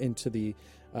the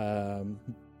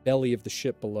belly of the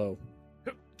ship below.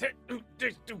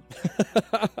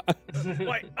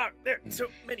 Why are there so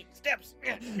many steps?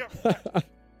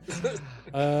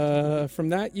 From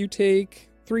that, you take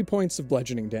 3 points of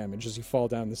bludgeoning damage as you fall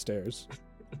down the stairs.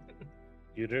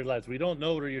 You realize we don't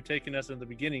know where you're taking us in the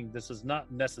beginning. This is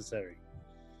not necessary.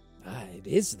 It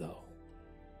is, though.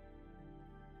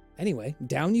 Anyway,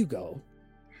 down you go.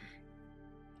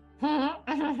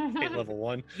 Hate level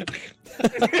 1.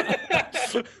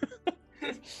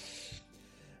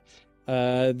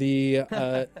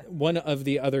 One of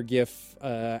the other GIF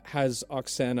has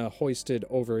Oksana hoisted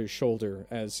over his shoulder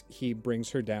as he brings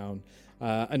her down.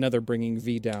 Another bringing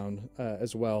V down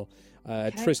as well.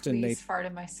 Can Tristan, I please Nate. fart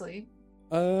in my sleep?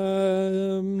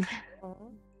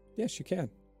 Yes, you can.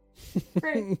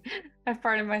 Great. I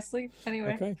fart in my sleep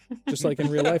anyway. Okay, just like in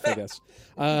real life, I guess.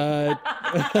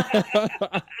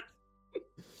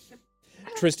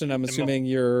 Tristan, I'm assuming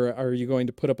are you going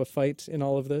to put up a fight in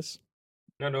all of this?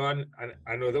 No,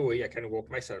 I know the way. I can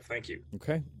walk myself. Thank you.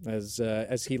 Okay,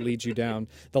 as he leads you down,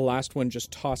 the last one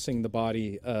just tossing the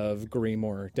body of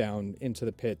Grimoire down into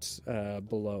the pit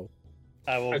below.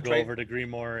 I will go over to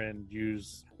Grimoire and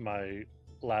use my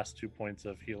last 2 points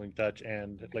of healing touch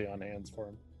and lay on hands for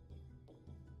him.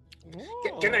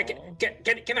 Can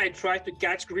I try to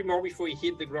catch Grimoire before he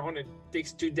hit the ground and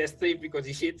takes 2 death save because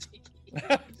he hit?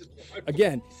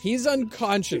 Again, he's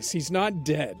unconscious. He's not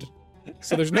dead.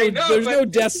 So there's no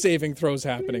death saving throws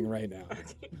happening right now.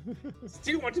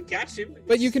 Still want to catch him.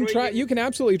 But you can try. You can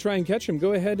absolutely try and catch him.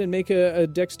 Go ahead and make a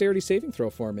dexterity saving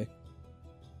throw for me.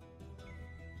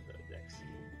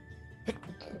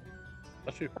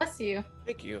 Bless you.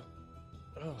 Thank you.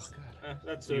 Oh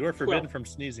God. You are forbidden from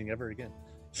sneezing ever again.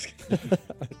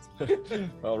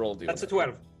 I'll roll. That's a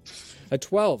 12. A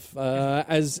 12.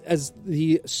 As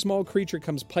the small creature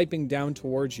comes piping down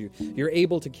towards you, you're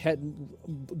able to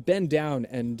bend down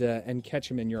and catch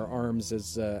him in your arms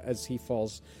as he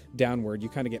falls downward. You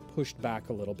kind of get pushed back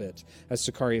a little bit as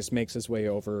Sicarius makes his way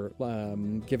over,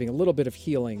 giving a little bit of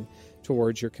healing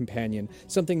towards your companion.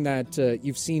 Something that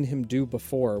you've seen him do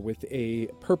before with a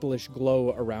purplish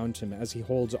glow around him as he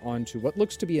holds on to what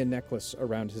looks to be a necklace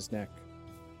around his neck.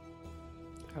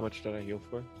 How much did I heal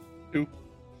for? 2.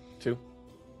 Two.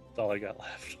 That's all I got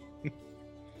left.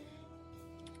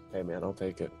 Hey man, I'll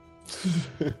take it.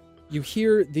 You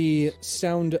hear the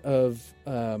sound of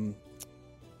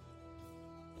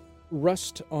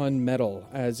rust on metal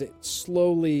as it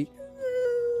slowly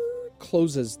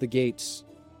closes the gates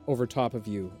over top of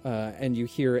you, and you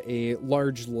hear a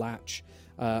large latch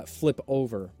flip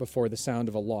over before the sound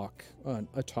of a lock on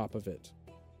atop of it.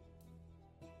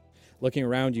 Looking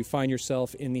around, you find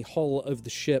yourself in the hull of the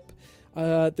ship.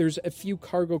 There's a few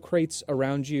cargo crates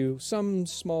around you, some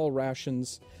small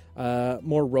rations,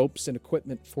 more ropes and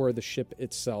equipment for the ship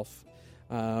itself.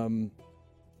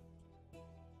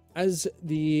 As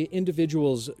the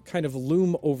individuals kind of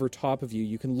loom over top of you,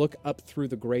 you can look up through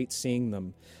the grate, seeing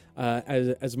them.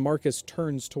 As Marcus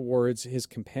turns towards his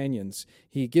companions,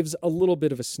 he gives a little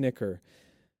bit of a snicker.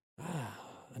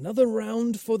 Another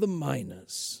round for the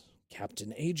miners.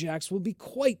 Captain Ajax will be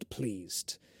quite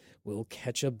pleased. We'll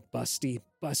catch a busty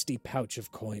pouch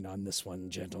of coin on this one,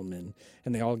 gentlemen.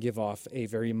 And they all give off a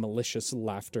very malicious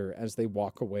laughter as they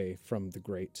walk away from the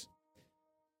grate.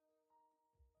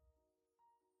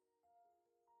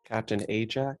 Captain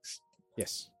Ajax?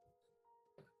 Yes.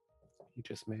 He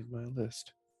just made my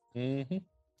list. Mm-hmm.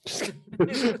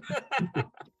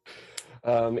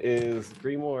 Is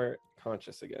Grimoire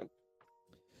conscious again?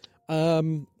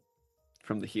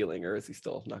 From the healing, or is he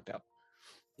still knocked out?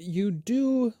 You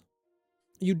do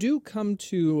come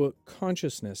to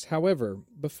consciousness. However,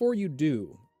 before you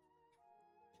do,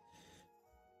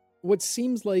 what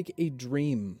seems like a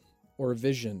dream or a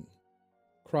vision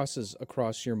crosses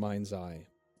across your mind's eye.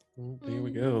 Oh, here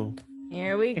we go.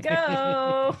 Here we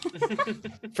go.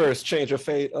 First change of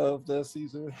fate of the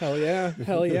season. Hell yeah.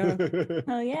 Hell yeah.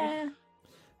 Hell yeah.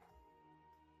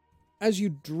 As you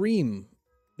dream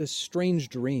this strange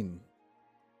dream,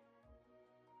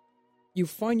 you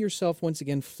find yourself once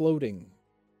again floating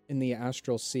in the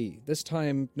astral sea, this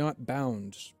time not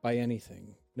bound by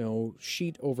anything, no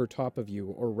sheet over top of you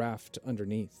or raft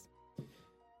underneath.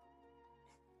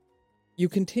 You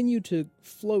continue to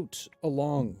float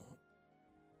along.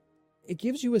 It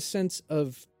gives you a sense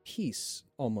of peace,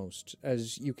 almost,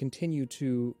 as you continue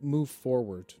to move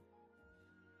forward.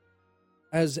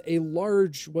 As a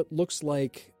large, what looks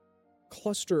like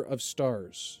cluster of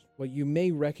stars, what you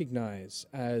may recognize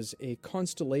as a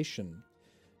constellation,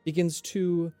 begins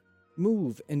to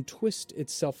move and twist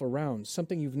itself around,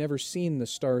 something you've never seen the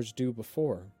stars do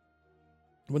before.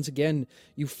 Once again,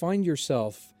 you find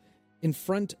yourself in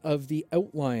front of the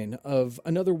outline of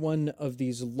another one of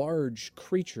these large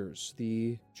creatures,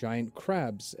 the giant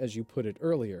crabs, as you put it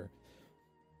earlier.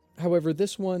 However,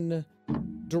 this one,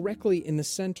 directly in the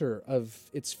center of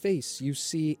its face, you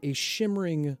see a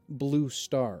shimmering blue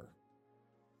star.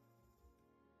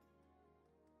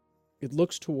 It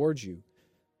looks towards you.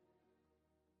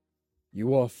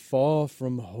 You are far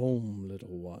from home,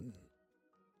 little one.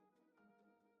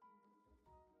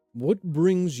 What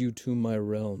brings you to my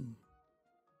realm?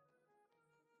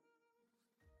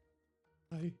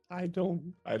 I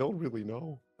don't really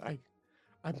know.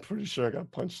 I'm pretty sure I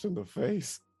got punched in the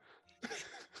face.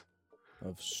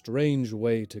 A strange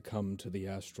way to come to the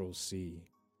astral sea.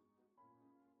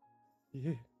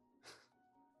 Yeah.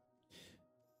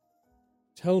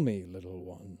 Tell me, little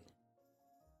one,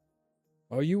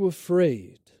 are you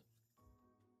afraid?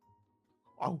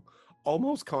 Oh,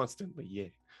 almost constantly, yeah.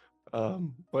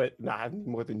 But not any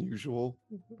more than usual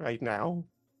right now.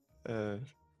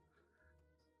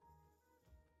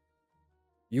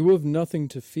 You have nothing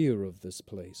to fear of this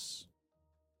place,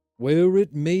 where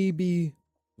it may be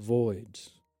void,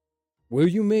 where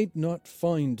you may not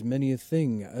find many a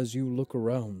thing as you look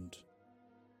around.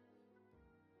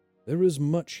 There is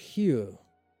much here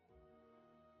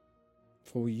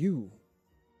for you.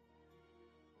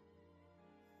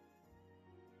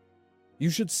 You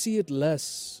should see it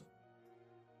less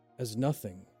as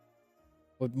nothing,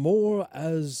 but more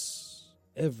as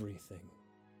everything.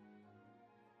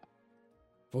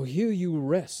 For here you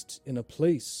rest in a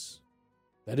place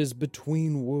that is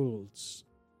between worlds.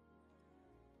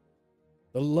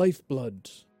 The lifeblood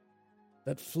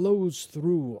that flows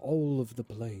through all of the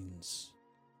planes.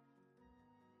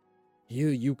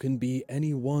 Here you can be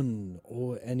anyone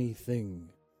or anything.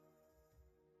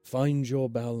 Find your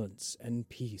balance and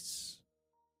peace.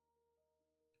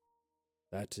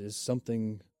 That is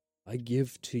something I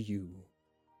give to you.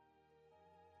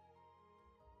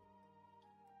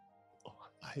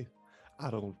 I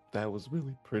don't, that was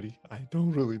really pretty. I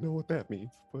don't really know what that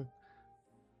means, but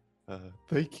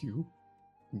thank you,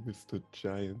 Mr.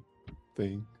 Giant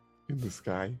Thing in the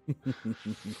sky.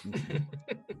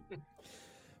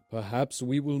 Perhaps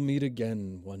we will meet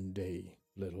again one day,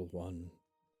 little one.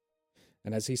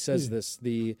 And as he says this,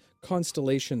 the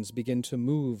constellations begin to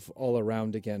move all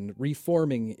around again,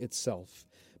 reforming itself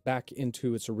back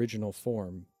into its original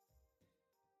form.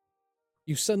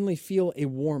 You suddenly feel a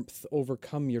warmth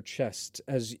overcome your chest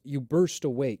as you burst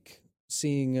awake,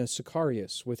 seeing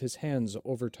Sicarius with his hands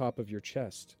over top of your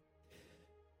chest.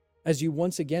 As you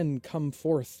once again come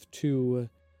forth to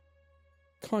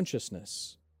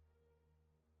consciousness,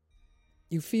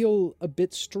 you feel a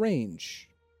bit strange,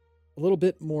 a little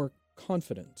bit more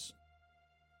confident.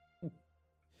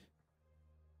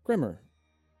 Grimoire,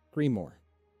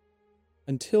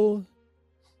 until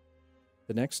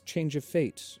the next change of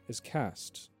fate is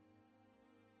cast,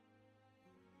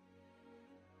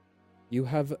 you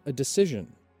have a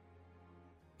decision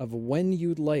of when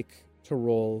you'd like to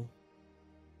roll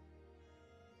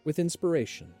with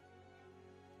inspiration.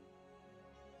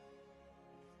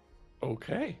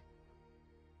 Okay.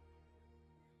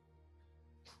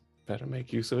 Better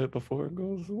make use of it before it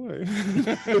goes away.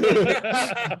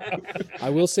 I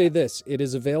will say this, it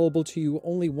is available to you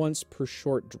only once per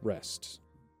short rest.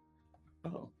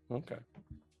 Oh, okay.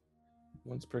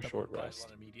 Once per short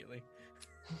rest. Immediately.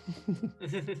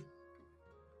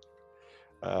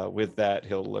 With that,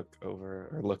 he'll look over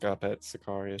or look up at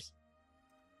Sicarius.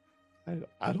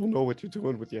 I don't know what you're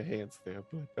doing with your hands there,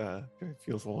 but it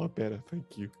feels a lot better.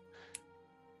 Thank you.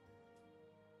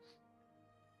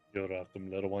 You're welcome,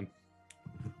 little one.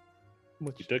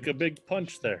 Much, You took a big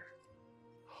punch there.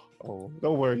 Oh,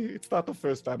 don't worry. It's not the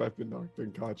first time I've been knocked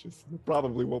unconscious. It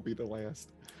probably won't be the last.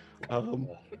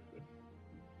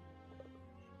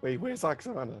 Wait, where's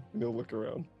Oksana? And he'll look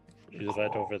around. She's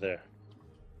right over there.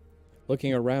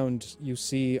 Looking around, you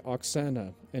see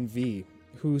Oksana and V,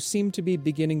 who seem to be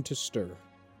beginning to stir.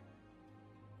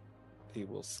 He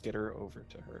will skitter over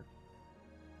to her.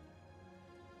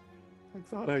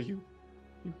 Oksana, you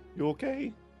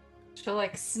okay? She'll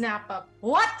like snap up.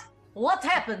 What? What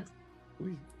happened?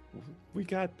 We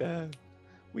got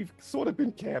we've sort of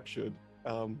been captured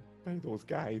by those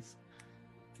guys.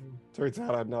 Turns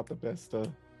out I'm not the best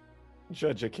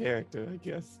judge of character, I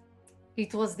guess.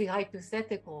 It was the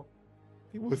hypothetical.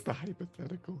 It was the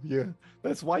hypothetical, yeah.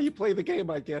 That's why you play the game,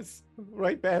 I guess.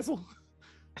 Right, Basil?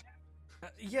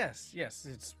 Yes.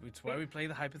 It's why we play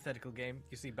the hypothetical game.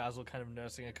 You see Basil kind of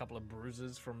nursing a couple of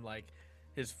bruises from like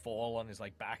his fall on his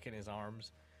like back and his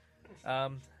arms.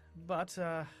 But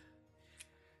at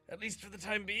least for the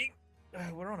time being,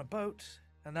 we're on a boat,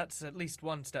 and that's at least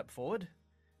one step forward.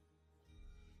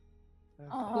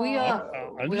 We are.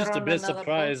 I'm we're just a on bit another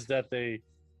surprised boat. that they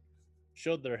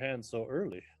showed their hands so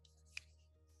early.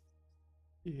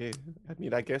 Yeah, I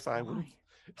mean, I guess I would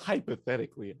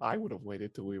hypothetically, I would have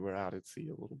waited till we were out at sea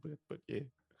a little bit, but yeah.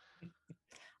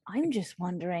 I'm just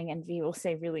wondering, and V will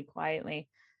say really quietly,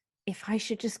 if I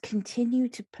should just continue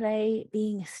to play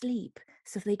being asleep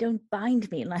so they don't bind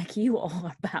me like you all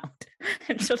are about.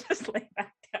 And she'll just lay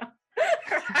back down,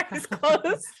 her eyes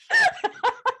closed.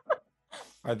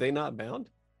 Are they not bound?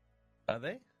 Are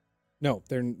they? No,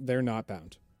 they're not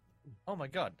bound. Oh my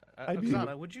god. I mean-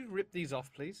 Oksana, would you rip these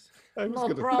off, please? I was No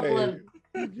gonna problem.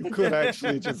 say you could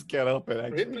actually just get up and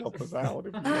actually help us out.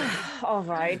 If you wanted. All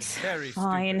right. Very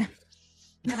Fine. stupid.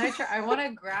 Can I try? I want to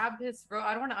grab his rope.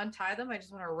 I don't want to untie them. I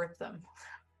just want to rip them.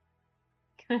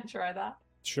 Can I try that?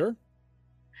 Sure.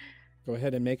 Go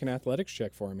ahead and make an athletics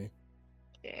check for me.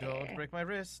 Don't break my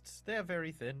wrists. They're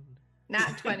very thin.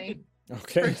 Nat 20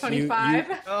 Okay. for 25.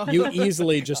 You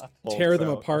easily just Folds tear them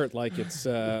out. apart like it's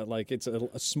a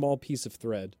small piece of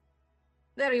thread.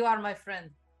 There you are, my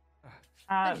friend.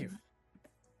 Thank you.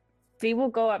 V will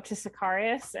go up to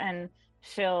Sicarius and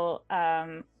she'll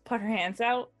put her hands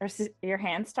out. Or your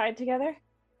hands tied together?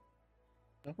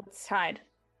 What's tied?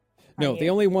 No, on the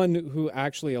you? only one who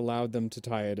actually allowed them to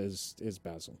tie it is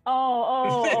Basil.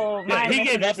 Oh, Yeah, my he gave up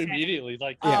misunderstanding. immediately.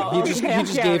 Like, Yeah, Oh, he just okay,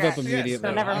 gave okay. up immediately,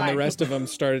 So never and the mind. rest of them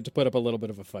started to put up a little bit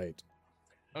of a fight.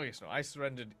 Oh yes, no, I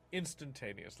surrendered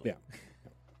instantaneously. Yeah.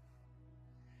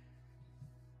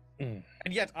 Mm.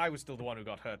 And yet I was still the one who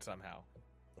got hurt somehow.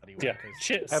 Bloody yeah, wankers.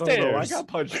 shit, I don't know. I stairs. got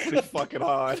punched pretty fucking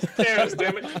hard. Stairs,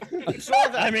 damn it. I saw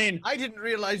that. I mean, I didn't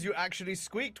realize you actually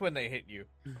squeaked when they hit you.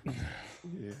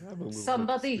 Yeah, I'm a little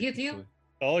Somebody bit hit you? sleepy.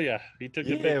 oh yeah, he took a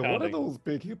Yeah, big one of pounding. those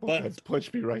big hippo But- guys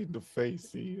punched me right in the face.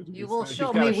 See, and You he's- will he's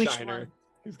show got me a which shiner. one.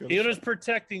 He's got a He was shiner.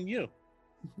 protecting you.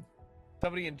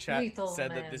 Somebody in chat Little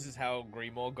said that man. this is how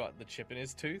Grimoire got the chip in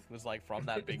his tooth, was like from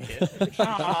that big hit.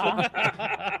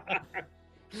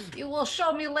 You will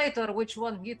show me later which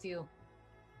one hit you.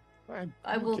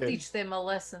 I will Okay. teach them a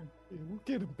lesson. Yeah, we'll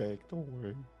get him back. Don't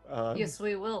worry. Yes,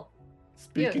 we will.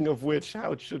 Speaking of which,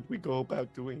 how should we go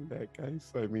about doing that,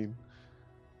 guys? I mean,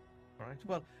 Alright,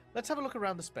 well, let's have a look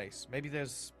around the space. Maybe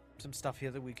there's some stuff here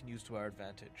that we can use to our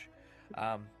advantage.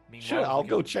 Meanwhile, sure, we I'll can-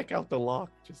 go check out the lock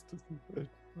just to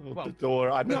Well- the door.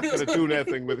 I'm not gonna do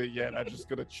anything with it yet. I'm just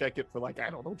gonna check it for like I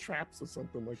don't know traps or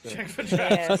something like that. Check for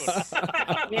traps. Yes.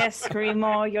 Yes,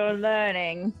 Grimoire, you're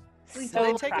learning. Did Did they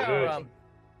So take proud. our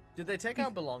did they take our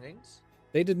belongings?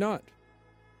 They did not.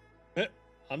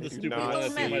 I'm the They do stupid not one that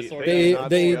see- threw my they sword. They did not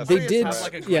they see they us Sicarius did. has,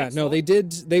 like, a Yeah, great no, sword. they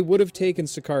did. They would have taken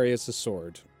Sicarius'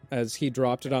 sword as he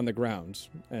dropped it on the ground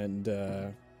and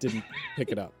didn't pick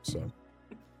it up. So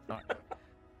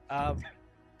Um,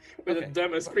 We're Okay. the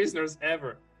dumbest prisoners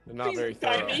ever. They're not Please, very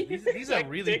thorough. Tiny. these are Like,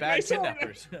 really take my bad sword.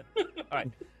 kidnappers.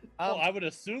 Alright. Well, I would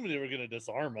assume they were going to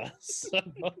disarm us.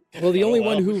 well, the Oh, only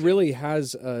well. one who really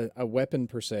has a weapon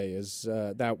per se is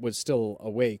that was still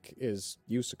awake is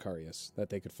you, Sicarius, that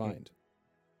they could find.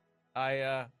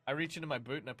 I reach into my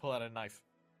boot and I pull out a knife.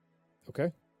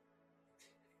 Okay.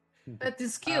 That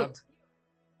is cute.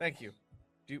 Thank you.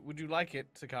 Would you like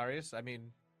it, Sicarius? I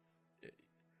mean,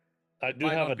 I it do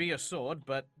might have not a, be a sword,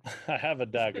 but I have a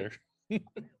dagger.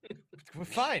 we're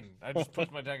fine. I just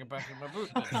put my dagger back in my boot.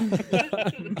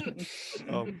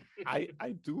 then.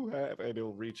 I do have, and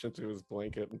he'll reach into his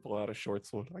blanket and pull out a short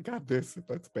sword. I got this. If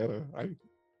that's better.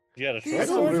 You had a These short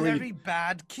don't are sword? really- very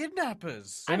bad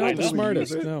kidnappers. They're I not the know.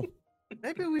 smartest. Use it. No.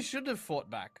 Maybe we should have fought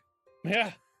back.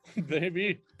 Yeah,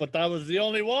 maybe. But that was the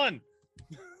only one.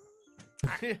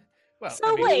 Well, So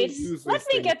I mean, wait, use let this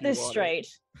me thing get if you this want it.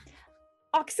 straight.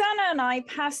 Oksana and I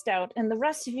passed out, and the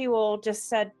rest of you all just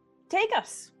said, "Take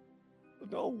us."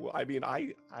 No, I mean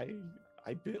I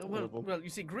bit one well, of them. well, you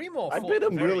see, Grimoire. I fought bit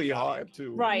him very really valiantly. hard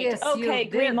too. Right. Yes, you okay,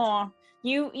 did. Grimoire.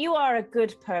 You are a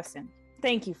good person.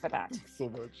 Thank you for that. So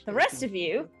much. The rest of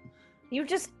you, you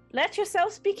just let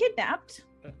yourselves be kidnapped.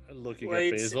 Looking Well,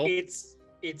 at Basil.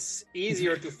 it's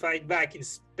easier to fight back in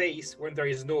space when there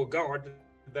is no guard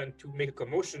than to make a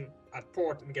commotion at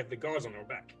port and get the guards on our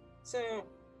back. So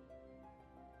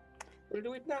we'll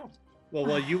do it now. Well,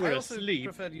 while you were I also asleep,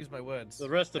 prefer to use my words. the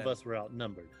rest of then. us were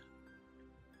outnumbered.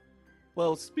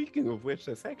 Well, speaking of which,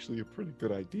 that's actually a pretty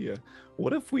good idea.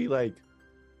 What if we like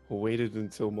waited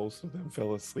until most of them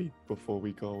fell asleep before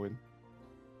we go and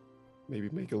maybe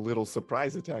make a little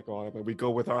surprise attack on them, and we go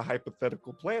with our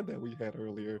hypothetical plan that we had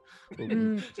earlier, where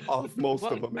we off most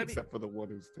Well, of them I mean- except for the one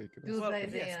who's taken us. Good Well,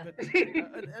 idea. yes,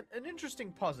 but an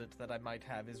interesting posit that I might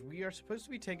have is we are supposed to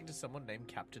be taken to someone named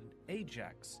Captain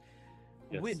Ajax,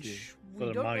 Yes, which for we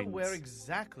the don't know where mines.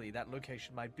 exactly that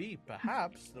location might be.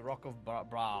 Perhaps the Rock of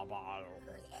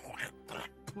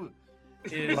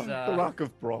is The Rock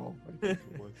of Brawl. I think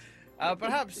it was.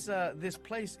 perhaps this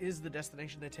place is the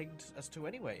destination they're taking us to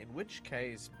anyway. In which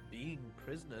case, being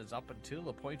prisoners up until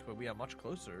a point where we are much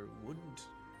closer wouldn't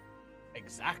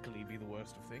exactly be the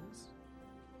worst of things.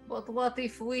 But what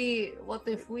if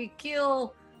we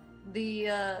kill the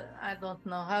I don't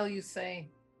know how you say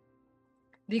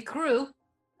the crew,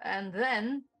 and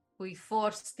then we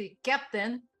force the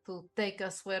captain to take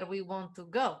us where we want to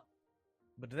go?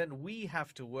 But then we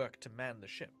have to work to man the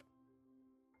ship.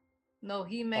 No,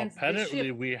 he meant the Apparently,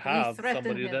 ship. we have threatened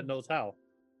somebody him. that knows how.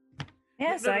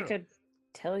 Yes, no, I no. could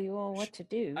tell you all what to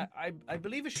do. I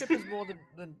believe a ship is more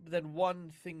than one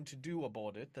thing to do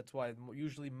aboard it. That's why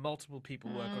usually multiple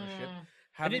people work on a ship.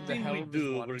 Having the Anything we helm is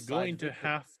do, one we're side going of to it, but-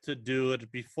 have to do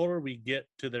it before we get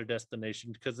to their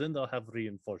destination, because then they'll have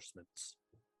reinforcements.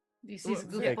 This is a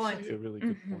good yeah, point. Actually, a really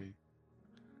good Mhm. point.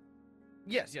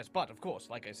 Yes, but of course,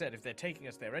 like I said, if they're taking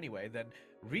us there anyway, then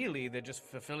really they're just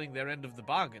fulfilling their end of the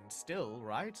bargain still,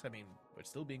 right? I mean, we're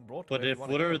still being brought to But where we if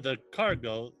wanna we're go. the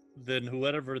cargo, then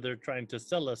whoever they're trying to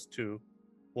sell us to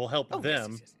will help Oh,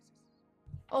 them. yes.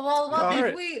 Oh, well, what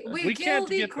Alright, if we we kill can't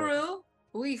the get there. crew,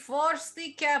 we force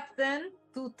the captain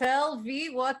to tell V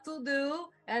what to do,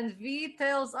 and V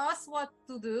tells us what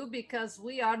to do because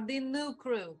we are the new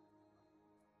crew.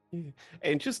 Yeah.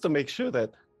 And just to make sure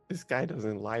that this guy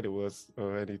doesn't lie to us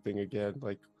or anything again,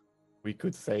 like we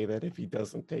could say that if he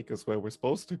doesn't take us where we're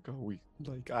supposed to go, we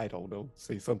like I don't know,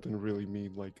 say something really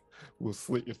mean like we'll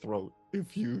slit your throat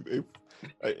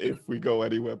if we go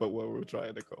anywhere but where we're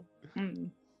trying to go. Mm.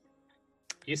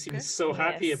 You seem Okay. so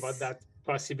happy Yes. about that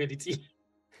possibility.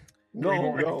 No,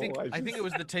 Anymore. no, I think it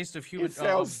was the taste of human. it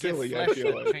sounds of gift silly. I flesh feel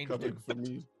that like changed coming him. from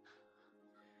me.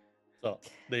 So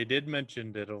they did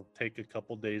mention that it'll take a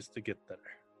couple days to get there.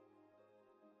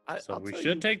 So I'll we tell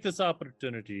should you- take this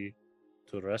opportunity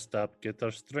to rest up, get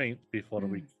our strength before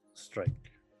we strike.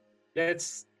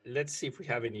 Let's see if we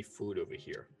have any food over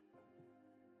here.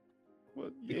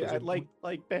 Well, Because yeah, it-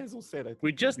 like Basil said, I think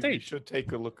We just maybe we ate. should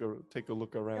take a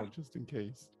look around just in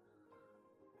case.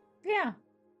 Yeah.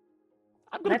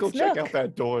 I'm gonna go Let's check look. out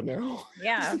that door now.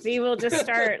 Yeah, V will just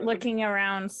start looking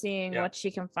around, seeing Yeah. what she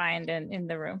can find in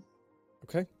the room.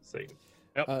 Okay. Same.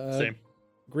 Yep, same.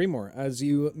 Grimoire, as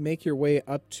you make your way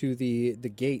up to the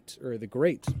gate or the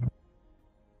grate,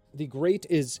 the grate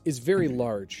is very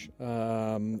large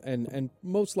and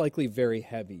most likely very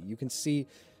heavy. You can see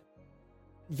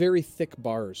very thick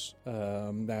bars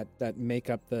that make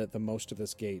up the most of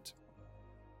this gate.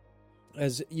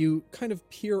 As you kind of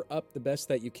peer up the best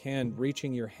that you can,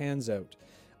 reaching your hands out,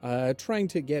 trying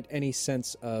to get any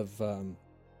sense of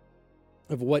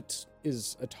what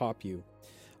is atop you.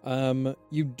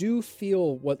 You do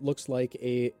feel what looks like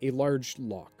a large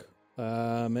lock.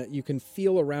 You can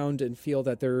feel around and feel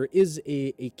that there is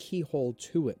a keyhole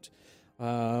to it.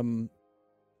 From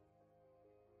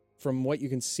what you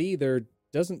can see, there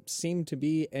doesn't seem to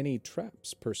be any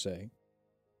traps per se.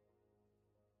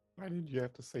 Why did you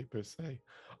have to say per se?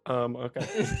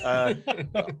 Okay.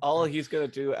 All he's gonna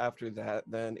do after that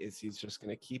then is he's just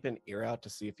gonna keep an ear out to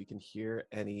see if he can hear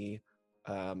any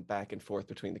back and forth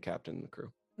between the captain and the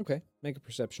crew. Okay, make a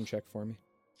perception check for me.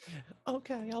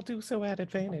 Okay, I'll do so at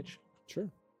advantage. Sure.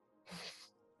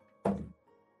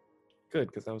 Good,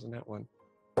 because that was a net one.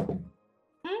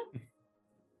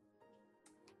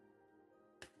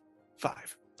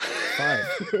 5.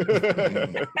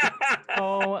 5.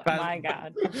 Oh my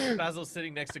god. Basil's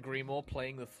sitting next to Grimoire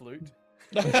playing the flute.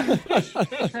 That's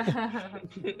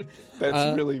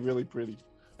Uh, really, really pretty.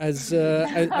 As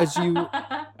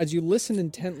you listen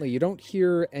intently, you don't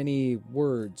hear any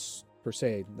words per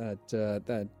se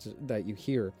that you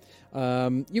hear.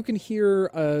 You can hear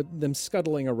them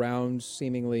scuttling around,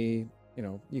 seemingly.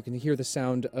 You can hear the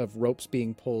sound of ropes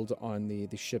being pulled on the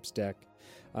ship's deck.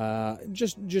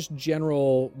 Just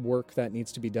general work that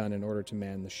needs to be done in order to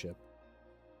man the ship.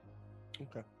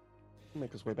 Okay.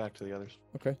 Make his way back to the others.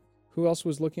 Okay. Who else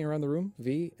was looking around the room?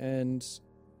 V and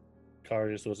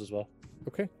Karius was as well.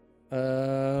 okay.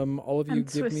 All of you And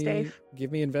Swiss Dave.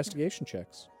 give me investigation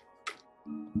checks.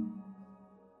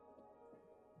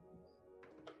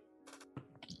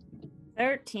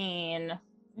 13.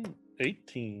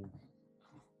 18.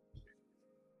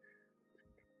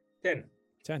 10.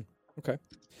 10. Okay.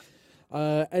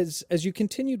 As you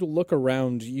continue to look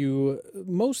around, you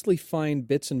mostly find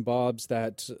bits and bobs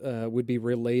that would be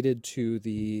related to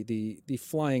the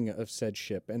flying of said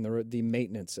ship and the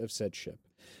maintenance of said ship.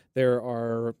 There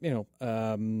are,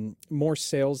 more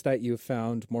sails that you've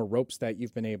found, more ropes that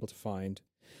you've been able to find.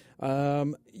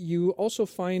 You also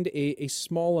find a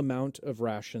small amount of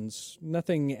rations,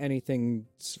 anything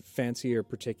fancy or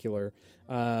particular.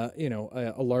 A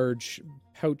large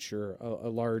pouch or a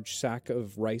large sack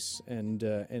of rice and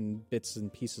bits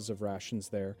and pieces of rations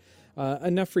there.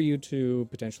 Enough for you to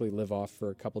potentially live off for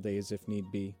a couple days if need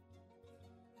be.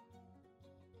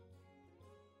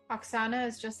 Oksana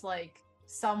is just like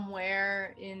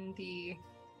somewhere in the,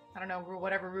 I don't know,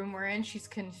 whatever room we're in. She's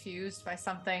confused by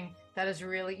something that is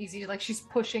really easy. Like she's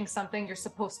pushing something you're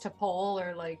supposed to pull,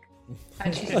 or like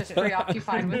And she's just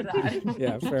preoccupied with that.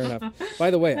 Yeah, fair enough.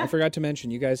 By the way, I forgot to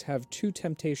mention, you guys have 2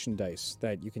 temptation dice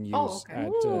that you can use Oh, okay.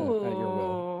 at your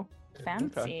will. Ooh,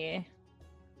 fancy.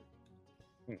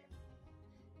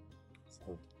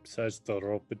 So besides the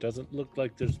rope, it doesn't look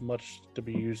like there's much to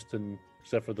be used in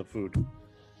except for the food.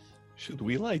 Should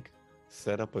we like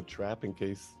set up a trap in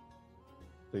case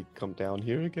they come down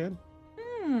here again?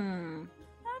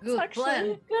 That's Good actually plan.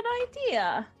 a good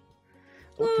idea.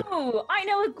 Okay. Ooh, I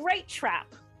know a great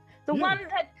trap. The Yeah. one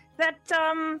that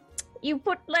you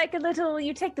put like a little,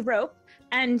 you take the rope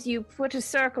and you put a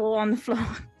circle on the floor.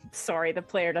 Sorry, the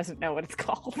player doesn't know what it's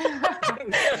called.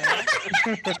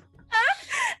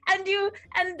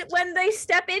 And when they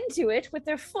step into it with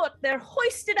their foot, they're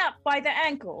hoisted up by the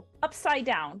ankle, upside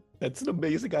down. That's an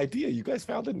amazing idea. You guys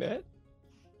found a net?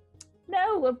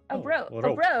 No, a Oh, rope. a A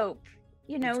rope. rope.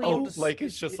 You know, It's you- called Oh, like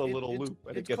it's just a it- little it's- loop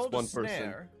and it it's gets called a one person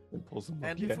snare. and pulls them up.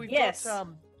 And Yeah. if we've Yes. got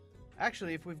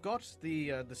actually, if we've got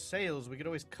the sails, we could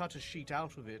always cut a sheet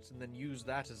out of it and then use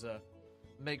that as a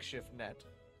makeshift net.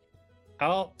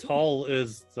 How tall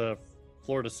is the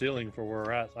floor to ceiling for where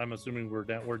we're at? I'm assuming we're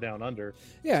down under.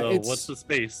 Yeah, So it's what's the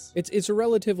space? it's a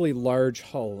relatively large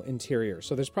hull interior,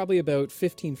 so there's probably about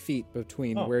 15 feet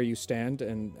between Oh. where you stand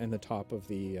and the top of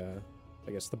the,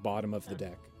 I guess, the bottom of the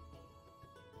deck.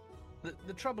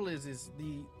 The trouble is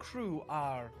the crew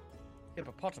are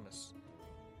hippopotamus,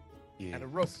 Yeah. and a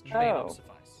rope Yes. may Oh. not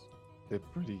suffice. They're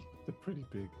pretty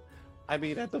big. I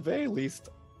mean, at the very least,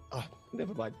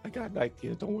 never mind. I got an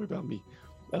idea. Don't worry about me.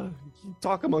 You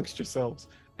talk amongst yourselves.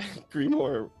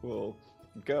 Grimoire will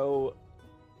go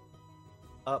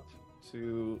up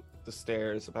to the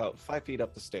stairs, about 5 feet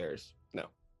up the stairs. No,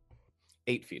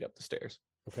 8 feet up the stairs.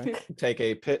 Okay. Take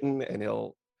a piton and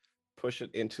he'll push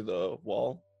it into the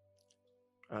wall,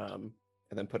 and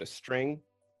then put a string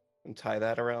and tie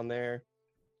that around there.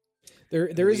 There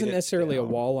lead isn't it necessarily a down.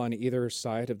 wall on either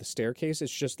side of the staircase.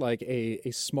 It's just like a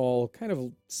small kind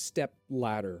of step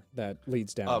ladder that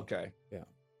leads down. Okay. Yeah.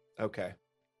 Okay.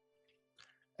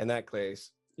 In that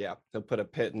case, yeah, he'll put a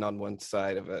piton on one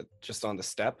side of it, just on the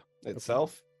step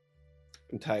itself,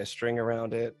 and tie a string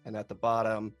around it. And at the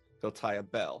bottom, he'll tie a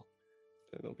bell.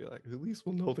 And he'll be like, at least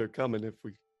we'll know they're coming if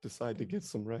we decide to get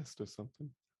some rest or something.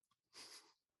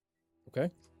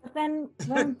 Okay. But then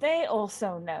won't they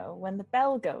also know when the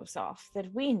bell goes off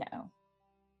that we know?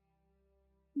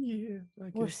 Yeah, I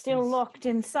We're guess still that's- locked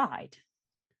inside.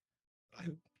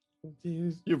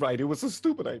 Yes, you're right. It was a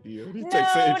stupid idea. He No,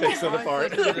 takes it, he takes no. it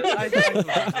apart. I think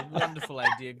that's a wonderful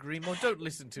idea, Grimo. Don't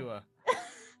listen to her.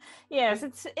 Yes,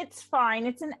 it's fine.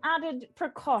 It's an added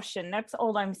precaution. That's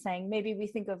all I'm saying. Maybe we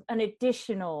think of an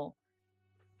additional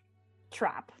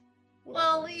trap.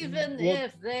 Well, even Well-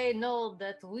 if they know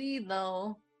that we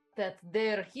know that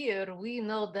they're here, we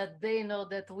know that they know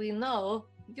that we know.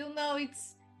 You know,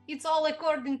 it's all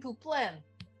according to plan.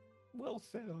 Well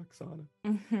said, Oksana.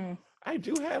 Mm-hmm. I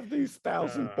do have these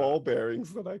 1,000 ball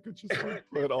bearings that I could just like,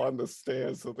 put on the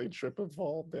stairs so they trip and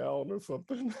fall down or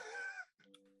something.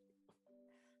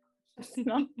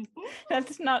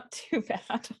 That's not too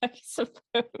bad, I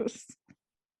suppose.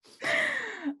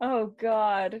 Oh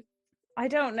God, I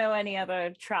don't know any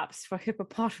other traps for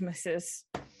hippopotamuses.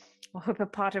 Or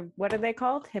what are they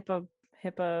called?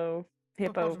 Hippopotami.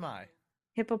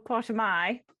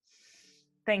 Hippopotami.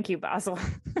 Thank you, Basil.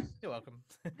 You're welcome.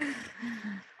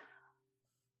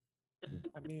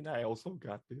 I mean, I also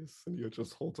got this, and he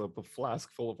just holds up a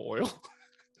flask full of oil.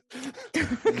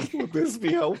 Would this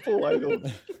be helpful? I don't.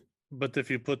 But if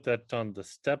you put that on the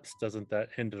steps, doesn't that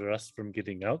hinder us from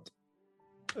getting out?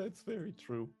 That's very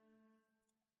true.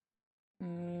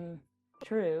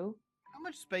 True. How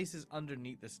much space is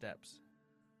underneath the steps?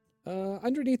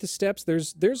 Underneath the steps,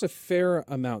 there's a fair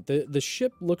amount. The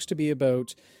ship looks to be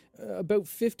about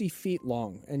 50 feet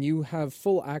long, and you have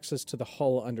full access to the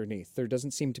hull underneath. There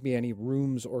doesn't seem to be any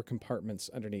rooms or compartments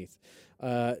underneath.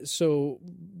 So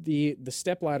the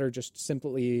step ladder just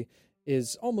simply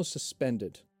is almost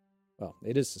suspended. Well,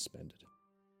 it is suspended.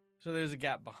 So there's a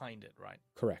gap behind it, right?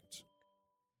 Correct.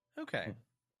 Okay.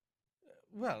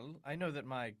 Well, I know that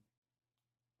my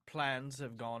plans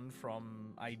have gone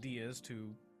from ideas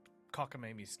to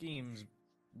cockamamie schemes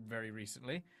very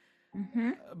recently.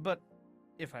 Mm-hmm. But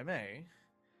if I may,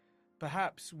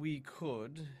 perhaps we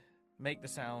could make the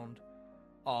sound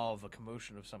of a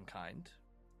commotion of some kind,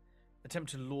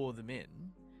 attempt to lure them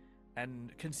in,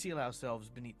 and conceal ourselves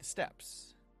beneath the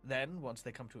steps. Then, once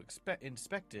they come to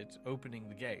inspect it, opening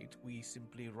the gate, we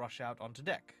simply rush out onto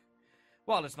deck.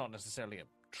 While it's not necessarily a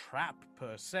trap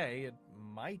per se, it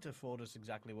might afford us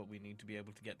exactly what we need to be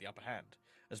able to get the upper hand.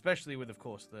 Especially with, of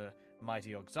course, the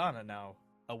mighty Oksana now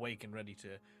awake and ready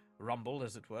to rumble,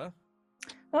 as it were.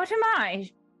 What am I?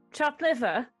 Chopped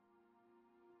liver?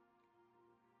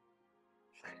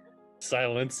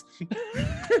 Silence.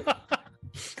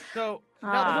 So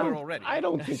now that we're all ready, I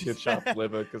don't think you're chopped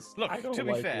liver because look. I don't To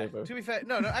be like fair, liver. to be fair,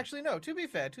 no. Actually, no. To be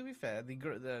fair,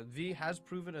 the V has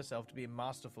proven herself to be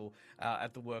masterful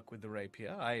at the work with the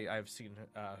rapier. I've seen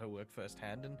her work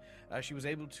firsthand, and she was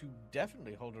able to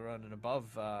definitely hold her own and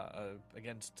above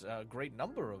against a great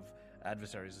number of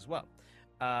adversaries as well.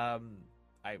 I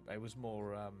was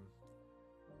more.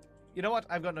 You know what?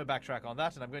 I've got no backtrack on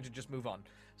that, and I'm going to just move on.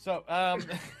 So,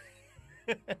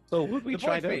 So would we The try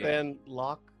point to being- then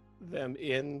lock them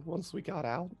in once we got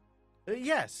out?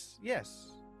 yes.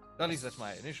 At least that's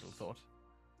my initial thought.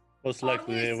 Most Are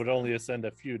likely, we they s- would only send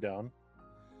a few down.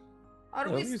 Are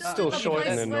Well, we we're still, still in a short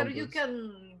place in where numbers.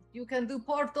 you can do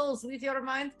portals with your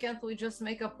mind? Can't we just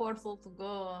make a portal to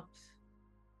go up?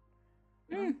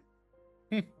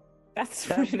 That's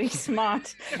really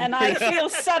smart. And I feel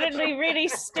suddenly really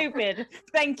stupid.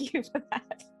 Thank you for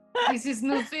that. This is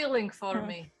new feeling for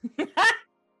me.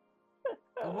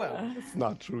 Well, It's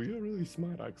not true. You're really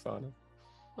smart, Oksana.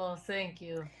 Oh, thank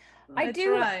you. I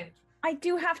do- Try. I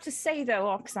do have to say, though,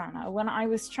 Oksana, when I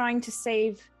was trying to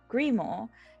save Grimoire,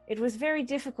 it was very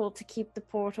difficult to keep the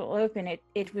portal open.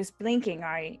 It was blinking.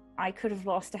 I could have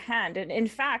lost a hand. And in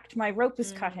fact, my rope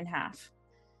was cut in half.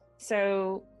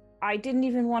 So I didn't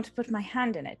even want to put my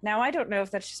hand in it. Now, I don't know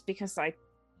if that's just because I'm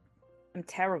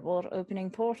terrible at opening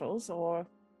portals or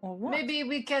what. Maybe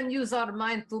we can use our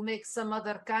mind to make some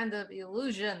other kind of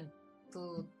illusion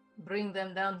to bring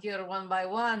them down here one by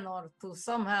one or to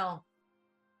somehow,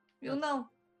 you know,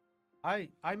 I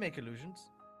make illusions.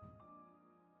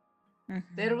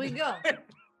 there we go.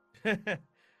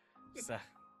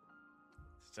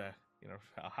 so, you know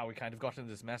how we kind of got into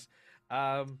this mess.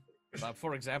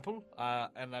 For example,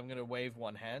 and I'm going to wave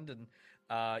one hand,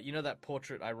 and you know that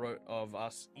portrait I wrote of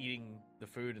us eating the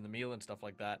food and the meal and stuff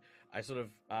like that. I sort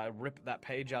of rip that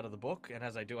page out of the book, and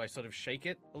as I do, I sort of shake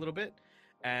it a little bit.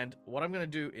 And what I'm going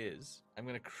to do is I'm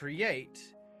going to create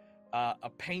a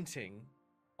painting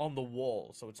on the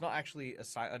wall. So it's not actually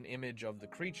an image of the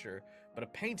creature, but a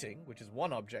painting, which is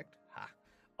one object,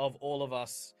 of all of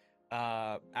us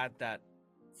at that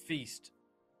feast.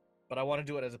 But I want to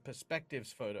do it as a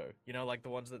perspectives photo, you know, like the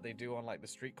ones that they do on like the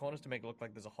street corners to make it look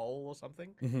like there's a hole or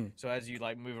something. Mm-hmm. So as you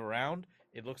like move around,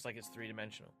 it looks like it's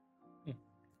three-dimensional.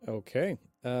 Okay.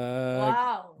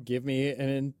 Wow. Give me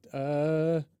and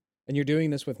you're doing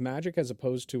this with magic as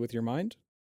opposed to with your mind?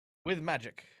 With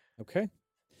magic. Okay.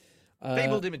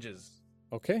 Fabled images.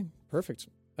 Okay, perfect.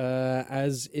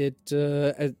 As it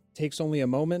takes only a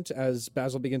moment as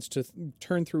Basil begins to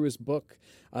turn through his book,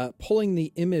 pulling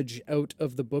the image out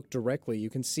of the book directly, you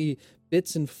can see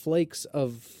bits and flakes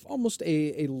of almost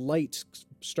a light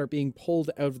start being pulled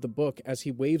out of the book as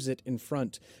he waves it in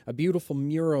front. A beautiful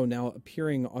mural now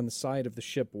appearing on the side of the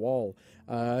ship wall.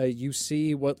 You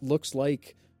see what looks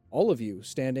like all of you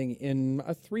standing in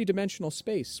a three-dimensional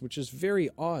space, which is very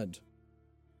odd.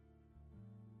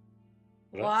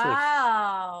 That's it.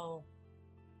 Wow.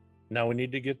 Now we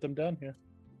need to get them down here.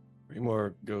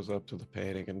 Grimoire goes up to the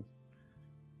painting and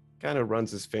kind of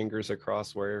runs his fingers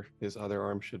across where his other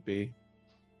arm should be.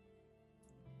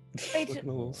 Wait, Looking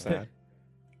a little sad.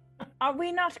 are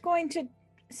we not going to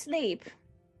sleep?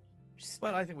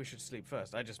 Well, I think we should sleep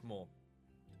first. I just more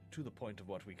to the point of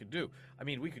what we could do. I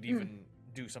mean, we could even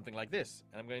do something like this.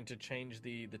 And I'm going to change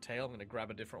the tail. I'm going to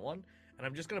grab a different one. And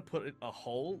I'm just going to put it a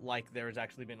hole like there has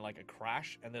actually been like a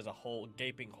crash. And there's a hole,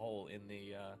 gaping hole in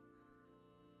the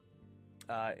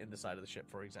side of the ship,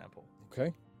 for example.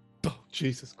 Okay. Oh,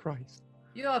 Jesus Christ.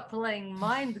 You are playing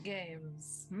mind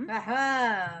games.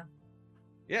 Aha.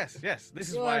 Yes. This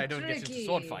is You why are I don't get into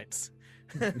sword tricky. fights.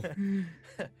 Very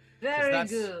that's-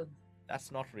 good. That's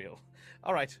not real.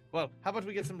 All right. Well, how about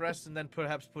we get some rest and then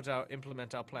perhaps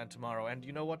implement our plan tomorrow? And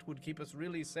you know what would keep us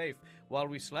really safe while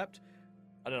we slept?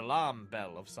 An alarm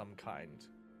bell of some kind.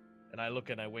 And I look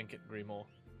and I wink at Grimoire.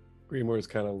 Grimoire's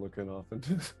kind of looking off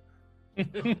into.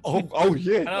 oh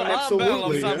yeah, An alarm absolutely. bell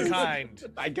of some yes. kind.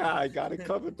 I got it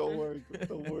covered. Don't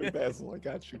worry, Basil. I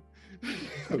got you.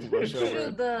 Rush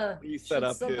over. Should, Reset should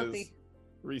up somebody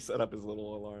his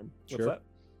little alarm. What's Sure. that?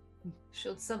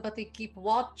 should somebody keep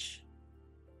watch?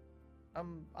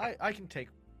 I can take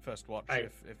first watch I-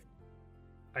 if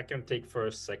I can take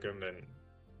first, second, and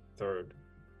third,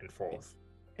 and fourth.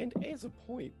 And as a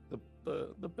point,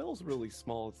 the bell's really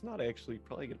small. It's not actually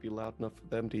probably gonna be loud enough for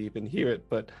them to even hear it.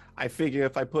 But I figure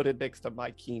if I put it next to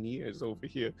my keen ears over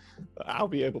here, I'll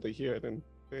be able to hear it and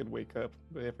wake up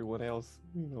everyone else.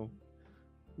 You know.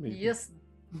 maybe. Yes,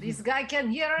 this guy can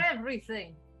hear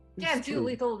everything. It's Can't you, true.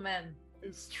 little man?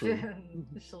 It's true.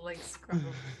 She'll like scrub.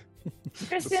 It's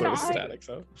Kristen, sort of static,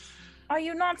 so. are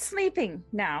you not sleeping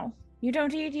now? You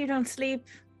don't eat, you don't sleep.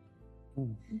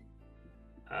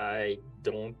 I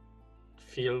don't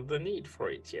feel the need for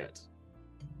it yet.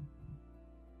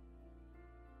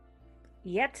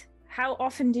 Yet? How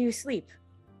often do you sleep?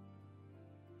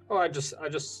 Oh, I just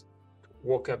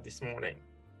woke up this morning.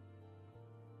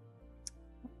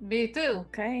 Me too.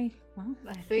 Okay. Well,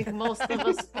 I think most of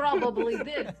us probably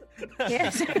did.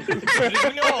 yes.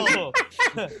 No!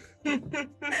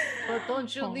 But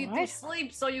don't you need to Alright.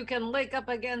 sleep so you can wake up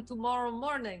again tomorrow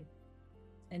morning?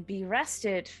 And be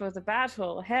rested for the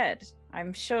battle ahead.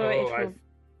 I'm sure Oh, it will.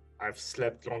 I've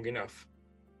slept long enough.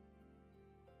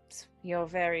 You're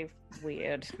very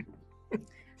weird.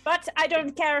 But I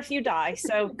don't care if you die,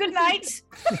 so good night.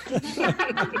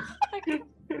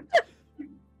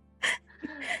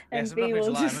 And Yes, I'm not B going to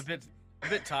will lie. I'm just. a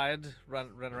bit tired. Ran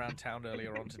around town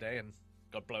earlier on today and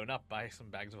got blown up by some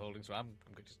bags of holding. So I'm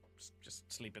going to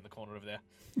just sleep in the corner over there.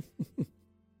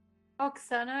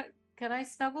 Oksana, can I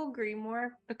snuggle Grimoire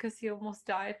because he almost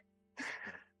died?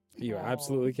 You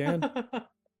absolutely can.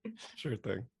 Sure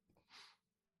thing.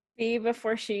 B,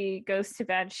 before she goes to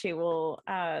bed, she will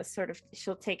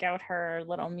she'll take out her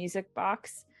little music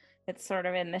box. It's sort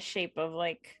of in the shape of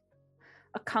like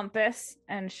a compass,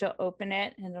 and she'll open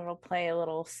it and it'll play a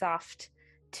little soft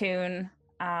tune.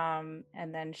 And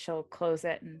then she'll close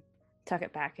it and tuck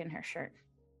it back in her shirt.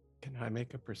 Can I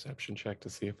make a perception check to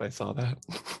see if I saw that?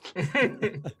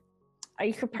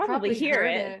 You could You probably hear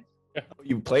heard it.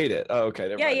 You played it. Oh, okay.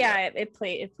 Never Yeah, mind. yeah, it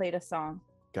played a song.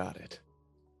 Got it.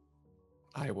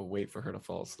 I will wait for her to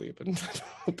fall asleep and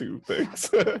do things.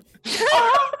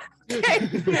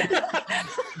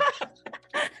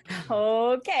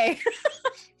 Okay.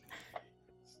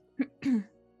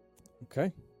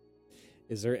 Okay.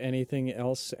 Is there anything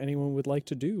else anyone would like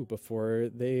to do before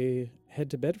they head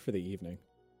to bed for the evening?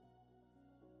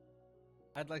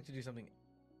 I'd like to do something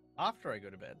after I go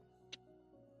to bed.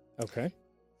 Okay.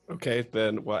 Okay,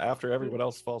 then, well, after everyone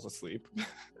else falls asleep,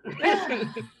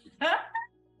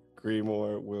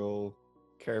 Grimoire will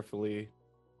carefully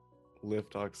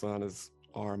lift Oksana's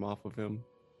arm off of him.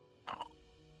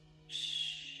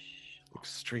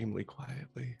 Extremely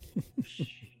quietly.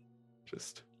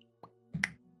 Just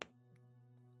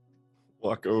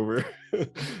walk over to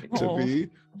Oh. me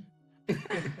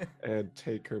and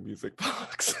take her music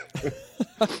box.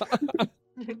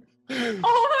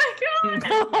 Oh my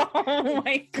god! Oh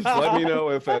my god. Just let me know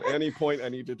if at any point I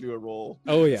need to do a roll.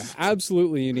 Oh, yeah.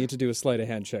 Absolutely. You need to do a sleight of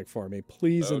hand check for me.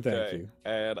 Please and thank you.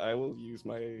 And I will use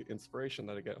my inspiration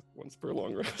that I get once per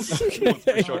long rest. Okay. Once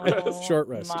per short rest. Oh Short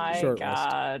rest, My short rest.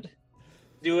 god.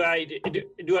 Do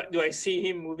I see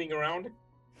him moving around?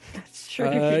 That's true.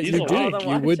 He's You alive. do.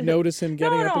 You would notice him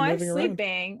getting no, up no, and I'm moving around.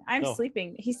 sleeping. I'm No.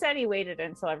 sleeping. He said he waited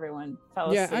until everyone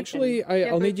fell Yeah, asleep. actually, Yeah,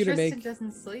 I'll but need you to Tristan make.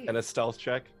 doesn't sleep. And a stealth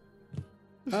check?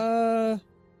 Are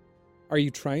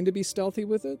you trying to be stealthy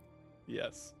with it?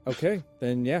 Yes. Okay,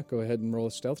 then yeah, go ahead and roll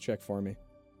a stealth check for me.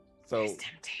 So, There's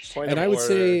temptation. point And of I would order,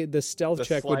 say the stealth the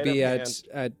check would sleight be of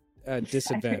at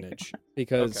disadvantage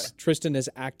because Okay. Tristan is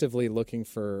actively looking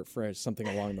for something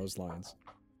along those lines.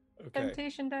 okay.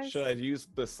 Temptation dice. Should I use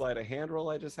the sleight of hand roll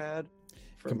I just had?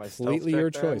 For my stealth Completely check your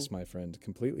then? choice, my friend.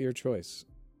 Completely your choice.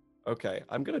 Okay,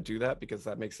 I'm going to do that because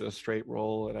that makes it a straight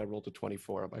roll, and I rolled a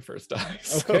 24 on my first die.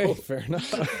 So... Okay, fair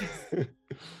enough.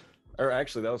 Or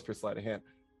actually, that was for sleight of hand.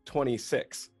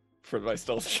 26 for my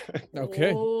stealth check.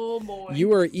 Okay. Oh boy.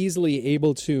 You are easily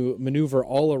able to maneuver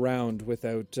all around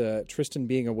without Tristan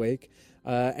being awake.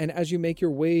 And as you make your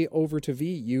way over to V,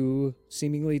 you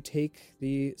seemingly take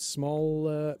the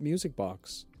small music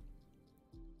box.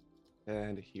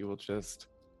 And he will just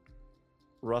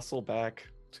rustle back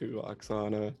to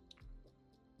Oksana,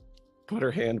 put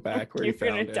her hand back where You're he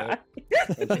found gonna die.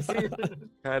 it, and just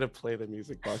kind of play the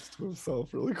music box to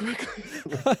himself really quickly.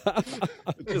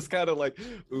 Just kind of like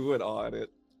ooh and ah at it.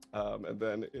 And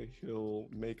then he'll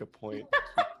make a point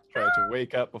to try to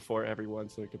wake up before everyone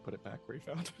so he can put it back where he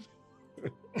found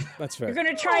it. That's You're fair.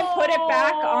 gonna try and put it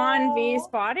back on V's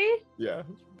body? Yeah.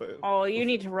 But Oh, you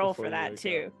need to roll before for you that wake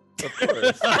too. Of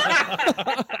course.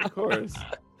 Of course.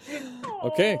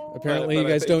 Okay, apparently you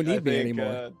guys don't need me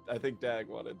anymore. I think Dag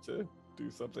wanted to do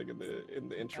something in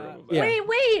the interim of Yeah. that.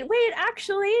 Wait.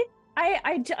 Actually,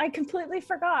 I completely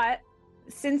forgot.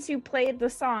 Since you played the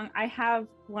song, I have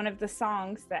one of the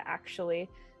songs that actually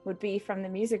would be from the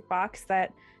music box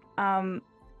that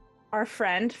our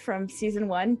friend from season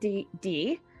 1,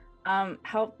 D,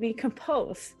 helped me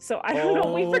compose. So I don't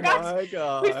know. We forgot. My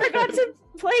God. We forgot to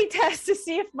play test to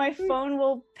see if my phone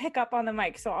will pick up on the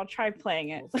mic. So I'll try playing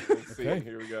it. We'll see. Okay.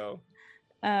 Here we go.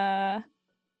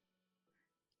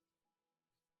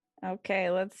 Okay,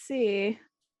 let's see.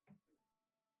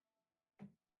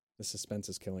 The suspense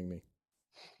is killing me.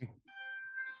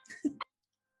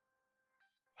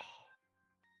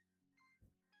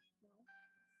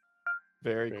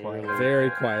 Very quiet.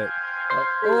 Very quiet.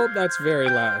 Oh, that's very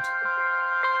loud.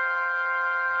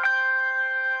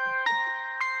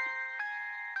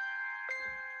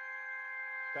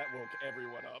 That woke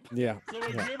everyone up. Yeah. So a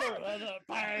yeah.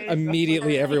 glimmer,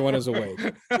 Immediately, everyone is awake.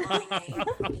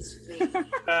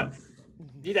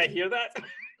 Did I hear that?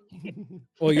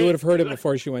 Well, you would have heard it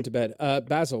before she went to bed.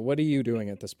 Basil, what are you doing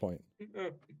at this point?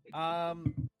 All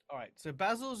right. So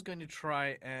Basil's going to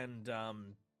try and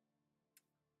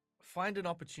find an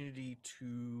opportunity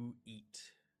to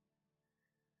eat.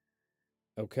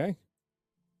 Okay.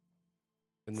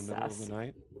 In the middle of Sus. the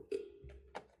night.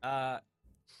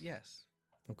 Yes.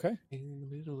 Okay. In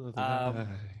the middle of the Um, night.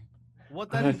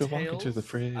 What that I go walking entails, to the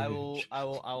fridge.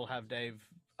 I'll have Dave.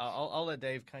 I'll let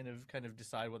Dave kind of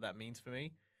decide what that means for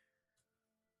me.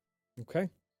 Okay.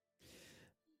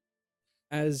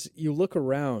 As you look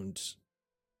around,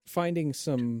 finding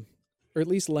some, or at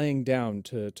least laying down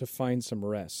to find some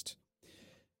rest,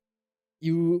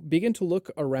 you begin to look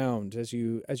around as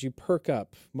you perk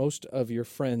up, most of your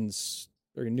friends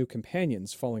or your new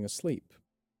companions falling asleep.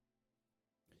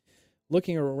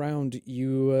 Looking around,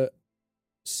 you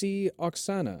see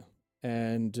Oksana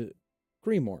and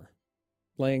Grimoire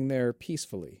laying there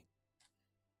peacefully.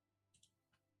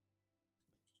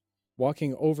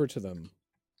 Walking over to them,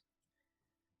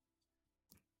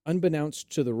 unbeknownst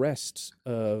to the rest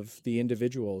of the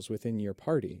individuals within your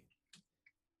party,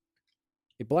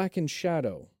 a blackened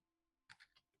shadow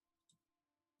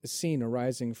is seen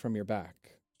arising from your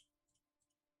back.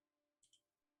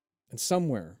 And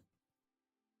somewhere,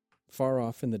 far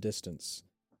off in the distance,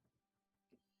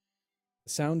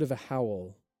 the sound of a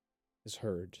howl is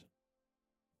heard.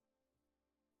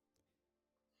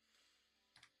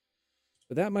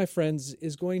 But that, my friends,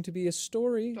 is going to be a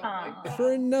story Don't like that.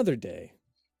 for another day.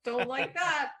 Don't like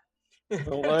that.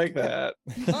 Don't like that.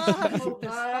 Don't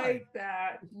like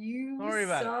that. You Sorry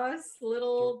about it. sus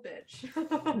little bitch.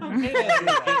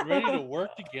 Get ready to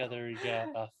work together. You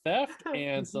got a theft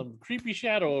and some creepy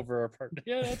shadow over our part.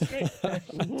 Yeah, that's great.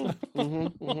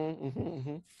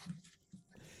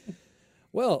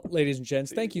 Well, ladies and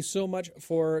gents, thank you so much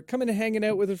for coming and hanging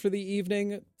out with us for the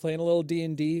evening, playing a little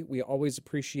D&D. We always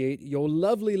appreciate your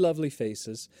lovely, lovely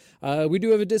faces. We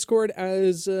do have a Discord,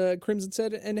 as Crimson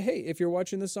said, and hey, if you're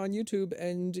watching this on YouTube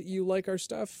and you like our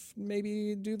stuff,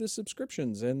 maybe do the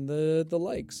subscriptions and the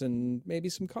likes and maybe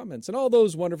some comments and all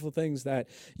those wonderful things that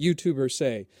YouTubers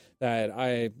say that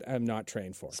I am not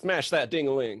trained for. Smash that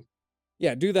ding-a-ling.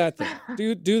 Yeah, do that thing.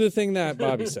 Do the thing that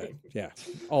Bobby said. Yeah,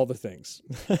 all the things.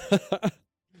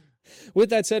 With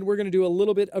that said, we're going to do a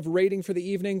little bit of rating for the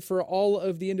evening for all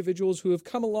of the individuals who have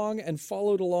come along and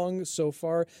followed along so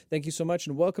far. Thank you so much,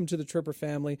 and welcome to the Tripper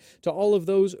family. To all of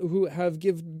those who have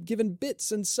given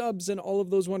bits and subs and all of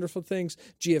those wonderful things.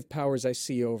 GF Powers, I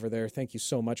see you over there. Thank you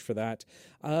so much for that.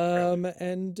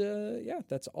 Yeah,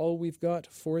 that's all we've got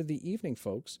for the evening,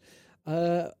 folks.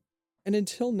 And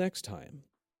until next time,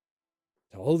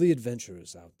 to all the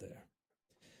adventurers out there,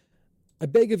 I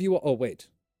beg of you all... Oh, wait.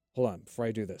 Hold on, before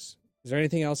I do this. Is there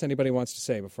anything else anybody wants to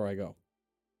say before I go?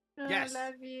 Yes. I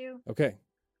love you. Okay.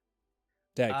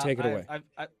 Dag, take it away.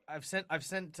 I've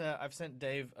sent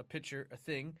Dave a picture, a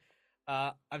thing.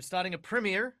 I'm starting a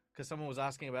premiere because someone was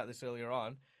asking about this earlier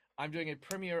on. I'm doing a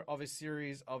premiere of a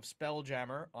series of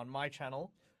Spelljammer on my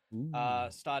channel,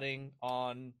 starting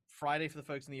on Friday for the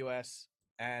folks in the US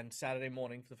and Saturday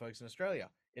morning for the folks in Australia.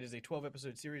 It is a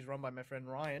 12-episode series run by my friend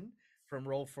Ryan from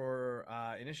Roll for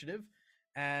Initiative.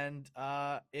 And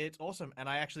it's awesome, and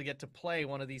I actually get to play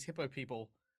one of these hippo people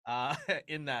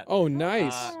in that. Oh,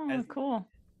 nice! Cool.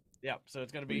 Yeah, so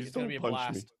it's gonna Please be a don't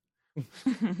punch blast.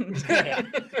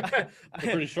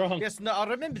 Pretty strong. Yes, no, I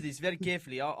remember this very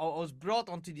carefully. I was brought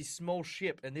onto this small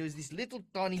ship, and there was this little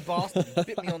tiny bastard who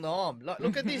bit me on the arm.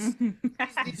 Look at this.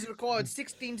 These required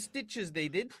 16 stitches. They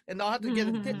did, and I had to get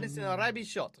a tetanus and a rabies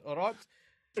shot. All right,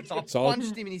 so I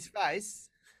punched him in his face.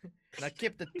 And I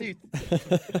kept the tooth.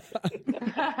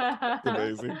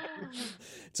 Amazing.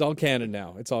 It's all canon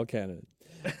now. It's all canon.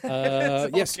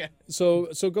 Yes. So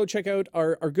go check out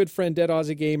our good friend Dead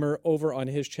Aussie Gamer over on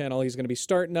his channel. He's going to be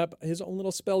starting up his own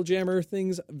little Spelljammer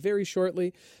things very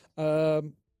shortly.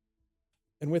 And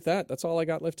with that, that's all I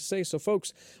got left to say. So,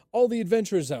 folks, all the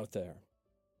adventurers out there,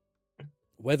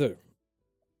 whether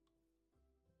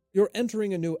you're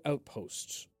entering a new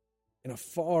outpost in a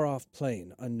far-off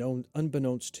plane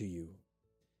unbeknownst to you,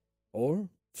 or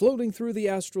floating through the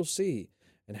astral sea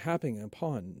and happening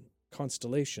upon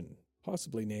constellation,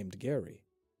 possibly named Gary,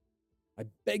 I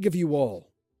beg of you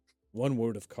all, one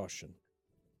word of caution.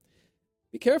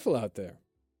 Be careful out there.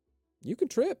 You can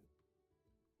trip.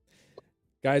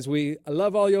 Guys, I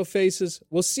love all your faces.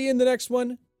 We'll see you in the next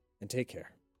one, and take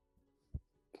care.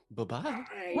 Bye-bye.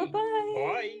 Bye bye.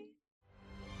 Bye.